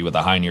 cloudy with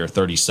a high near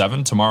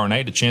 37. Tomorrow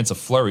night, a chance of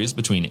flurries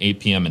between 8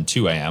 p.m. and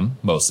 2 a.m.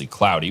 Mostly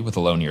cloudy with a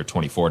low near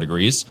 24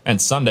 degrees.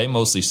 And Sunday,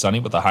 mostly sunny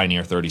with a high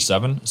near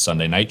 37.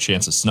 Sunday night,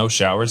 chance of snow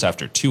showers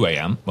after 2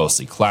 a.m.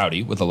 Mostly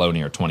cloudy with a low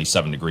near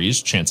 27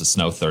 degrees, chance of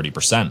snow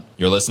 30%.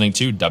 You're listening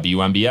to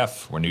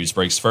WMBF, where news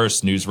breaks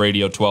first. News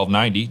Radio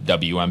 1290,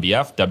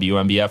 WMBF,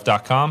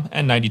 WMBF.com,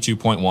 and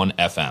 92.1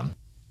 FM.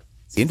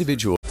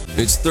 Individual.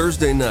 It's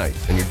Thursday night,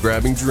 and you're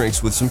grabbing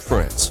drinks with some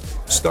friends.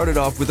 Started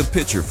off with a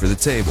pitcher for the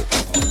table,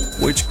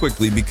 which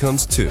quickly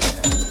becomes 2.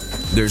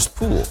 There's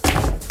pool.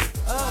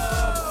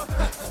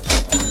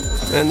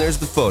 And there's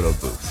the photo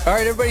booth. All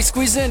right, everybody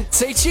squeeze in.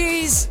 Say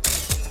cheese!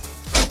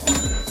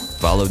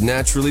 Followed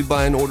naturally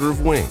by an order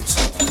of wings.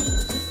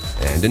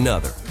 And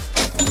another.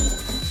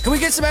 Can we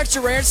get some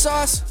extra ranch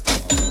sauce?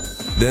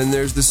 Then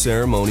there's the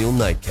ceremonial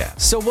nightcap.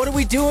 So what are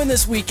we doing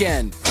this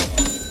weekend?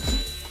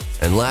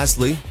 And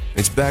lastly,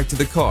 it's back to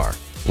the car,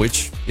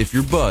 which, if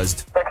you're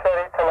buzzed,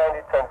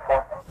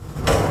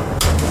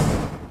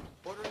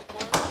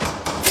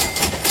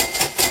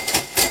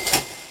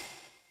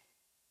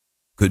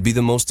 could be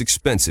the most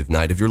expensive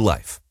night of your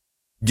life.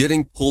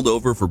 Getting pulled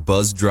over for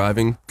buzz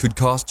driving could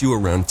cost you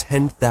around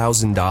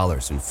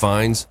 $10,000 in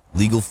fines,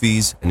 legal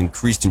fees, and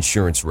increased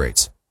insurance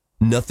rates.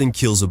 Nothing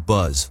kills a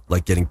buzz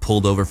like getting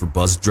pulled over for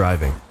buzz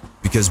driving,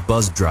 because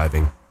buzz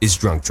driving is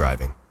drunk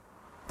driving.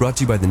 Brought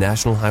to you by the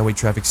National Highway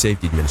Traffic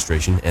Safety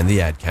Administration and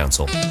the Ad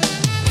Council.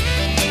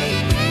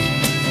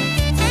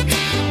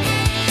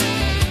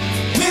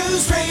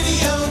 News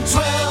Radio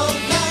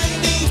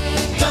 1290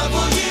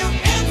 WMBF.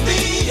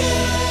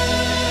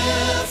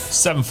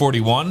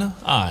 7:41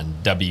 on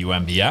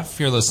WMBF.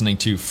 You're listening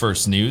to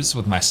First News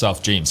with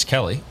myself, James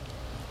Kelly.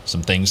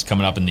 Some things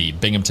coming up in the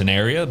Binghamton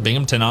area.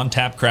 Binghamton On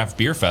Tap Craft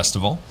Beer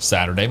Festival,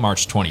 Saturday,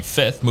 March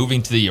 25th,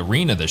 moving to the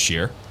arena this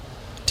year.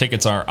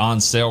 Tickets are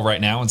on sale right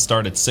now and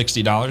start at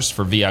 $60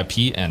 for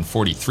VIP and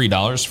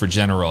 $43 for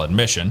general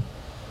admission.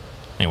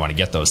 And you want to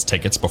get those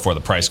tickets before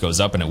the price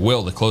goes up, and it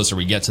will the closer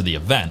we get to the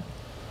event.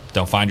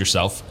 Don't find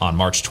yourself on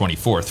March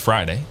 24th,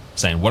 Friday,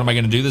 saying, what am I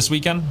going to do this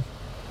weekend?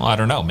 Well, I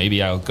don't know.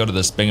 Maybe I'll go to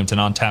this Binghamton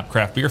On Tap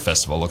Craft Beer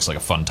Festival. Looks like a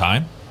fun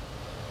time.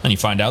 Then you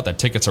find out that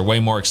tickets are way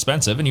more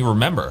expensive, and you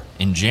remember,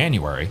 in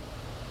January,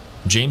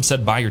 James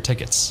said buy your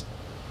tickets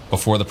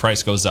before the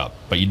price goes up,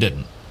 but you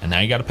didn't, and now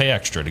you got to pay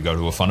extra to go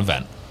to a fun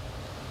event.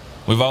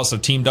 We've also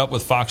teamed up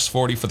with Fox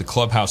 40 for the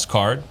Clubhouse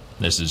card.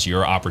 This is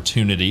your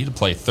opportunity to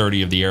play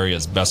 30 of the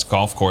area's best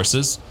golf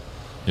courses.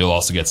 You'll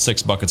also get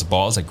 6 buckets of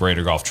balls at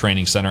Greater Golf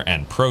Training Center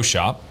and Pro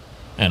Shop,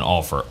 and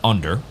all for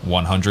under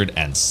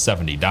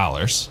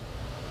 $170.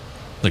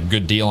 The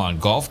good deal on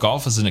golf.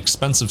 Golf is an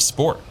expensive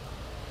sport.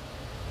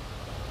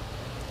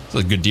 It's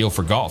a good deal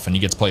for golf, and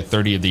you get to play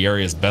 30 of the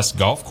area's best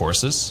golf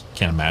courses.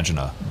 Can't imagine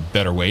a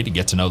better way to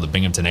get to know the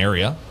Binghamton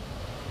area.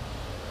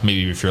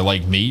 Maybe if you're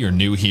like me, you're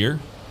new here.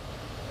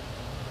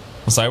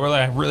 So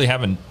I really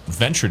haven't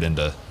ventured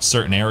into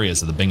certain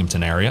areas of the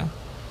Binghamton area.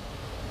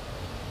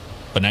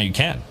 But now you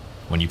can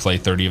when you play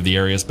 30 of the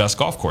area's best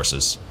golf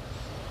courses.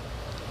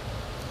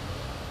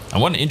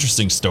 And one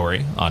interesting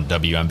story on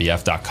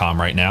WMBF.com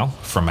right now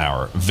from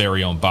our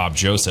very own Bob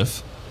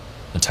Joseph,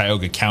 a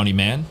Tioga County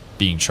man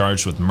being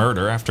charged with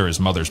murder after his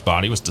mother's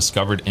body was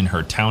discovered in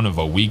her town of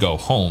Owego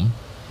home.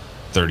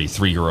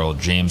 33-year-old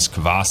James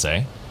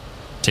Cavase,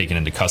 taken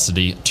into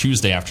custody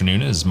Tuesday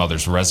afternoon at his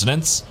mother's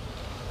residence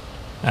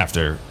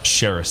after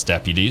sheriff's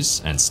deputies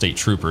and state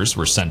troopers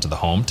were sent to the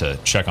home to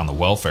check on the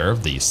welfare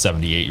of the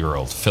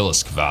 78-year-old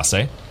Phyllis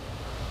Cavase.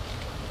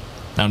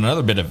 Now,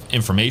 another bit of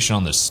information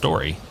on this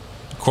story.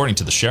 According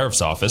to the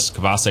sheriff's office,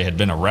 Cavase had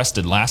been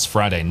arrested last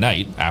Friday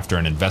night after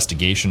an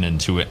investigation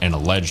into an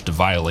alleged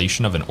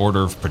violation of an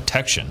order of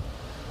protection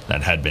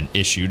that had been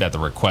issued at the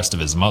request of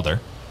his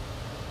mother.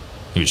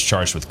 He was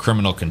charged with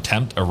criminal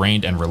contempt,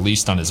 arraigned, and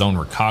released on his own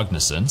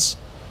recognizance.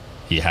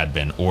 He had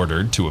been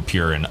ordered to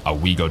appear in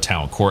Owego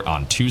Town Court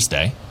on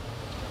Tuesday,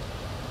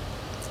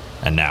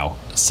 and now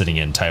sitting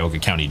in Tioga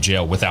County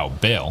Jail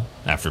without bail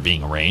after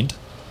being arraigned,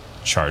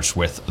 charged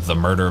with the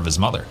murder of his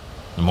mother.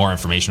 And more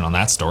information on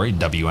that story,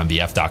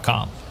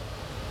 WMBF.com.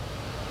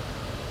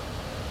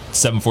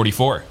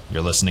 7:44,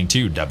 you're listening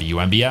to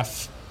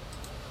WMBF.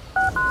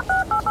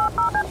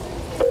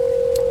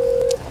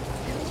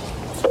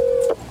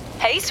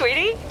 Hey,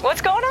 sweetie,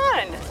 what's going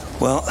on?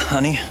 Well,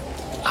 honey,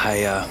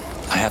 I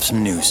have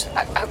some news.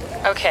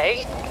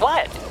 Okay,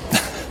 what?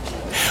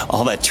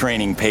 All that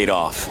training paid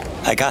off.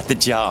 I got the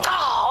job.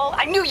 Oh,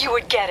 I knew you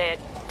would get it.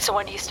 So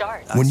when do you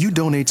start? When you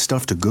donate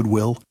stuff to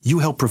Goodwill, you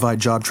help provide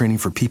job training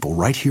for people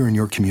right here in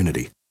your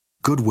community.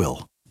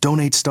 Goodwill.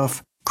 Donate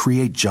stuff,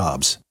 create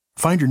jobs.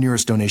 Find your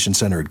nearest donation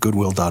center at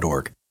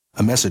goodwill.org.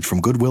 A message from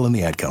Goodwill and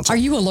the Ad Council.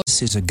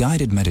 This is a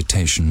guided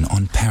meditation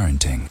on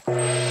parenting.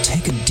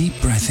 Take a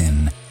deep breath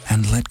in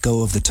and let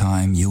go of the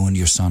time you and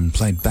your son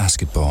played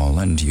basketball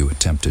and you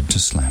attempted to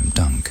slam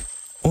dunk.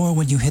 Or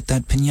when you hit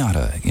that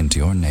piñata into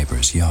your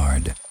neighbor's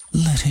yard.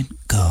 Let it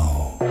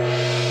go.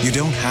 You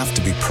don't have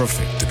to be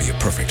perfect to be a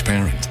perfect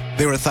parent.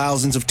 There are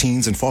thousands of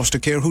teens in foster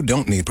care who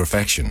don't need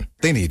perfection.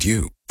 They need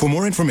you. For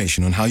more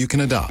information on how you can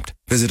adopt,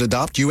 visit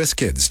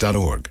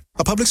adoptuskids.org.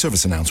 A public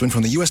service announcement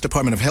from the U.S.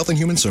 Department of Health and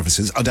Human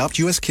Services, Adopt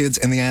U.S. Kids,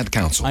 and the Ad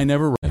Council.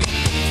 News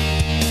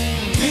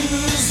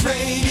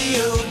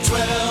Radio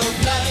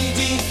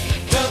 1290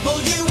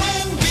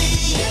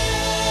 WMBF.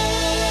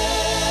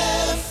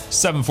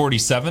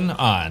 7:47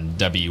 on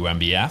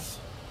WMBF.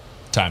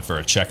 Time for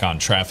a check on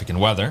traffic and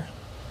weather.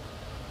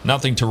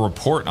 Nothing to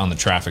report on the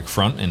traffic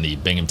front in the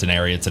Binghamton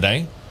area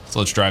today. So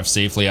let's drive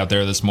safely out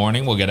there this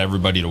morning. We'll get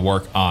everybody to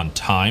work on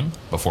time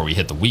before we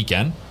hit the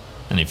weekend.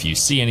 And if you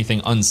see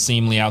anything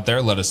unseemly out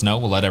there, let us know.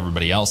 We'll let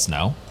everybody else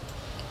know.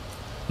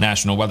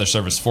 National Weather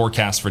Service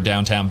forecast for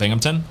downtown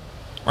Binghamton.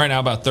 Right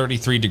now about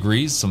 33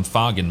 degrees, some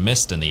fog and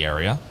mist in the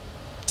area.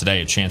 Today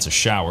a chance of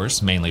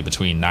showers, mainly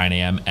between 9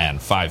 a.m.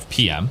 and 5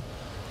 p.m.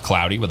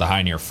 Cloudy with a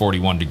high near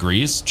 41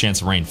 degrees,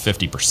 chance of rain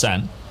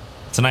 50%.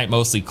 Tonight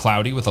mostly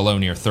cloudy with a low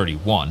near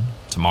 31.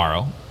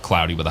 Tomorrow,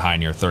 cloudy with a high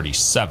near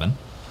 37.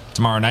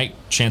 Tomorrow night,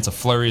 chance of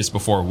flurries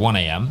before 1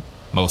 a.m.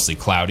 Mostly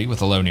cloudy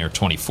with a low near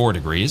 24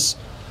 degrees.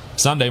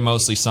 Sunday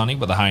mostly sunny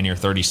with a high near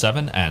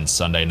 37. And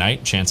Sunday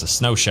night, chance of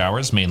snow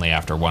showers mainly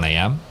after 1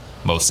 a.m.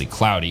 Mostly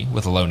cloudy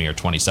with a low near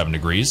 27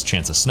 degrees,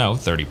 chance of snow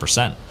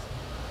 30%.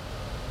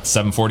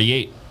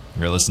 7:48.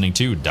 You're listening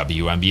to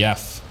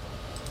WMBF.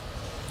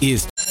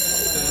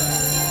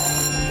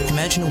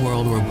 Imagine a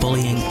world where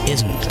bullying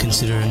isn't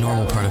considered a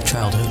normal part of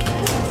childhood.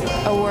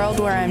 A world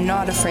where I'm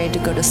not afraid to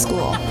go to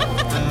school.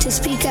 To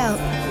speak out.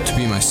 To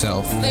be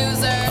myself.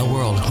 Loser. A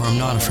world where I'm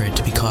not afraid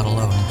to be caught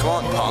alone. Come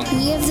on, punk.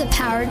 We have the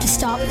power to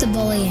stop the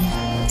bullying.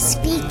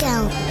 Speak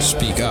out.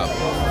 Speak up.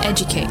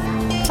 Educate.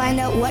 Find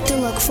out what to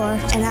look for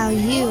and how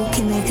you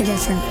can make a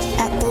difference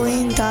at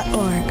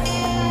bullying.org.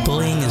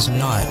 Bullying is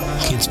not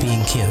kids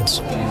being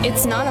kids.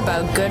 It's not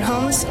about good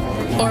homes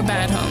or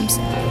bad homes.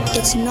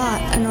 It's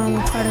not a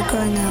normal part of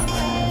growing up.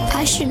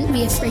 I shouldn't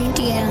be afraid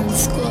to get on the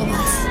school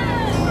bus.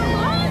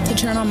 To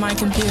turn on my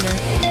computer.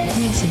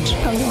 Message.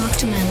 Or walk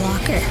to my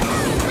locker.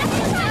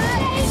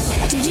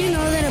 Did you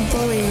know that a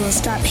bully will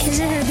stop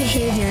his or her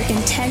behavior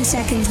in 10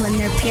 seconds when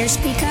their peers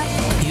speak up?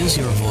 Use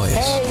your voice.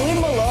 Hey,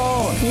 leave them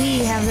alone.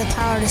 We have the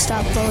power to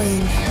stop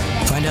bullying.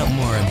 Find out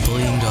more at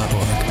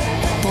bullying.org.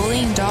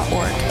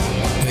 Bullying.org.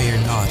 Where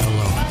you're not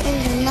alone.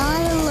 Where you're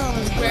not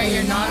alone. Where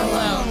you're not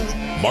alone.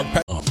 Mark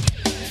Pat.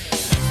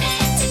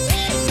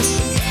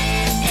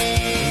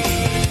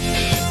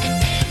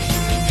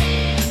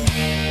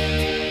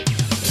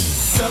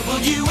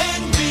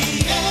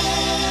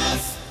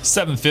 WMBF.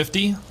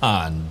 7:50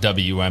 on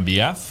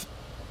WMBF.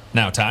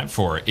 Now time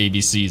for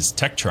ABC's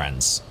Tech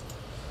Trends.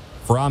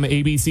 From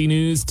ABC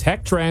News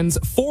Tech Trends,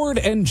 Ford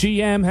and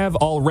GM have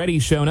already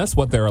shown us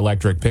what their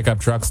electric pickup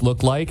trucks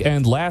look like,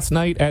 and last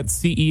night at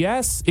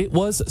CES, it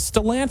was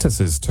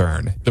Stellantis'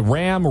 turn. The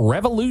Ram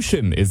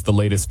Revolution is the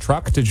latest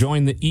truck to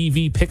join the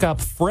EV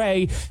pickup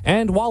fray,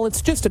 and while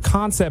it's just a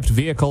concept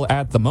vehicle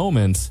at the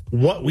moment,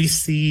 what we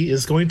see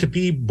is going to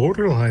be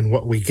borderline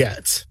what we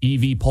get.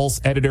 EV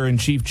Pulse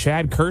editor-in-chief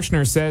Chad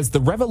Kirshner says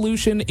the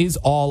Revolution is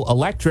all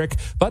electric,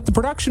 but the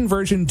production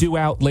version due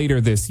out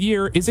later this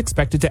year is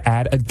expected to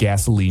add a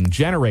gasoline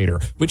generator,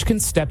 which can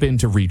step in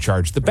to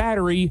recharge the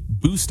battery,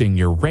 boosting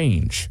your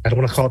range. I don't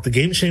want to call it the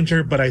game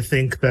changer, but I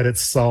think that it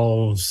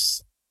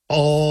solves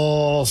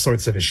all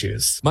sorts of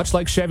issues. Much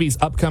like Chevy's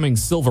upcoming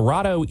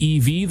Silverado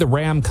EV, the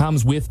Ram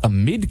comes with a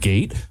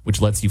midgate,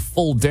 which lets you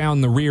fold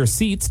down the rear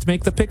seats to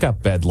make the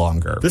pickup bed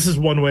longer. This is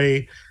one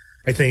way,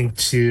 I think,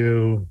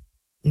 to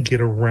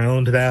get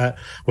around that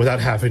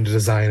without having to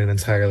design an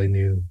entirely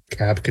new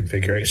cab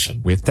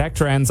configuration. With Tech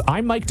Trends,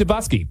 I'm Mike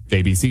Dubusky,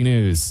 ABC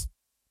News.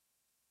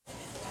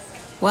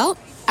 Well,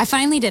 I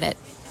finally did it.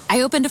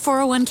 I opened a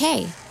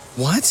 401k.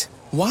 What?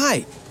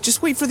 Why?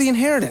 Just wait for the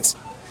inheritance.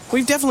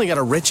 We've definitely got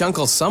a rich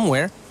uncle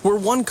somewhere. We're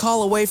one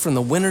call away from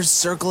the winner's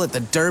circle at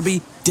the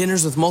Derby,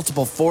 dinners with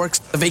multiple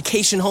forks, a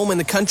vacation home in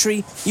the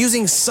country,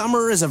 using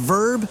summer as a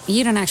verb.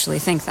 You don't actually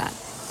think that,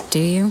 do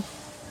you?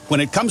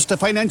 When it comes to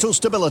financial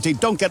stability,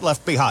 don't get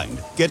left behind.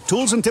 Get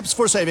tools and tips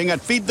for saving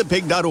at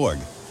feedthepig.org.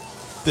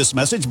 This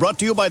message brought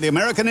to you by the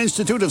American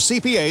Institute of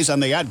CPAs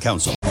and the Ad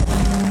Council.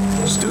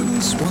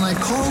 Students, when I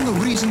call the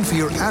reason for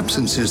your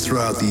absences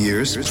throughout the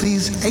years,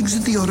 please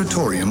exit the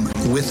auditorium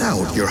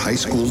without your high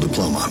school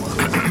diploma.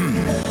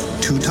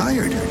 Too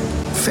tired,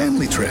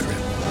 family trip,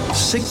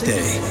 sick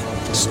day,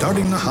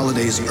 starting the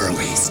holidays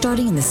early.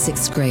 Starting in the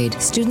 6th grade,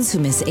 students who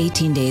miss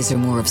 18 days or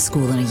more of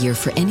school in a year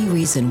for any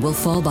reason will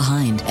fall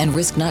behind and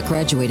risk not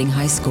graduating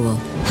high school.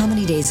 How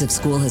many days of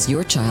school has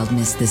your child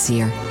missed this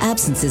year?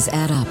 Absences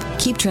add up.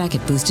 Keep track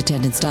at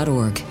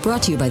boostattendance.org.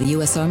 Brought to you by the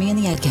U.S. Army and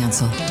the Ad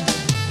Council.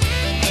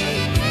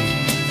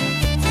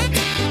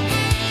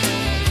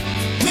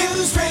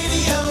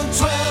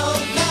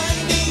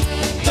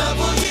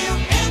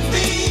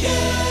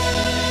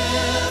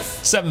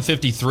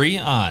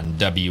 7:53 on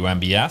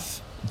WMBF.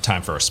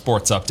 Time for a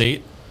sports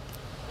update.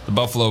 The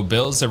Buffalo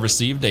Bills have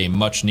received a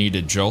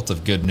much-needed jolt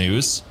of good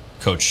news.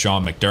 Coach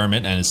Sean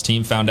McDermott and his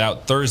team found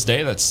out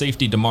Thursday that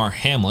safety Damar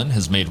Hamlin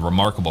has made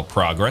remarkable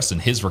progress in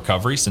his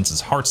recovery since his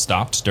heart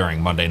stopped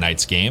during Monday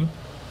night's game.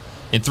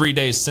 In 3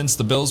 days since,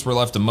 the Bills were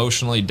left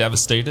emotionally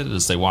devastated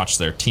as they watched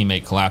their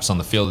teammate collapse on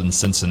the field in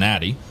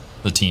Cincinnati.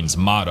 The team's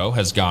motto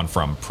has gone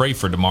from pray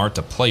for Damar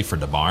to play for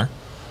Damar.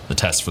 The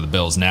test for the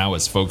Bills now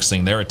is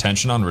focusing their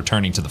attention on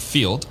returning to the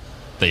field.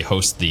 They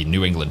host the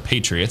New England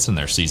Patriots in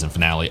their season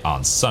finale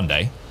on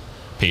Sunday.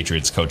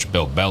 Patriots coach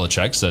Bill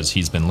Belichick says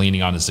he's been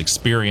leaning on his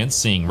experience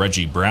seeing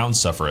Reggie Brown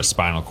suffer a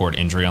spinal cord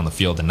injury on the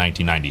field in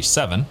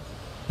 1997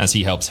 as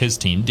he helps his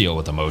team deal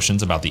with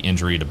emotions about the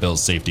injury to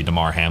Bills safety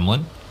Damar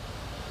Hamlin.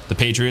 The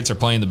Patriots are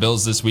playing the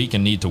Bills this week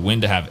and need to win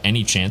to have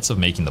any chance of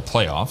making the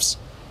playoffs.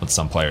 But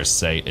some players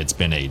say it's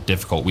been a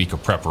difficult week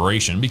of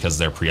preparation because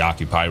they're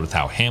preoccupied with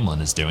how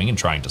Hamlin is doing and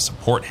trying to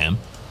support him.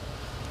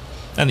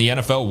 And the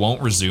NFL won't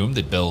resume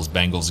the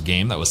Bills-Bengals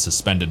game that was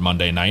suspended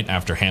Monday night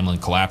after Hamlin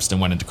collapsed and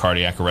went into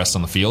cardiac arrest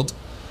on the field.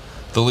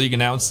 The league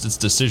announced its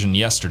decision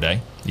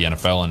yesterday. The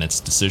NFL and its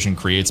decision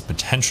creates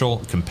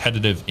potential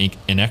competitive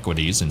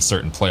inequities in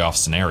certain playoff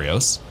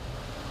scenarios.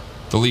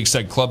 The league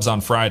said clubs on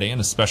Friday in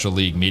a special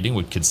league meeting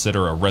would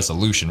consider a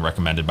resolution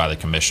recommended by the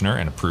commissioner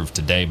and approved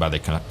today by the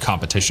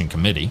competition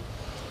committee.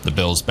 The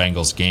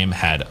Bills-Bengals game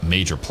had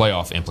major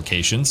playoff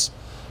implications.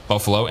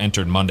 Buffalo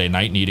entered Monday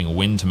night needing a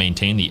win to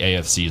maintain the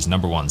AFC's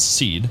number 1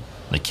 seed.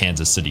 The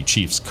Kansas City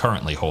Chiefs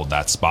currently hold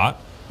that spot.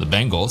 The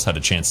Bengals had a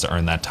chance to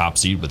earn that top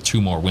seed with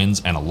 2 more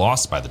wins and a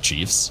loss by the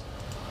Chiefs.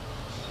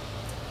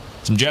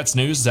 Some Jets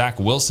news. Zach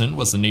Wilson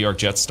was the New York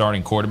Jets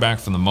starting quarterback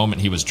from the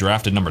moment he was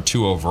drafted number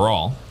 2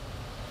 overall.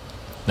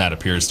 That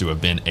appears to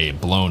have been a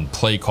blown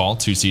play call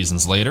 2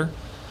 seasons later.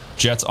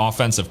 Jets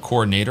offensive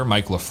coordinator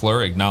Mike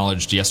LaFleur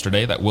acknowledged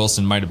yesterday that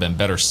Wilson might have been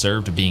better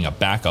served being a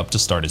backup to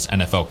start his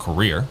NFL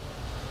career.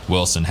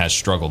 Wilson has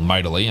struggled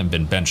mightily and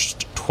been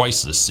benched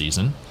twice this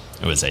season.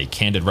 It was a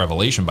candid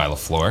revelation by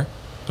LaFleur,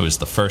 who is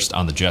the first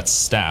on the Jets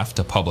staff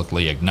to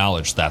publicly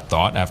acknowledge that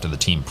thought after the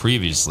team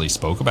previously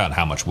spoke about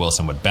how much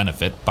Wilson would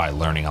benefit by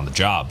learning on the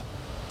job.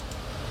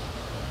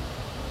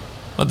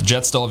 But the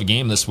Jets still have a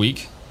game this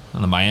week,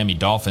 and the Miami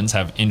Dolphins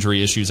have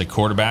injury issues at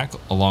quarterback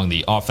along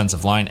the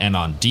offensive line and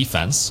on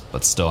defense,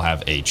 but still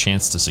have a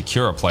chance to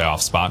secure a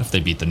playoff spot if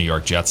they beat the New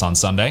York Jets on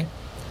Sunday.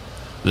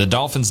 The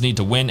Dolphins need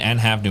to win and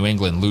have New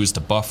England lose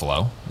to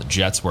Buffalo. The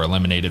Jets were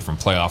eliminated from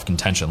playoff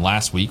contention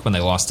last week when they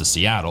lost to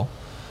Seattle.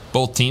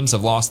 Both teams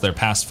have lost their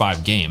past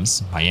 5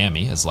 games.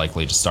 Miami is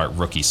likely to start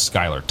rookie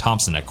Skylar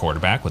Thompson at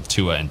quarterback with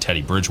Tua and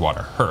Teddy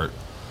Bridgewater hurt.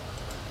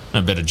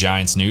 And a bit of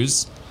Giants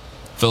news.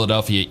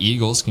 Philadelphia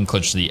Eagles can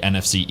clinch the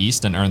NFC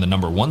East and earn the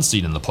number 1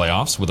 seed in the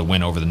playoffs with a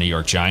win over the New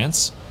York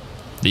Giants.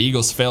 The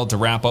Eagles failed to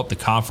wrap up the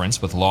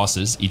conference with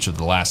losses each of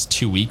the last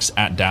 2 weeks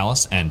at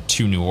Dallas and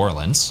to New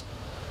Orleans.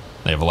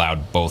 They have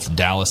allowed both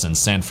Dallas and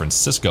San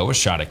Francisco a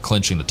shot at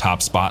clinching the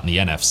top spot in the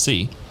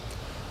NFC.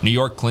 New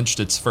York clinched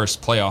its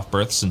first playoff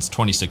berth since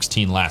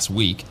 2016 last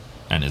week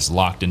and is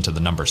locked into the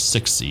number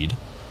 6 seed.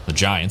 The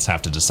Giants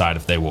have to decide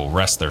if they will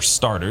rest their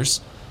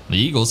starters. The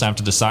Eagles have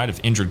to decide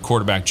if injured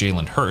quarterback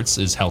Jalen Hurts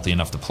is healthy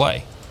enough to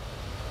play.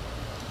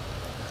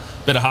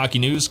 Bit of hockey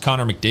news.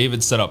 Connor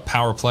McDavid set up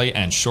power play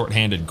and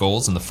shorthanded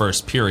goals in the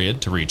first period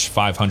to reach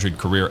 500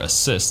 career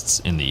assists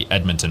in the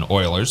Edmonton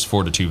Oilers'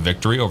 4-2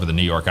 victory over the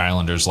New York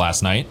Islanders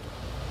last night.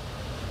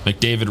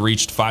 McDavid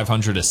reached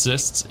 500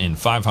 assists in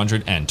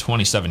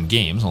 527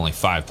 games. Only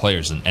 5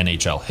 players in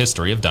NHL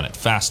history have done it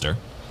faster.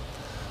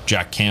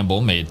 Jack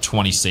Campbell made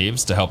 20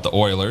 saves to help the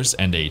Oilers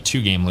end a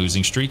 2-game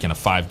losing streak and a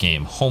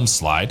 5-game home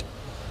slide.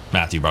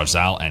 Matthew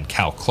Barzal and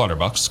Cal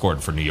Clutterbuck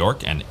scored for New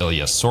York, and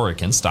Ilya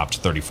Sorokin stopped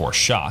 34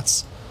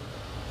 shots.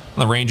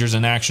 The Rangers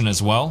in action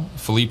as well.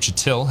 Philippe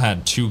Chatil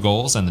had 2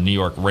 goals, and the New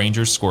York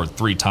Rangers scored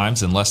 3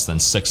 times in less than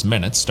 6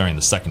 minutes during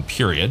the second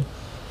period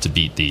to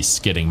beat the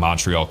skidding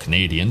Montreal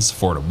Canadiens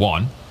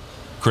 4-1.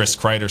 Chris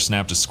Kreider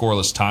snapped a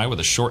scoreless tie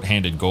with a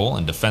shorthanded goal,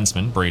 and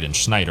defenseman Braden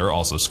Schneider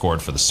also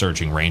scored for the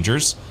surging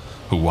Rangers,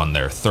 who won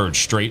their 3rd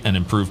straight and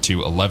improved to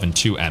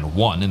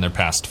 11-2-1 in their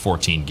past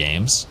 14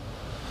 games.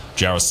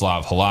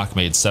 Jaroslav Halak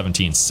made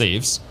 17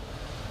 saves.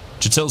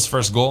 Chatil's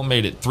first goal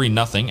made it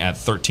 3-0 at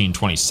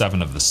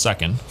 13:27 of the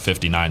second,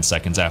 59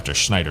 seconds after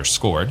Schneider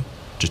scored.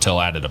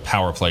 Chatil added a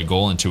power play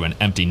goal into an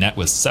empty net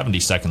with 70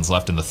 seconds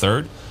left in the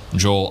third.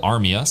 Joel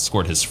Armia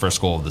scored his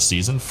first goal of the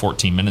season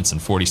 14 minutes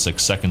and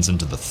 46 seconds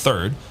into the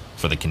third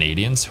for the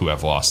Canadiens, who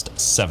have lost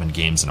 7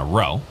 games in a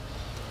row.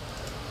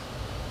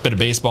 Bit of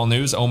baseball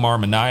news. Omar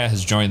Minaya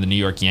has joined the New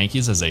York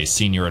Yankees as a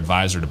senior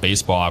advisor to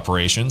baseball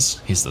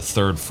operations. He's the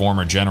 3rd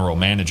former general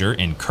manager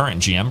in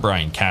current GM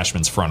Brian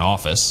Cashman's front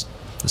office.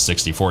 The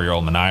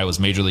 64-year-old Minaya was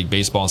Major League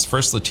Baseball's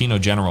first Latino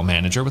general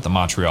manager with the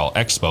Montreal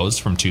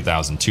Expos from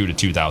 2002 to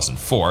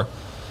 2004,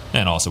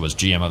 and also was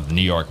GM of the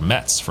New York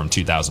Mets from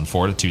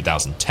 2004 to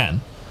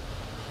 2010.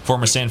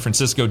 Former San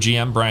Francisco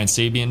GM Brian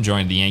Sabean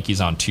joined the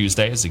Yankees on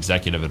Tuesday as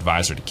executive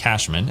advisor to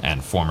Cashman,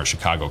 and former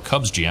Chicago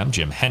Cubs GM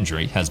Jim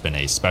Hendry has been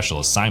a special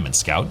assignment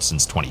scout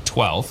since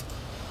 2012.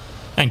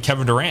 And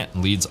Kevin Durant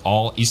leads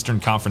all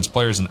Eastern Conference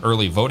players in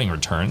early voting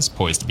returns,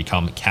 poised to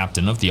become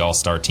captain of the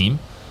All-Star team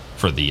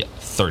for the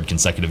 3rd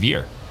consecutive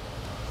year.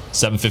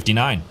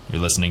 7:59,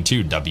 you're listening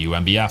to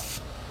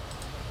WMBF.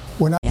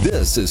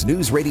 This is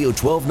News Radio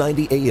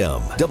 1290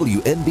 AM,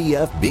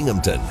 WNBF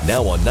Binghamton,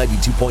 now on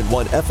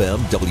 92.1 FM,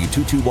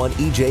 W221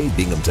 EJ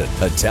Binghamton,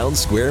 a Town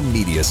Square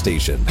media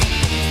station.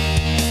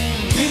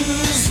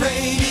 News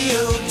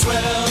Radio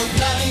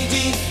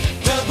 1290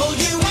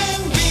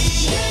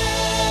 WNBF.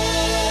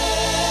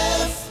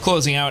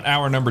 Closing out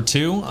hour number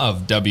 2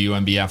 of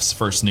WNBF's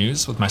First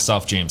News with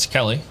myself, James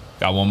Kelly.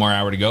 Got 1 more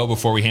hour to go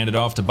before we hand it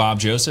off to Bob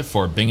Joseph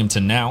for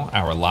Binghamton Now,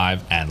 our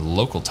live and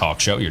local talk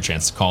show. Your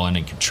chance to call in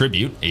and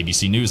contribute.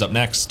 ABC News up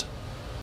next.